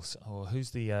Haynes or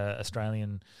who's the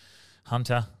Australian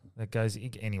hunter that goes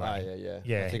anyway?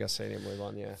 Yeah. I think I've seen him with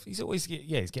one. Yeah, he's always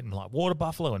he's getting like water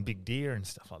buffalo and big deer and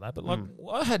stuff like that. But like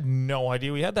I had no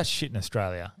idea we had that shit in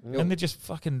Australia, and they're just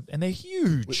fucking and they're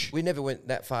huge. We never went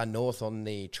that far north on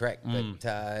the trek, but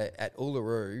at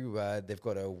Uluru, they've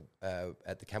got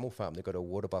at the camel farm they've got a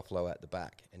water buffalo at the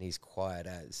back, and he's quiet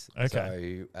as.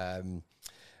 Okay. So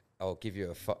I'll give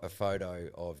you a photo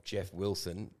of Jeff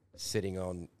Wilson sitting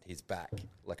on his back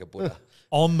like a Buddha.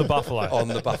 On the buffalo. On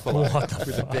the buffalo.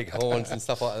 With the big horns and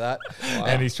stuff like that. Wow.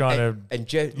 And he's trying to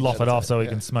lock it off so he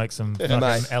can smoke some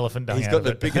fucking elephant dung. He's got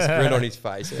the biggest grin on his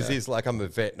face because he's like, I'm a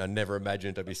vet and I never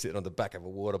imagined I'd be sitting on the back of a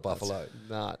water buffalo.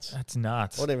 That's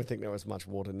nuts. I didn't even think there was much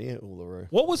water near Uluru.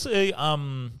 What was the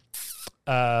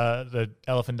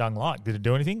elephant dung like? Did it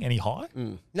do anything? Any high?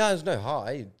 No, there's no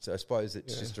high. So I suppose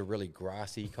it's just a really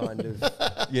grassy kind of,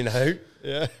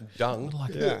 dung.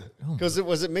 Because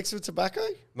was it mixed with tobacco?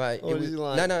 Mate, Or it was, was he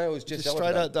like, no, it was just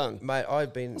straight out dung. Mate,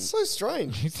 I've been... That's so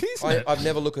strange. I've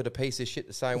never looked at a piece of shit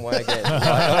the same way again.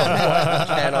 Like,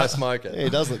 can I smoke it? Yeah, he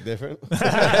does look different.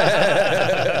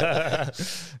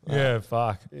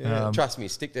 Fuck. Yeah. Trust me,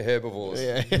 stick to herbivores.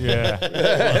 I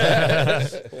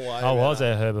was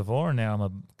a herbivore and now I'm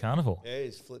a carnivore. Yeah,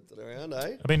 he's flipped it around,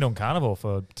 eh? I've been doing carnivore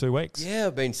for 2 weeks. Yeah,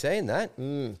 I've been saying that.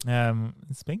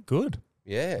 It's been good.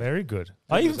 Yeah. Very good.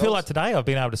 I even feel like today I've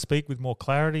been able to speak with more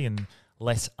clarity and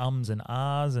less ums and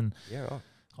ahs and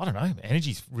I don't know,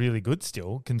 energy's really good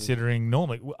still considering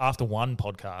normally after one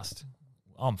podcast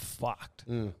I'm fucked.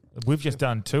 We've just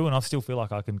done 2 and I still feel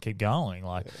like I can keep going.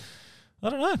 Like I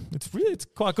don't know. It's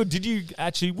quite good.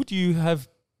 Would you have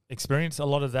experienced a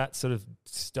lot of that sort of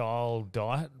style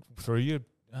diet through your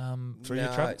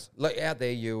travels? Like out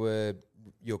there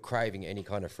you're craving any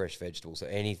kind of fresh vegetables. So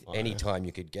any time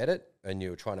you could get it, and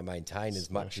you were trying to maintain as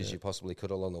much as you possibly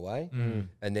could along the way.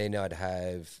 And then I'd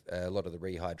have a lot of the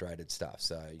rehydrated stuff.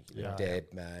 So deb,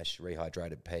 mash,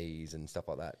 rehydrated peas and stuff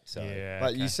like that. So,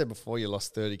 but you said before you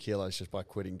lost 30 kilos just by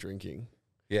quitting drinking.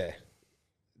 Yeah.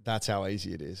 That's how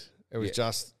easy it is. It was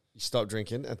just... You stopped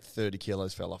drinking and 30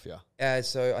 kilos fell off you.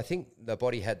 So I think the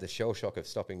body had the shell shock of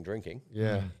stopping drinking.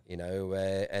 Yeah.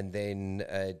 And then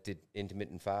did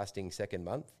intermittent fasting second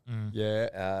month.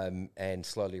 Yeah. And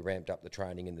slowly ramped up the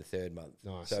training in the third month.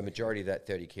 Nice. So a majority of that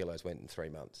 30 kilos went in 3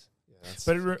 months. Yeah,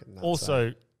 but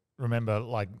also remember,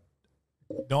 like,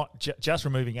 not just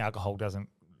removing alcohol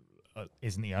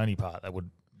isn't the only part that would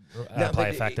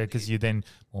play a factor because you're then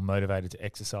more motivated to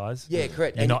exercise. Yeah,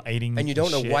 correct. You're not eating, and you don't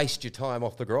want to waste your time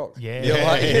off the grog. Yeah,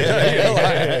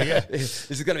 This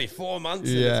is going to be 4 months.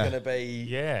 And it's going to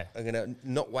be. I'm going to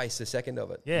not waste a second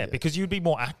of it. Yeah, because you'd be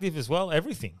more active as well.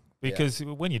 Everything. Because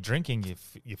when you're drinking,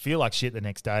 you feel like shit the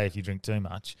next day if you drink too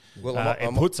much. Well,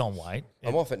 it puts on weight.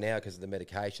 I'm off it now because of the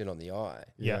medication on the eye.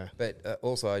 Yeah. But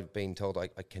also I've been told I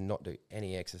cannot do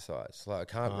any exercise. Like I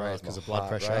can't raise my blood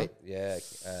pressure rate. Yeah.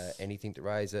 Anything to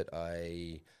raise it.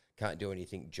 I can't do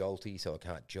anything jolty, so I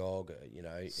can't jog,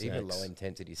 even low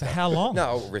intensity stuff. For how long? No,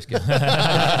 I'll risk it. Even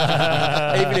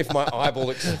if my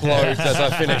eyeball explodes as I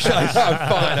finish, I'm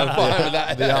fine with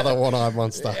that. The other one-eyed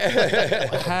monster.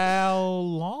 How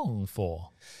long for?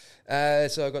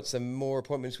 So I've got some more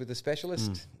appointments with the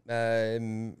specialist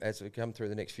as we come through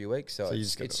the next few weeks. So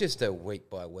it's just a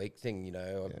week-by-week thing,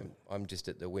 I'm just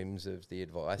at the whims of the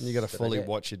advice. And you got to fully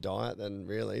watch your diet then,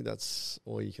 really. That's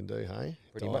all you can do, hey?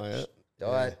 Pretty much.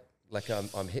 Diet. Like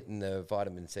I'm hitting the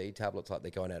vitamin C tablets like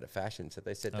they're going out of fashion. So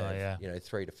they said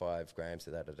 3 to 5 grams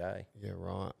of that a day. Yeah,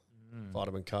 right.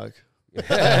 Vitamin Coke.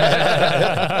 Fucking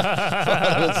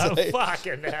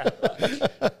hell.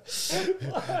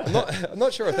 I'm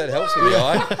not sure if that helps with the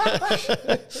eye.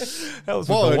 Helps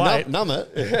with the weight. Numb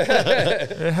it.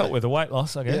 It helped with the weight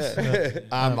loss, I guess. Yeah.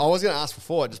 I was going to ask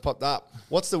before, it just popped up.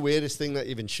 What's the weirdest thing that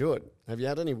you've insured? Have you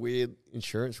had any weird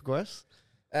insurance requests?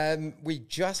 We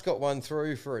just got one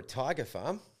through for a tiger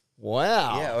farm.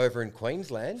 Wow. Yeah, over in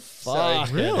Queensland. Fuck,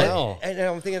 so, really? And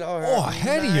I'm thinking,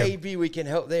 maybe we can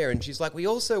help there. And she's like, we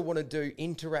also want to do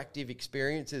interactive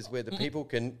experiences where the people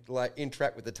can like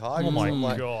interact with the tigers. Oh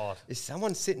my God. Is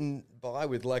someone sitting by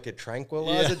with like a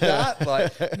tranquilizer dart?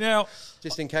 Like, now,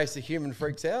 just in case the human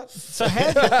freaks out? So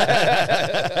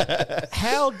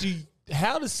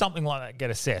how does something like that get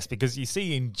assessed? Because you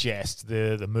see in Jest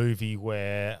the movie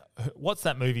where what's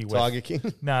that movie where Tiger King?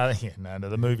 No,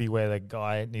 the movie where the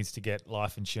guy needs to get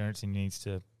life insurance and needs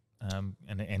to and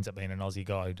it ends up being an Aussie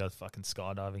guy who does fucking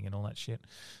skydiving and all that shit.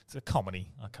 It's a comedy.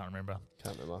 I can't remember.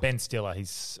 Ben Stiller.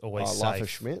 He's always safe. Life of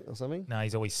Schmidt or something. No,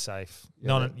 he's always safe.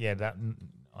 Yeah, That.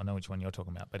 I know which one you're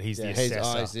talking about, but he's the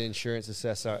assessor. He's the insurance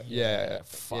assessor. Yeah.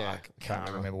 Fuck. Can't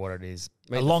remember what it is.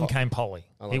 Meet Along came Polly.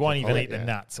 He won't even eat the yeah.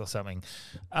 nuts or something.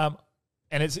 And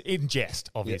it's in Jest,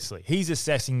 obviously. Yeah. He's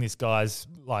assessing this guy's,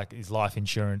 like, his life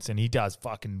insurance, and he does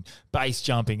fucking base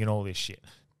jumping and all this shit.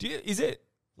 Is it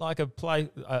like a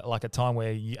time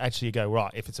where you actually go,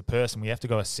 right, if it's a person, we have to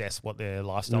go assess what their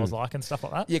lifestyle's like and stuff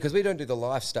like that? Yeah, because we don't do the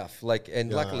life stuff.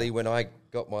 Luckily, when I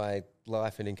got my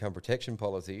life and income protection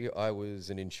policy, I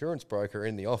was an insurance broker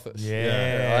in the office.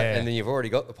 Yeah. Right? And then you've already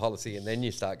got the policy, and then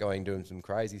you start doing some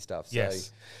crazy stuff.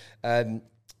 Yes.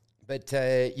 But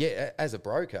as a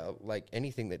broker, like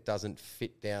anything that doesn't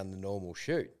fit down the normal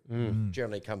chute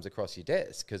generally comes across your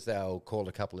desk because they'll call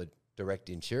a couple of direct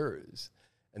insurers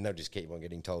and they'll just keep on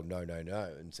getting told no.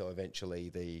 And so eventually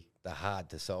the hard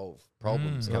to solve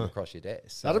problems come across your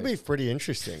desk. So That'd be pretty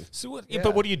interesting. So,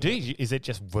 but what do you do? Is it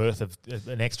just worth of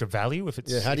an extra value if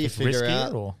it's how do you figure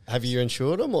out? Or? Have you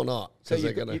insured them or not? So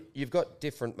you've got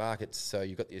different markets. So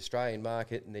you've got the Australian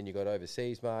market, and then you've got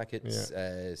overseas markets.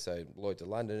 Yeah. So Lloyd's of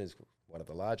London is one of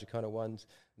the larger kind of ones.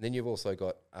 And then you've also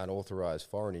got unauthorised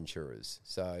foreign insurers.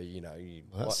 So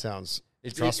that sounds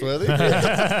trustworthy.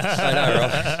 I know,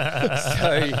 right?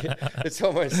 So it's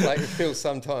almost like it feels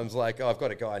sometimes like I've got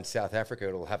a guy in South Africa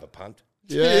that'll have a punt.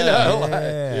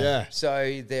 Yeah.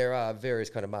 So there are various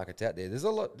kind of markets out there. There's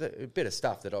a bit of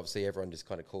stuff that obviously everyone just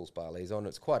kind of calls barleys on.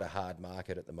 It's quite a hard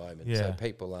market at the moment, so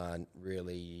people aren't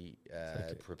really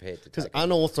prepared to take because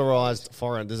unauthorised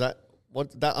foreign, that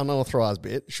unauthorised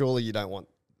bit? Surely you don't want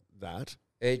that.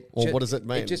 What does it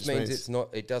mean? It just means it's not.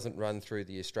 It doesn't run through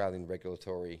the Australian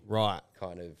regulatory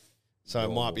kind of. So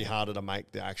it might be harder to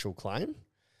make the actual claim.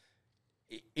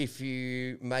 If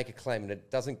you make a claim and it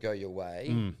doesn't go your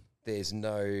way, there's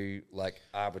no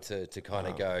arbiter to kind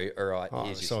of go, all right,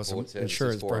 here's your support it's an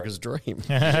insurance broker's dream.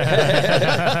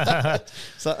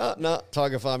 So, no,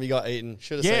 Tiger Farm, you got eaten.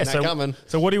 Should have seen that coming.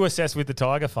 So what do you assess with the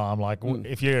Tiger Farm? Like,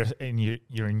 if you're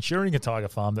insuring a Tiger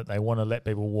Farm that they want to let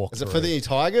people walk Is it for the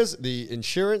tigers, the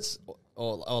insurance,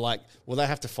 or will they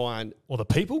have to find... Or the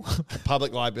people?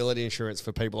 public liability insurance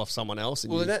for people off someone else?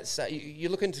 Well, you're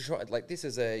looking to try... this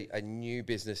is a new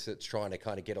business that's trying to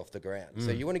kind of get off the ground. So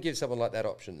you want to give someone like that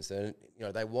options. And,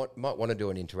 they might want to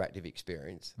do an interactive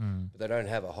experience, but they don't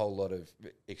have a whole lot of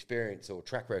experience or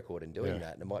track record in doing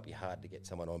that. And it might be hard to get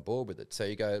someone on board with it. So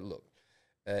you go, look,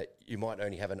 you might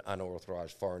only have an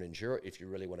unauthorised foreign insurer if you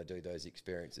really want to do those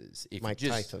experiences.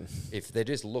 If they're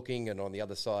just looking and on the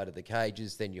other side of the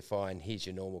cages, then you find here's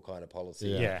your normal kind of policy.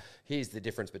 Yeah. Here's the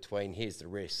difference between here's the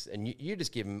risks, and you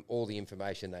just give them all the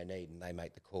information they need, and they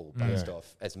make the call based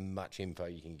off as much info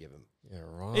you can give them. Yeah,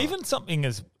 right. Even something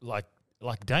as like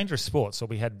dangerous sports. So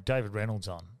we had David Reynolds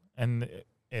on, and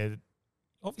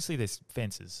obviously there's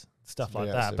fences, stuff like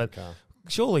that, but.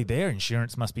 Surely their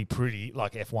insurance must be pretty,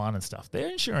 like F1 and stuff.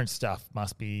 Their insurance stuff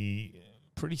must be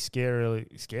pretty scary.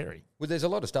 Well, there's a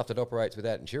lot of stuff that operates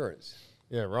without insurance.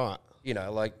 Yeah, right.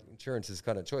 Insurance is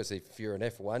kind of choice. If you're an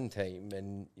F1 team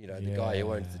and, the guy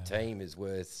who owns the team is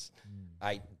worth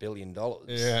 $8 billion,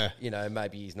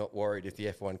 maybe he's not worried if the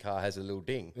F1 car has a little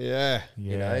ding. Yeah.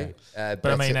 But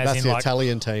I mean, that's the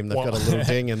Italian team. They've got a little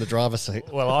ding in the driver's seat.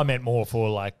 Well, I meant more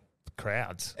for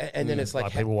crowds. And then it's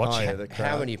like people watching.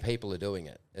 How many people are doing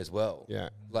it as well? Yeah.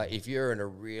 Like if you're in a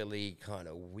really kind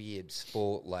of weird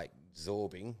sport like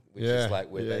zorbing, which is like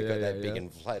where they got that big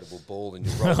inflatable ball and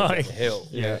you roll down the hill.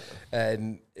 Yeah.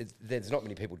 And there's not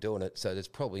many people doing it, so there's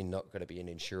probably not going to be an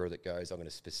insurer that goes, I'm going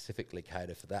to specifically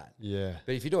cater for that. Yeah.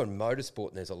 But if you're doing motorsport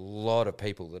and there's a lot of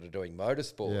people that are doing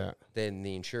motorsport, then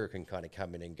the insurer can kind of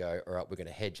come in and go, all right, we're going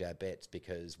to hedge our bets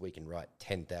because we can write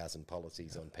 10,000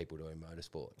 policies on people doing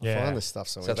motorsport. I find this stuff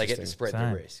so interesting. So they get to spread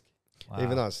the risk. Wow.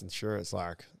 Even though it's insurance,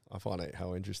 I find it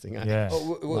how interesting. Yeah.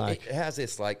 How's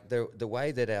this? The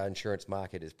way that our insurance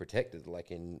market is protected,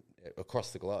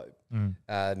 across the globe,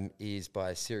 is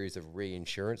by a series of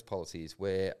reinsurance policies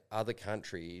where other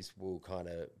countries will kind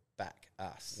of back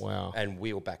us. Wow. And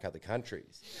we'll back other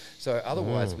countries. So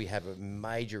otherwise we have a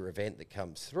major event that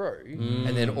comes through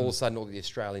and then all of a sudden all the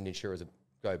Australian insurers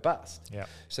go bust. Yeah.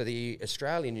 So the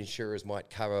Australian insurers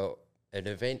might cover an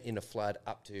event in a flood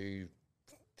up to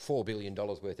 $4 billion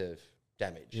worth of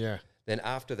damage. Yeah. Then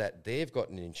after that, they've got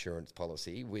an insurance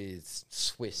policy with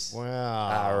Swiss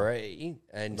Wow. RE,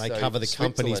 and They so cover the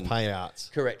company's Switzerland-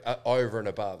 payouts. Correct, over and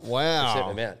above Wow. a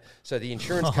certain amount. So the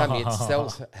insurance company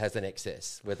itself has an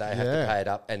excess where they have to pay it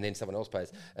up, and then someone else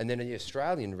pays. And then the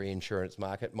Australian reinsurance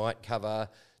market might cover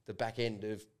the back end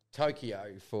of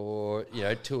Tokyo for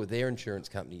 2 of their insurance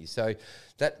companies. So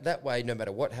that way, no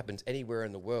matter what happens anywhere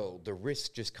in the world, the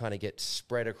risk just kind of gets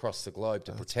spread across the globe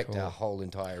to protect our whole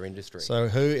entire industry. So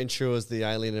who insures the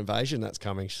alien invasion that's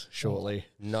coming shortly?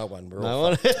 No one. We're No all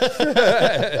one.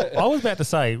 I was about to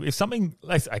say, if something,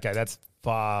 okay, that's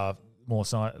far more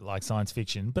science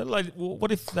fiction, but like,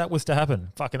 what if that was to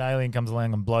happen? Fucking alien comes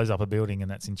along and blows up a building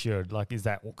and that's insured. Like, is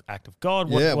that act of God?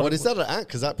 What is that an act?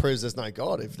 Because that proves there's no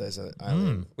God if there's an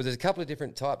alien. Well, there's a couple of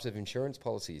different types of insurance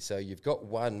policies. So you've got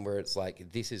one where it's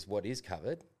like, this is what is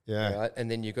covered. Yeah. Right? And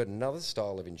then you've got another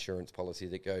style of insurance policy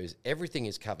that goes, everything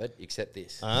is covered except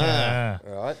this. Ah.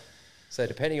 All right. So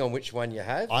depending on which one you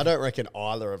have. I don't reckon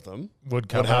either of them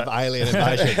would have alien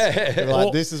invasions. They're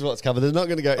like, this is what's covered. They're not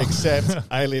going to go except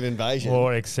alien invasion.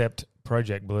 Or except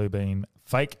Project Bluebeam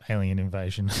fake alien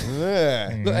invasion.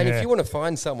 Yeah. Look, and if you want to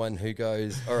find someone who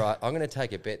goes, all right, I'm going to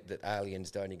take a bet that aliens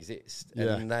don't exist,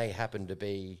 and they happen to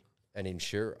be an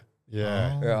insurer.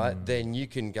 Yeah. Right, then you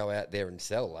can go out there and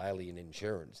sell alien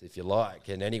insurance if you like,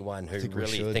 and anyone who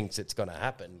really thinks it's going to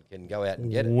happen can go out and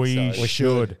get it. We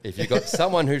should. If you've got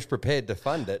someone who's prepared to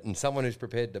fund it and someone who's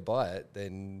prepared to buy it,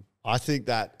 then I think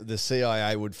that the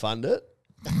CIA would fund it.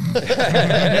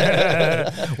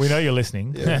 We know you're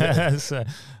listening. So,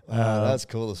 that's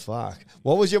cool as fuck.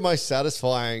 What was your most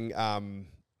satisfying,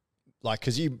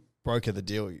 because you brokered the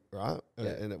deal, right? Yeah.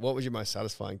 And what was your most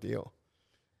satisfying deal?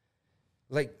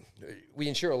 like we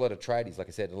insure a lot of tradies, like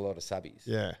I said, and a lot of subbies.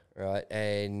 Yeah. Right.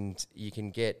 And you can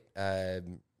get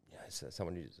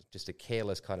someone who's just a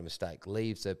careless kind of mistake,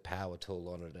 leaves a power tool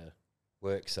on at a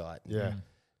work site. Yeah.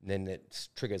 And then it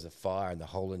triggers a fire and the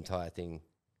whole entire thing,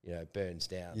 burns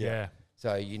down. Yeah.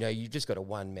 So, you've just got a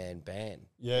one-man band,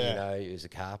 who's a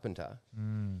carpenter.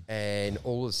 And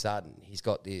all of a sudden, he's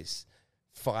got this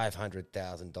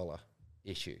 $500,000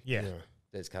 issue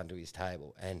that's come to his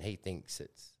table, and he thinks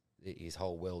his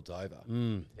whole world's over.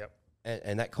 Yep.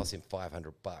 And that costs him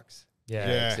 $500 Yeah. in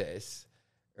excess,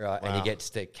 right? And he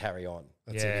gets to carry on.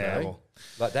 That's incredible.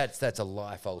 Like that's a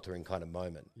life-altering kind of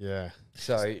moment. Yeah.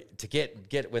 So to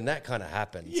get when that kind of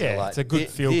happens, it's a good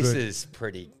feel This good. is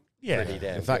pretty damn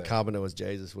If that good. carpenter was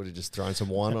Jesus, would have just thrown some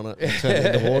wine on it and turned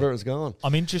it into water, it was gone.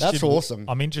 I'm interested. That's awesome.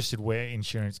 I'm interested where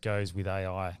insurance goes with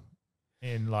AI.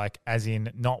 As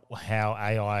in not how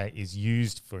AI is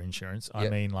used for insurance. I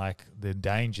mean, like the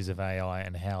dangers of AI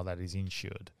and how that is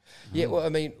insured. Yeah, well, I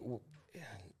mean,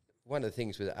 one of the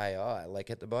things with AI,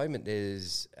 like at the moment,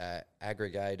 there's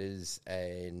aggregators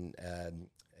and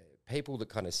people that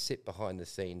kind of sit behind the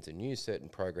scenes and use certain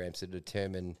programs to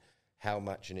determine how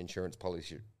much an insurance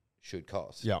policy should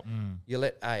cost. Yeah. You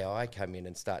let AI come in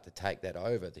and start to take that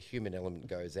over, the human element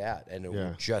goes out, and it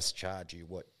will just charge you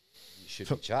what you should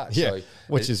be charged. Yeah, So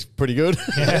which is pretty good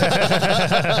for us,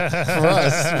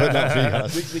 but not for you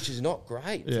guys. which is not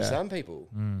great for Yeah. some people.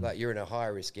 Like you're in a high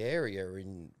risk area,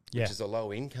 which is a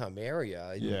low income area,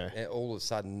 and all of a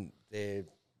sudden they're,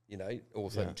 all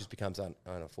of a sudden it just becomes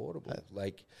unaffordable.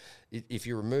 Like if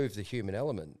you remove the human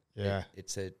element,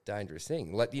 it's a dangerous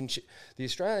thing. Like the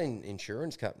Australian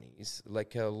insurance companies,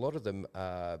 like a lot of them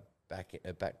are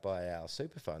backed by our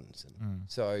super funds. And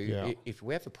so if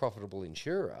we have a profitable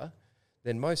insurer,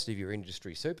 then most of your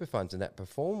industry super funds and that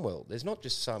perform well. There's not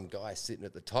just some guy sitting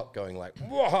at the top going like,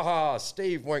 "Whoa,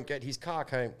 Steve won't get his car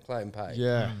claim paid."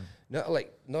 Yeah. No,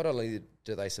 like not only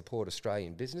do they support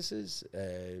Australian businesses,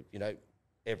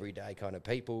 everyday kind of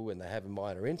people, and they have a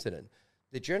minor incident,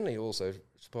 they're generally also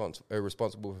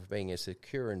responsible for being a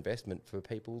secure investment for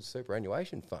people's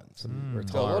superannuation funds.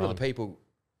 So a lot of the people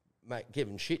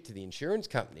giving shit to the insurance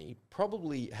company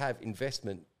probably have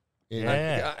investment,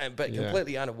 but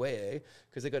completely unaware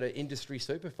because they've got an industry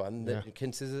super fund that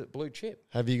considers it blue chip.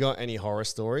 Have you got any horror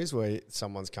stories where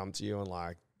someone's come to you and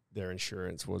like their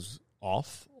insurance was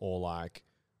off, or like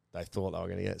they thought they were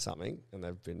going to get something and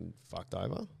they've been fucked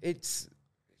over? It's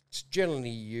generally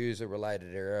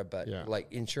user-related error, but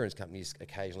like insurance companies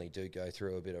occasionally do go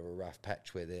through a bit of a rough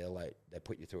patch where they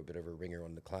put you through a bit of a ringer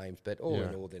on the claims, but all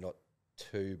in all, they're not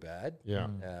too bad. Yeah.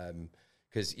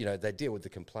 Because, they deal with the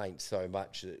complaints so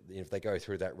much that if they go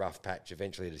through that rough patch,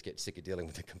 eventually they just get sick of dealing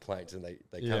with the complaints and they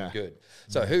come good.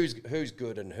 So who's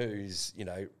good and who's,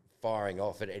 firing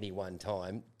off at any one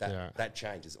time, that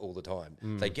changes all the time.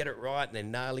 They get it right and they're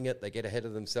nailing it, they get ahead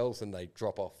of themselves and they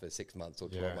drop off for 6 months or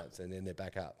 12 months and then they're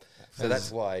back up. So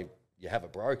that's why, you have a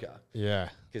broker. Yeah.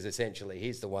 Because essentially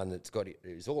he's the one that's got it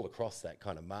is all across that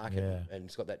kind of market and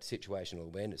it's got that situational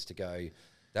awareness to go,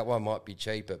 that one might be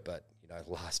cheaper, but the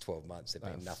last 12 months they've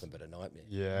been nothing but a nightmare.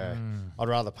 Yeah. I'd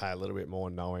rather pay a little bit more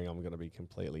knowing I'm going to be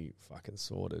completely fucking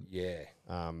sorted. Yeah.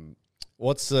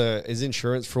 Is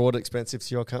insurance fraud expensive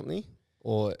to your company,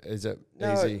 or is it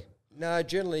easy? No,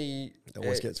 generally It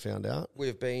always gets found out.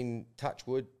 we've been, touch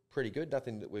wood, pretty good.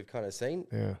 Nothing that we've kind of seen.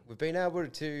 Yeah. We've been able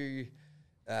to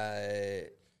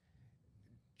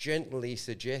gently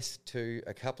suggest to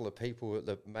a couple of people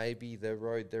that maybe the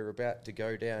road they're about to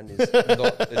go down is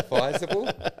not advisable,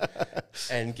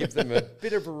 and give them a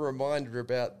bit of a reminder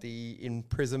about the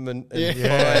imprisonment and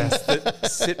fines that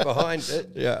sit behind it.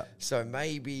 Yeah. So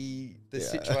maybe the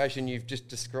situation you've just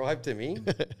described to me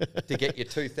to get your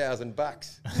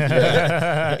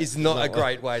 $2,000 is not a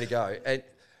great way to go. And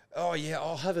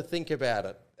I'll have a think about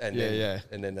it.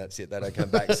 And then that's it. They don't come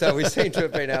back. So we seem to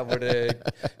have been able to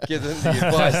give them the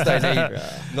advice they need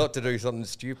not to do something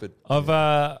stupid.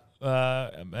 I've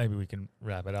maybe we can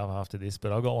wrap it up after this,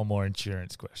 but I've got one more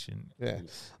insurance question. Yeah.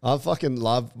 I fucking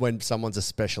love when someone's a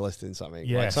specialist in something. Like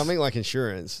Yes. something like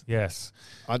insurance. Yes.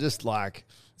 I just like,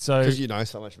 So because you know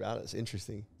so much about it. It's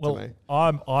interesting to me.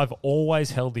 I've always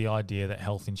held the idea that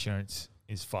health insurance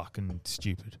is fucking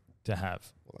stupid to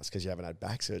have. Well, that's because you haven't had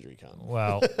back surgery, cunt.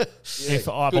 Well, if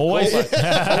I've always, I'm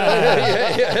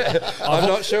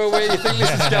not sure where you think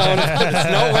this is going. It's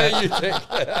not where you think.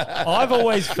 I've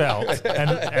always felt,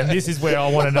 and this is where I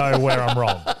want to know where I'm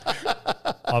wrong.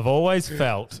 I've always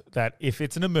felt that if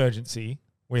it's an emergency,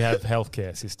 we have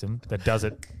healthcare system that does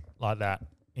it like that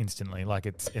instantly,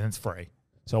 it's free.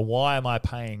 So why am I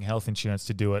paying health insurance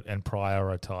to do it and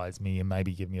prioritize me and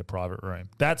maybe give me a private room?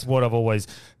 That's what I've always.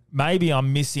 Maybe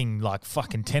I'm missing like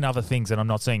fucking 10 other things that I'm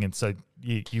not seeing, and so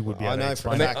you would be able to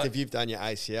explain. I know for a fact if you've done your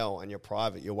ACL and you're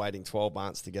private, you're waiting 12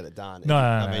 months to get it done.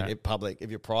 No, in public, if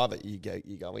you're private, you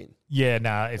go in. Yeah,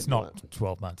 no, it's not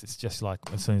 12 months. It's just like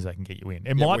as soon as they can get you in.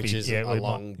 It might which be is a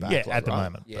long backlog, at the right?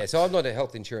 moment. Yeah, so I'm not a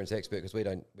health insurance expert because we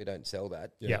don't sell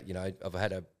that. Yeah. I've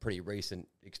had a pretty recent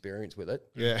experience with it.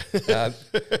 Yeah.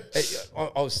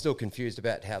 I was still confused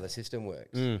about how the system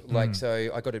works. So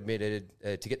I got admitted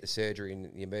to get the surgery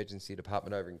in the emergency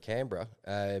department over in Canberra.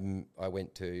 I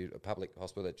went to a public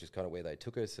hospital. That's just kind of where they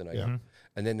took us, and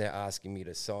and then they're asking me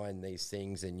to sign these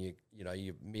things, and you're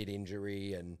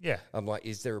mid-injury, and I'm like,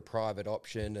 is there a private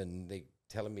option? And they're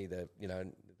telling me that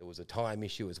there was a time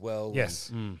issue as well.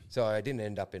 Yes. So I didn't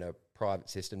end up in a private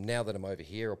system. Now that I'm over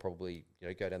here, I'll probably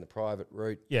go down the private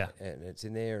route. Yeah. And it's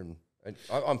in there, and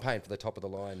I'm paying for the top of the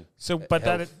line. So,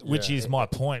 but which is my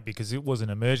point, because it was an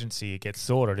emergency, it gets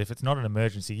sorted. If it's not an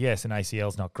emergency, yes, an ACL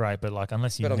is not great, but like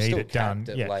unless you need it done,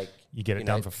 you get it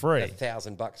done for free.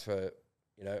 $1,000 for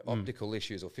optical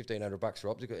issues, or $1,500 for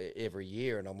optical every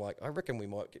year, and I'm like, I reckon we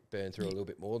might get burned through a little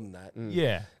bit more than that.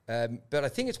 Yeah. But I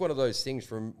think it's one of those things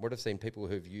from what I've seen people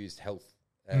who've used health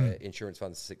insurance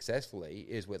funds successfully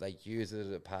is where they use it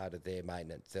as a part of their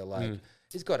maintenance. They're like,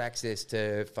 he's got access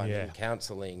to funding,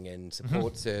 counselling and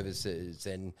support services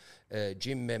and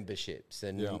gym memberships.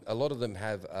 And a lot of them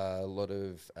have a lot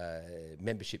of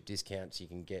membership discounts you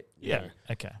can get.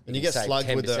 Okay. And you get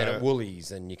slugged with at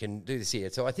Woolies, and you can do this here.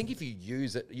 So I think if you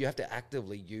use it, you have to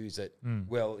actively use it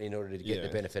well in order to get the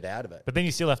benefit out of it. But then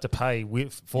you still have to pay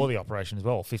for the operation as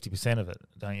well, 50% of it,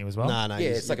 don't you as well? No.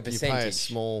 Yeah, it's like a percentage. You pay a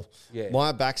small. Yeah.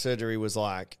 My back surgery was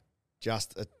like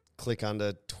just a click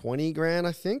under 20 grand,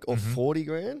 I think, or 40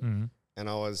 grand. And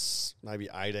I was maybe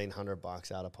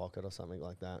 $1,800 out of pocket or something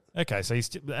like that. Okay, so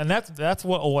and that's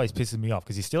what always pisses me off,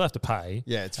 because you still have to pay.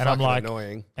 Yeah, it's and fucking I'm like,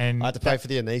 annoying. And I had to pay for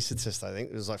the anaesthetist. I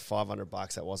think it was like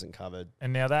 $500 that wasn't covered.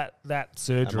 And now that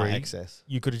surgery, my excess.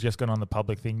 you could have just gone on the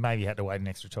public thing. Maybe you had to wait an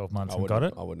extra 12 months and got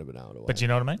it. I wouldn't have been able to wait. But you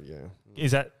know what I mean?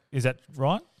 Yeah. Is that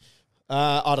right?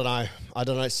 I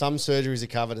don't know. Some surgeries are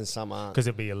covered and some aren't. Because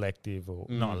it'd be elective or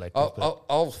not elective.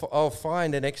 I'll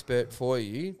find an expert for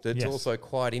you that's also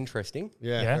quite interesting.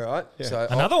 Yeah. All right. Yeah. So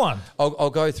Another one. I'll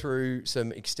go through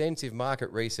some extensive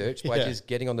market research by just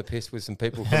getting on the piss with some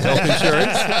people from health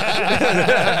insurance.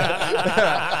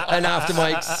 And after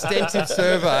my extensive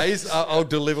surveys, I'll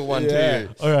deliver one to you.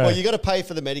 Okay. Well, you got to pay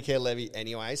for the Medicare levy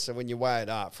anyway. So when you weigh it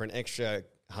up for an extra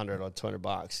 $100 or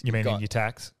 $200, You mean in your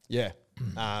tax? Yeah.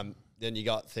 Then you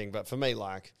got thing, but for me,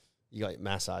 like, you got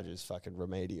massages, fucking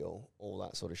remedial, all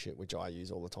that sort of shit, which I use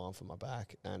all the time for my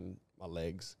back and my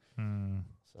legs.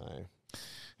 So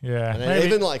Yeah. And then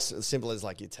even like simple as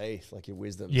like your teeth, like your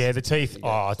wisdom. Yeah, the teeth.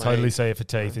 I totally see it for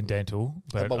teeth and dental.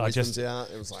 But I just out.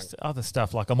 It was like other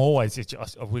stuff. Like I'm always,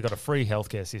 we've got a free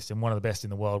healthcare system, one of the best in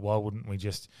the world. Why wouldn't we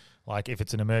just, like, if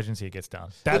it's an emergency, it gets done?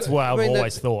 That's what I've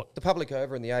always thought. The public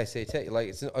over in the ACT,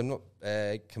 like, I'm not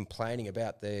complaining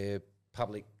about the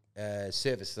public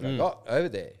service that I got over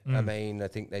there. I mean, I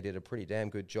think they did a pretty damn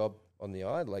good job on the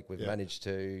eye. Like, we've managed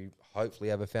to hopefully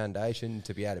have a foundation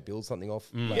to be able to build something off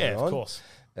later on. Of course.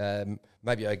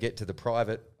 Maybe I get to the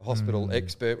private hospital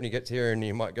expert when he gets here, and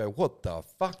you might go, "What the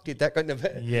fuck did that go?"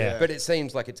 Yeah. But it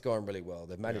seems like it's gone really well.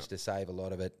 They've managed to save a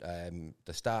lot of it.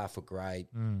 The staff were great.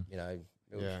 You know.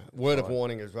 Word of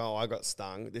warning as well. I got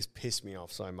stung. This pissed me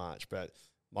off so much, but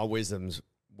my wisdoms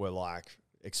were like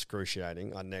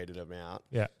excruciating. I needed them out.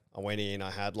 Yeah. I went in.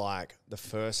 I had like the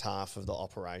first half of the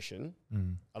operation.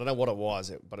 I don't know what it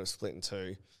was, but it was split in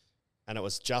two, and it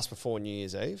was just before New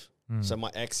Year's Eve. So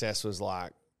my excess was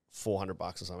like $400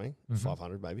 or something,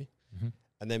 500 maybe.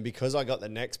 And then because I got the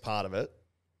next part of it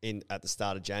in at the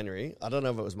start of January, I don't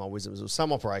know if it was my wisdom, it was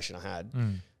some operation I had,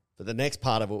 but the next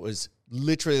part of it was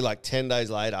literally like 10 days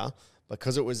later.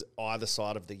 Because it was either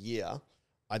side of the year,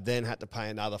 I then had to pay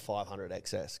another 500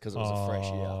 excess because it was a fresh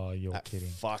year. Oh, you're that kidding.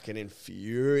 Fucking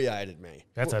infuriated me.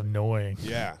 That's annoying.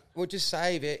 Yeah. Well, just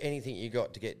save anything you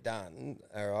got to get done.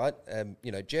 All right.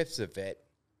 You know, Jeff's a vet.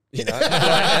 You know,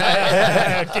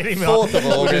 Get him 4th of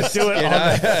August. Do it you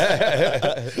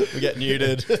know. We get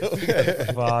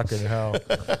neutered. Fucking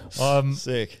hell.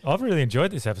 Sick. I've really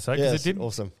enjoyed this episode because Yes, it didn't.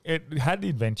 awesome. It had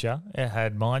adventure. It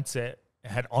had mindset. It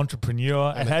had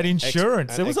entrepreneur. It had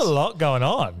insurance. There was a lot going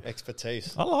on.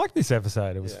 Expertise. I liked this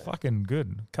episode. It was fucking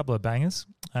good. A couple of bangers.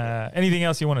 Anything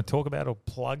else you want to talk about or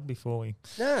plug before we?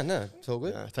 No, it's all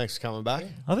good. Thanks for coming back.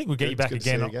 I think we'll get you back good to see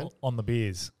again, you again. on the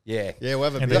beers. Yeah. Yeah, we'll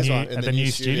have a And big the new, one in at the new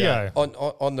studio.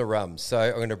 On the rum. So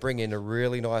I'm going to bring in a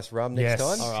really nice rum next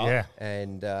Yes. time. All right. Yeah.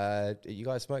 And you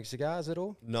guys smoke cigars at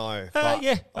all? No. but-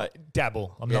 Yeah.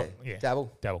 Dabble. I'm not. Yeah.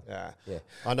 Dabble? Dabble. Yeah. Yeah.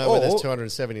 I know where there's Or-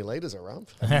 270 litres of rum.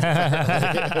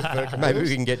 Maybe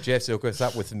we can get Jeff to hook us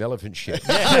up with some elephant shit.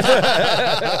 Wait,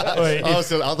 I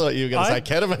thought you were going to say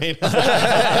ketamine.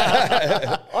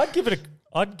 I'd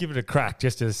give it a crack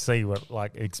just to see what,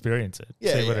 experience it.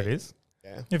 Yeah, see what yeah. it is.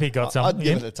 Yeah. If he got something. I'd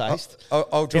give in. it a taste.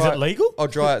 I'll Is it legal? I'll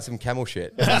dry out some camel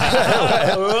shit.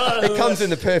 It comes in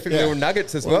the perfect little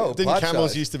nuggets as well. Didn't bite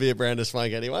Camels size. used to be a brand of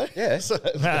smoke anyway? Yeah. So,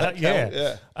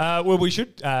 Yeah. Well, we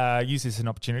should use this as an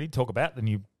opportunity to talk about the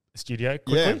new studio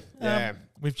quickly. Yeah.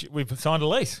 We've signed a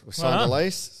lease. We signed a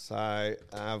lease. So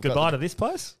Goodbye to this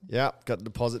place. Yeah, got the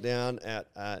deposit down at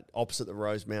opposite the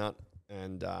Rosemount,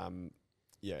 and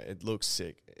it looks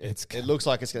sick. It looks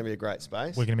like it's going to be a great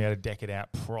space. We're going to be able to deck it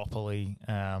out properly,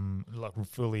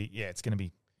 fully. Yeah, it's going to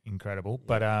be incredible.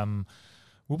 But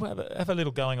we'll have a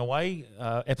little going away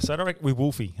episode, I reckon, with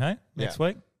Wolfie, hey, next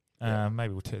week.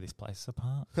 Maybe we'll tear this place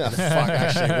apart. Fuck,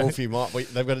 actually, Wolfie might.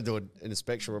 They've got to do an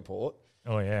inspection report.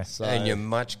 Oh, yeah. So, And you're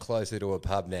much closer to a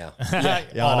pub now. I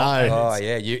know. Oh,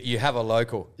 yeah. You have a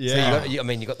local. Yeah. So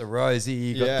you got the Rosie,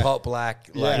 you got Yeah. Pot Black,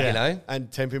 you know.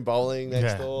 And Temping Bowling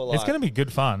next door. It's going to be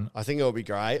good fun. I think it'll be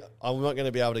great. I'm not going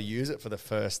to be able to use it for the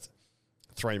first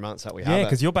 3 months that we have. Yeah,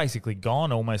 because you're basically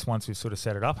gone almost once we've sort of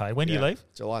set it up, hey? When do you leave?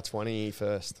 July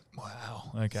 21st.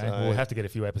 Wow. Okay. So- Well, we'll have to get a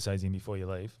few episodes in before you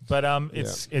leave. But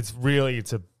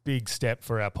it's a big step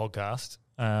for our podcast.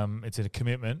 It's a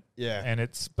commitment. Yeah. And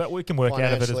but we can work out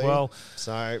of it as Financially. well.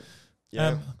 So,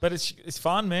 yeah. But it's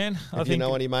fun, man. If you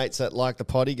know any mates that like the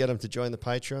potty, get them to join the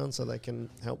Patreon so they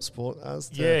can help support us.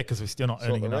 Yeah, because we're still not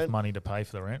sort earning the enough rent. money to pay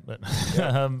for the rent. But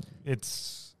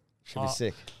Should be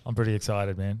sick. I'm pretty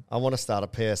excited, man. I want to start a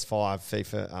PS5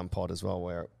 FIFA pod as well,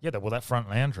 where Yeah, that front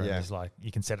lounge room Yeah. is like,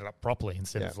 you can set it up properly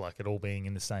instead of like it all being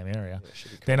in the same area.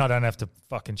 should be cool. Then I don't have to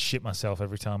fucking shit myself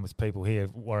every time with people here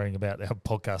worrying about their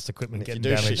podcast equipment if you getting do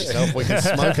damaged. shit yourself, we can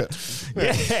smoke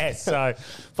it. Yeah, so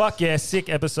fuck yeah, sick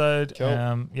episode.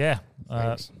 Cool. Yeah,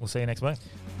 Thanks. we'll see you next week.